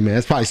back there, man.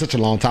 It's probably such a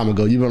long time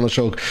ago. You've been on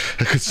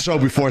the show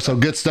before, so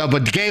good stuff.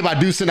 But Gabe, I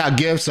do send out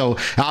gifts, so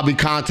I'll be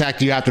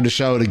contacting you after the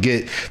show to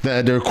get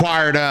the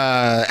required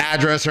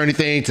address or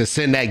anything to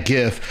send that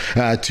gift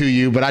to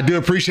you. But I do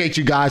appreciate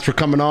you guys for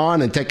coming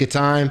on and taking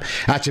time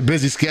out your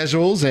busy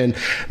schedules. And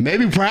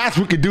maybe perhaps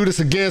we could do this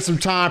again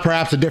sometime,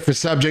 perhaps a different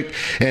subject,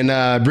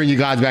 and bring you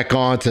guys back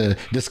on to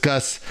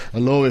discuss a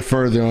little bit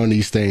further on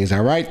these things.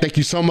 All right? Thank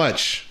you so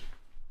much.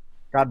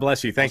 God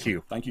bless you. Thank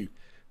you. Thank you.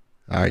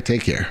 All right,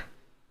 take care.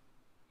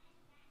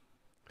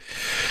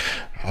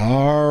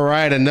 All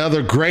right,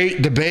 another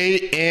great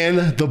debate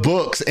in the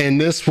books. And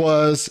this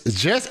was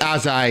just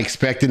as I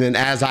expected and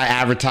as I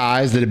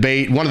advertised, the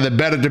debate, one of the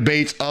better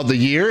debates of the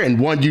year and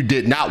one you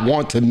did not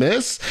want to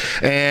miss.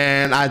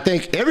 And I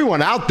thank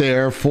everyone out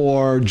there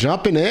for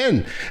jumping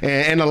in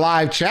the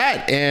live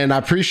chat. And I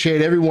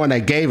appreciate everyone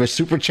that gave a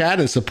super chat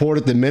and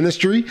supported the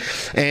ministry.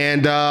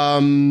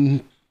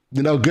 And,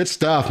 you know, good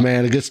stuff,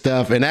 man. Good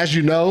stuff. And as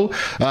you know,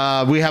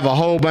 we have a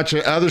whole bunch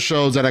of other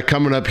shows that are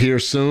coming up here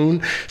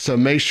soon. So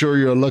make sure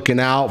you're looking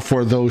out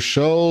for those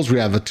shows. We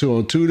have a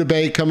 2-on-2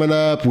 debate coming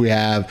up. We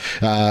have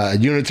a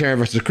Unitarian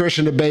versus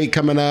Christian debate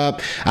coming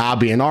up. I'll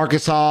be in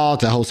Arkansas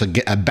to host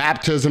a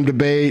baptism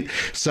debate.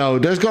 So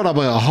there's going to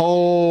be a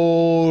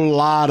whole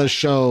lot of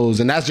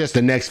shows. And that's just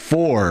the next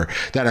 4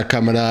 that are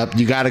coming up.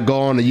 You got to go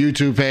on the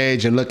YouTube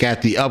page and look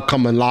at the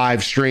upcoming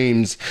live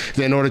streams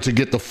in order to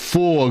get the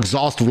full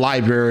exhaustive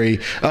library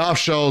of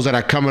shows that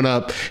are coming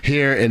up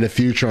here in the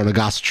future on the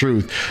Gospel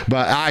Truth.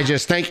 But I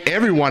just thank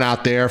everyone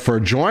out there for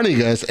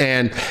joining us.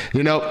 And,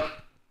 you know,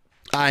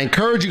 I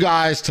encourage you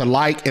guys to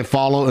like and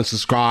follow and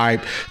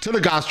subscribe to the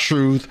Gospel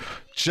Truth,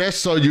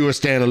 just so you will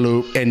stay in the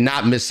loop and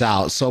not miss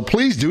out. So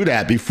please do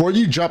that before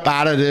you jump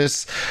out of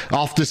this,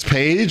 off this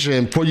page,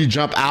 and before you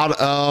jump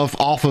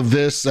off of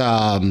this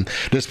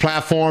this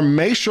platform.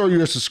 Make sure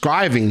you're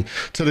subscribing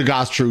to the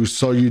Gospel Truth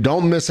so you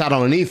don't miss out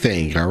on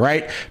anything. All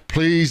right,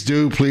 please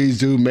do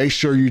make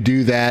sure you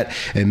do that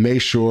and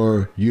make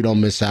sure you don't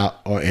miss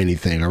out on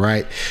anything. All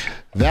right.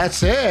 That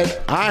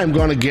said, I'm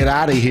going to get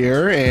out of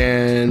here.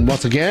 And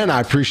once again,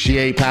 I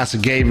appreciate Pastor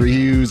Gabriel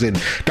Hughes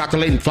and Dr.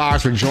 Leighton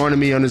Flowers for joining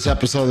me on this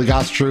episode of The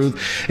Gospel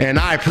Truth. And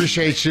I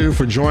appreciate you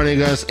for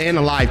joining us in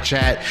the live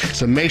chat.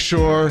 So make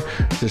sure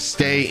to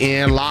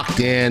stay locked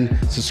in,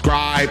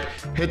 subscribe,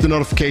 hit the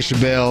notification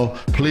bell.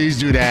 Please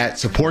do that.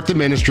 Support the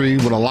ministry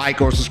with a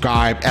like or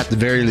subscribe at the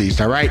very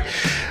least. All right.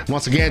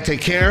 Once again,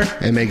 take care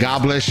and may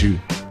God bless you.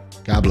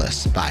 God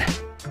bless. Bye.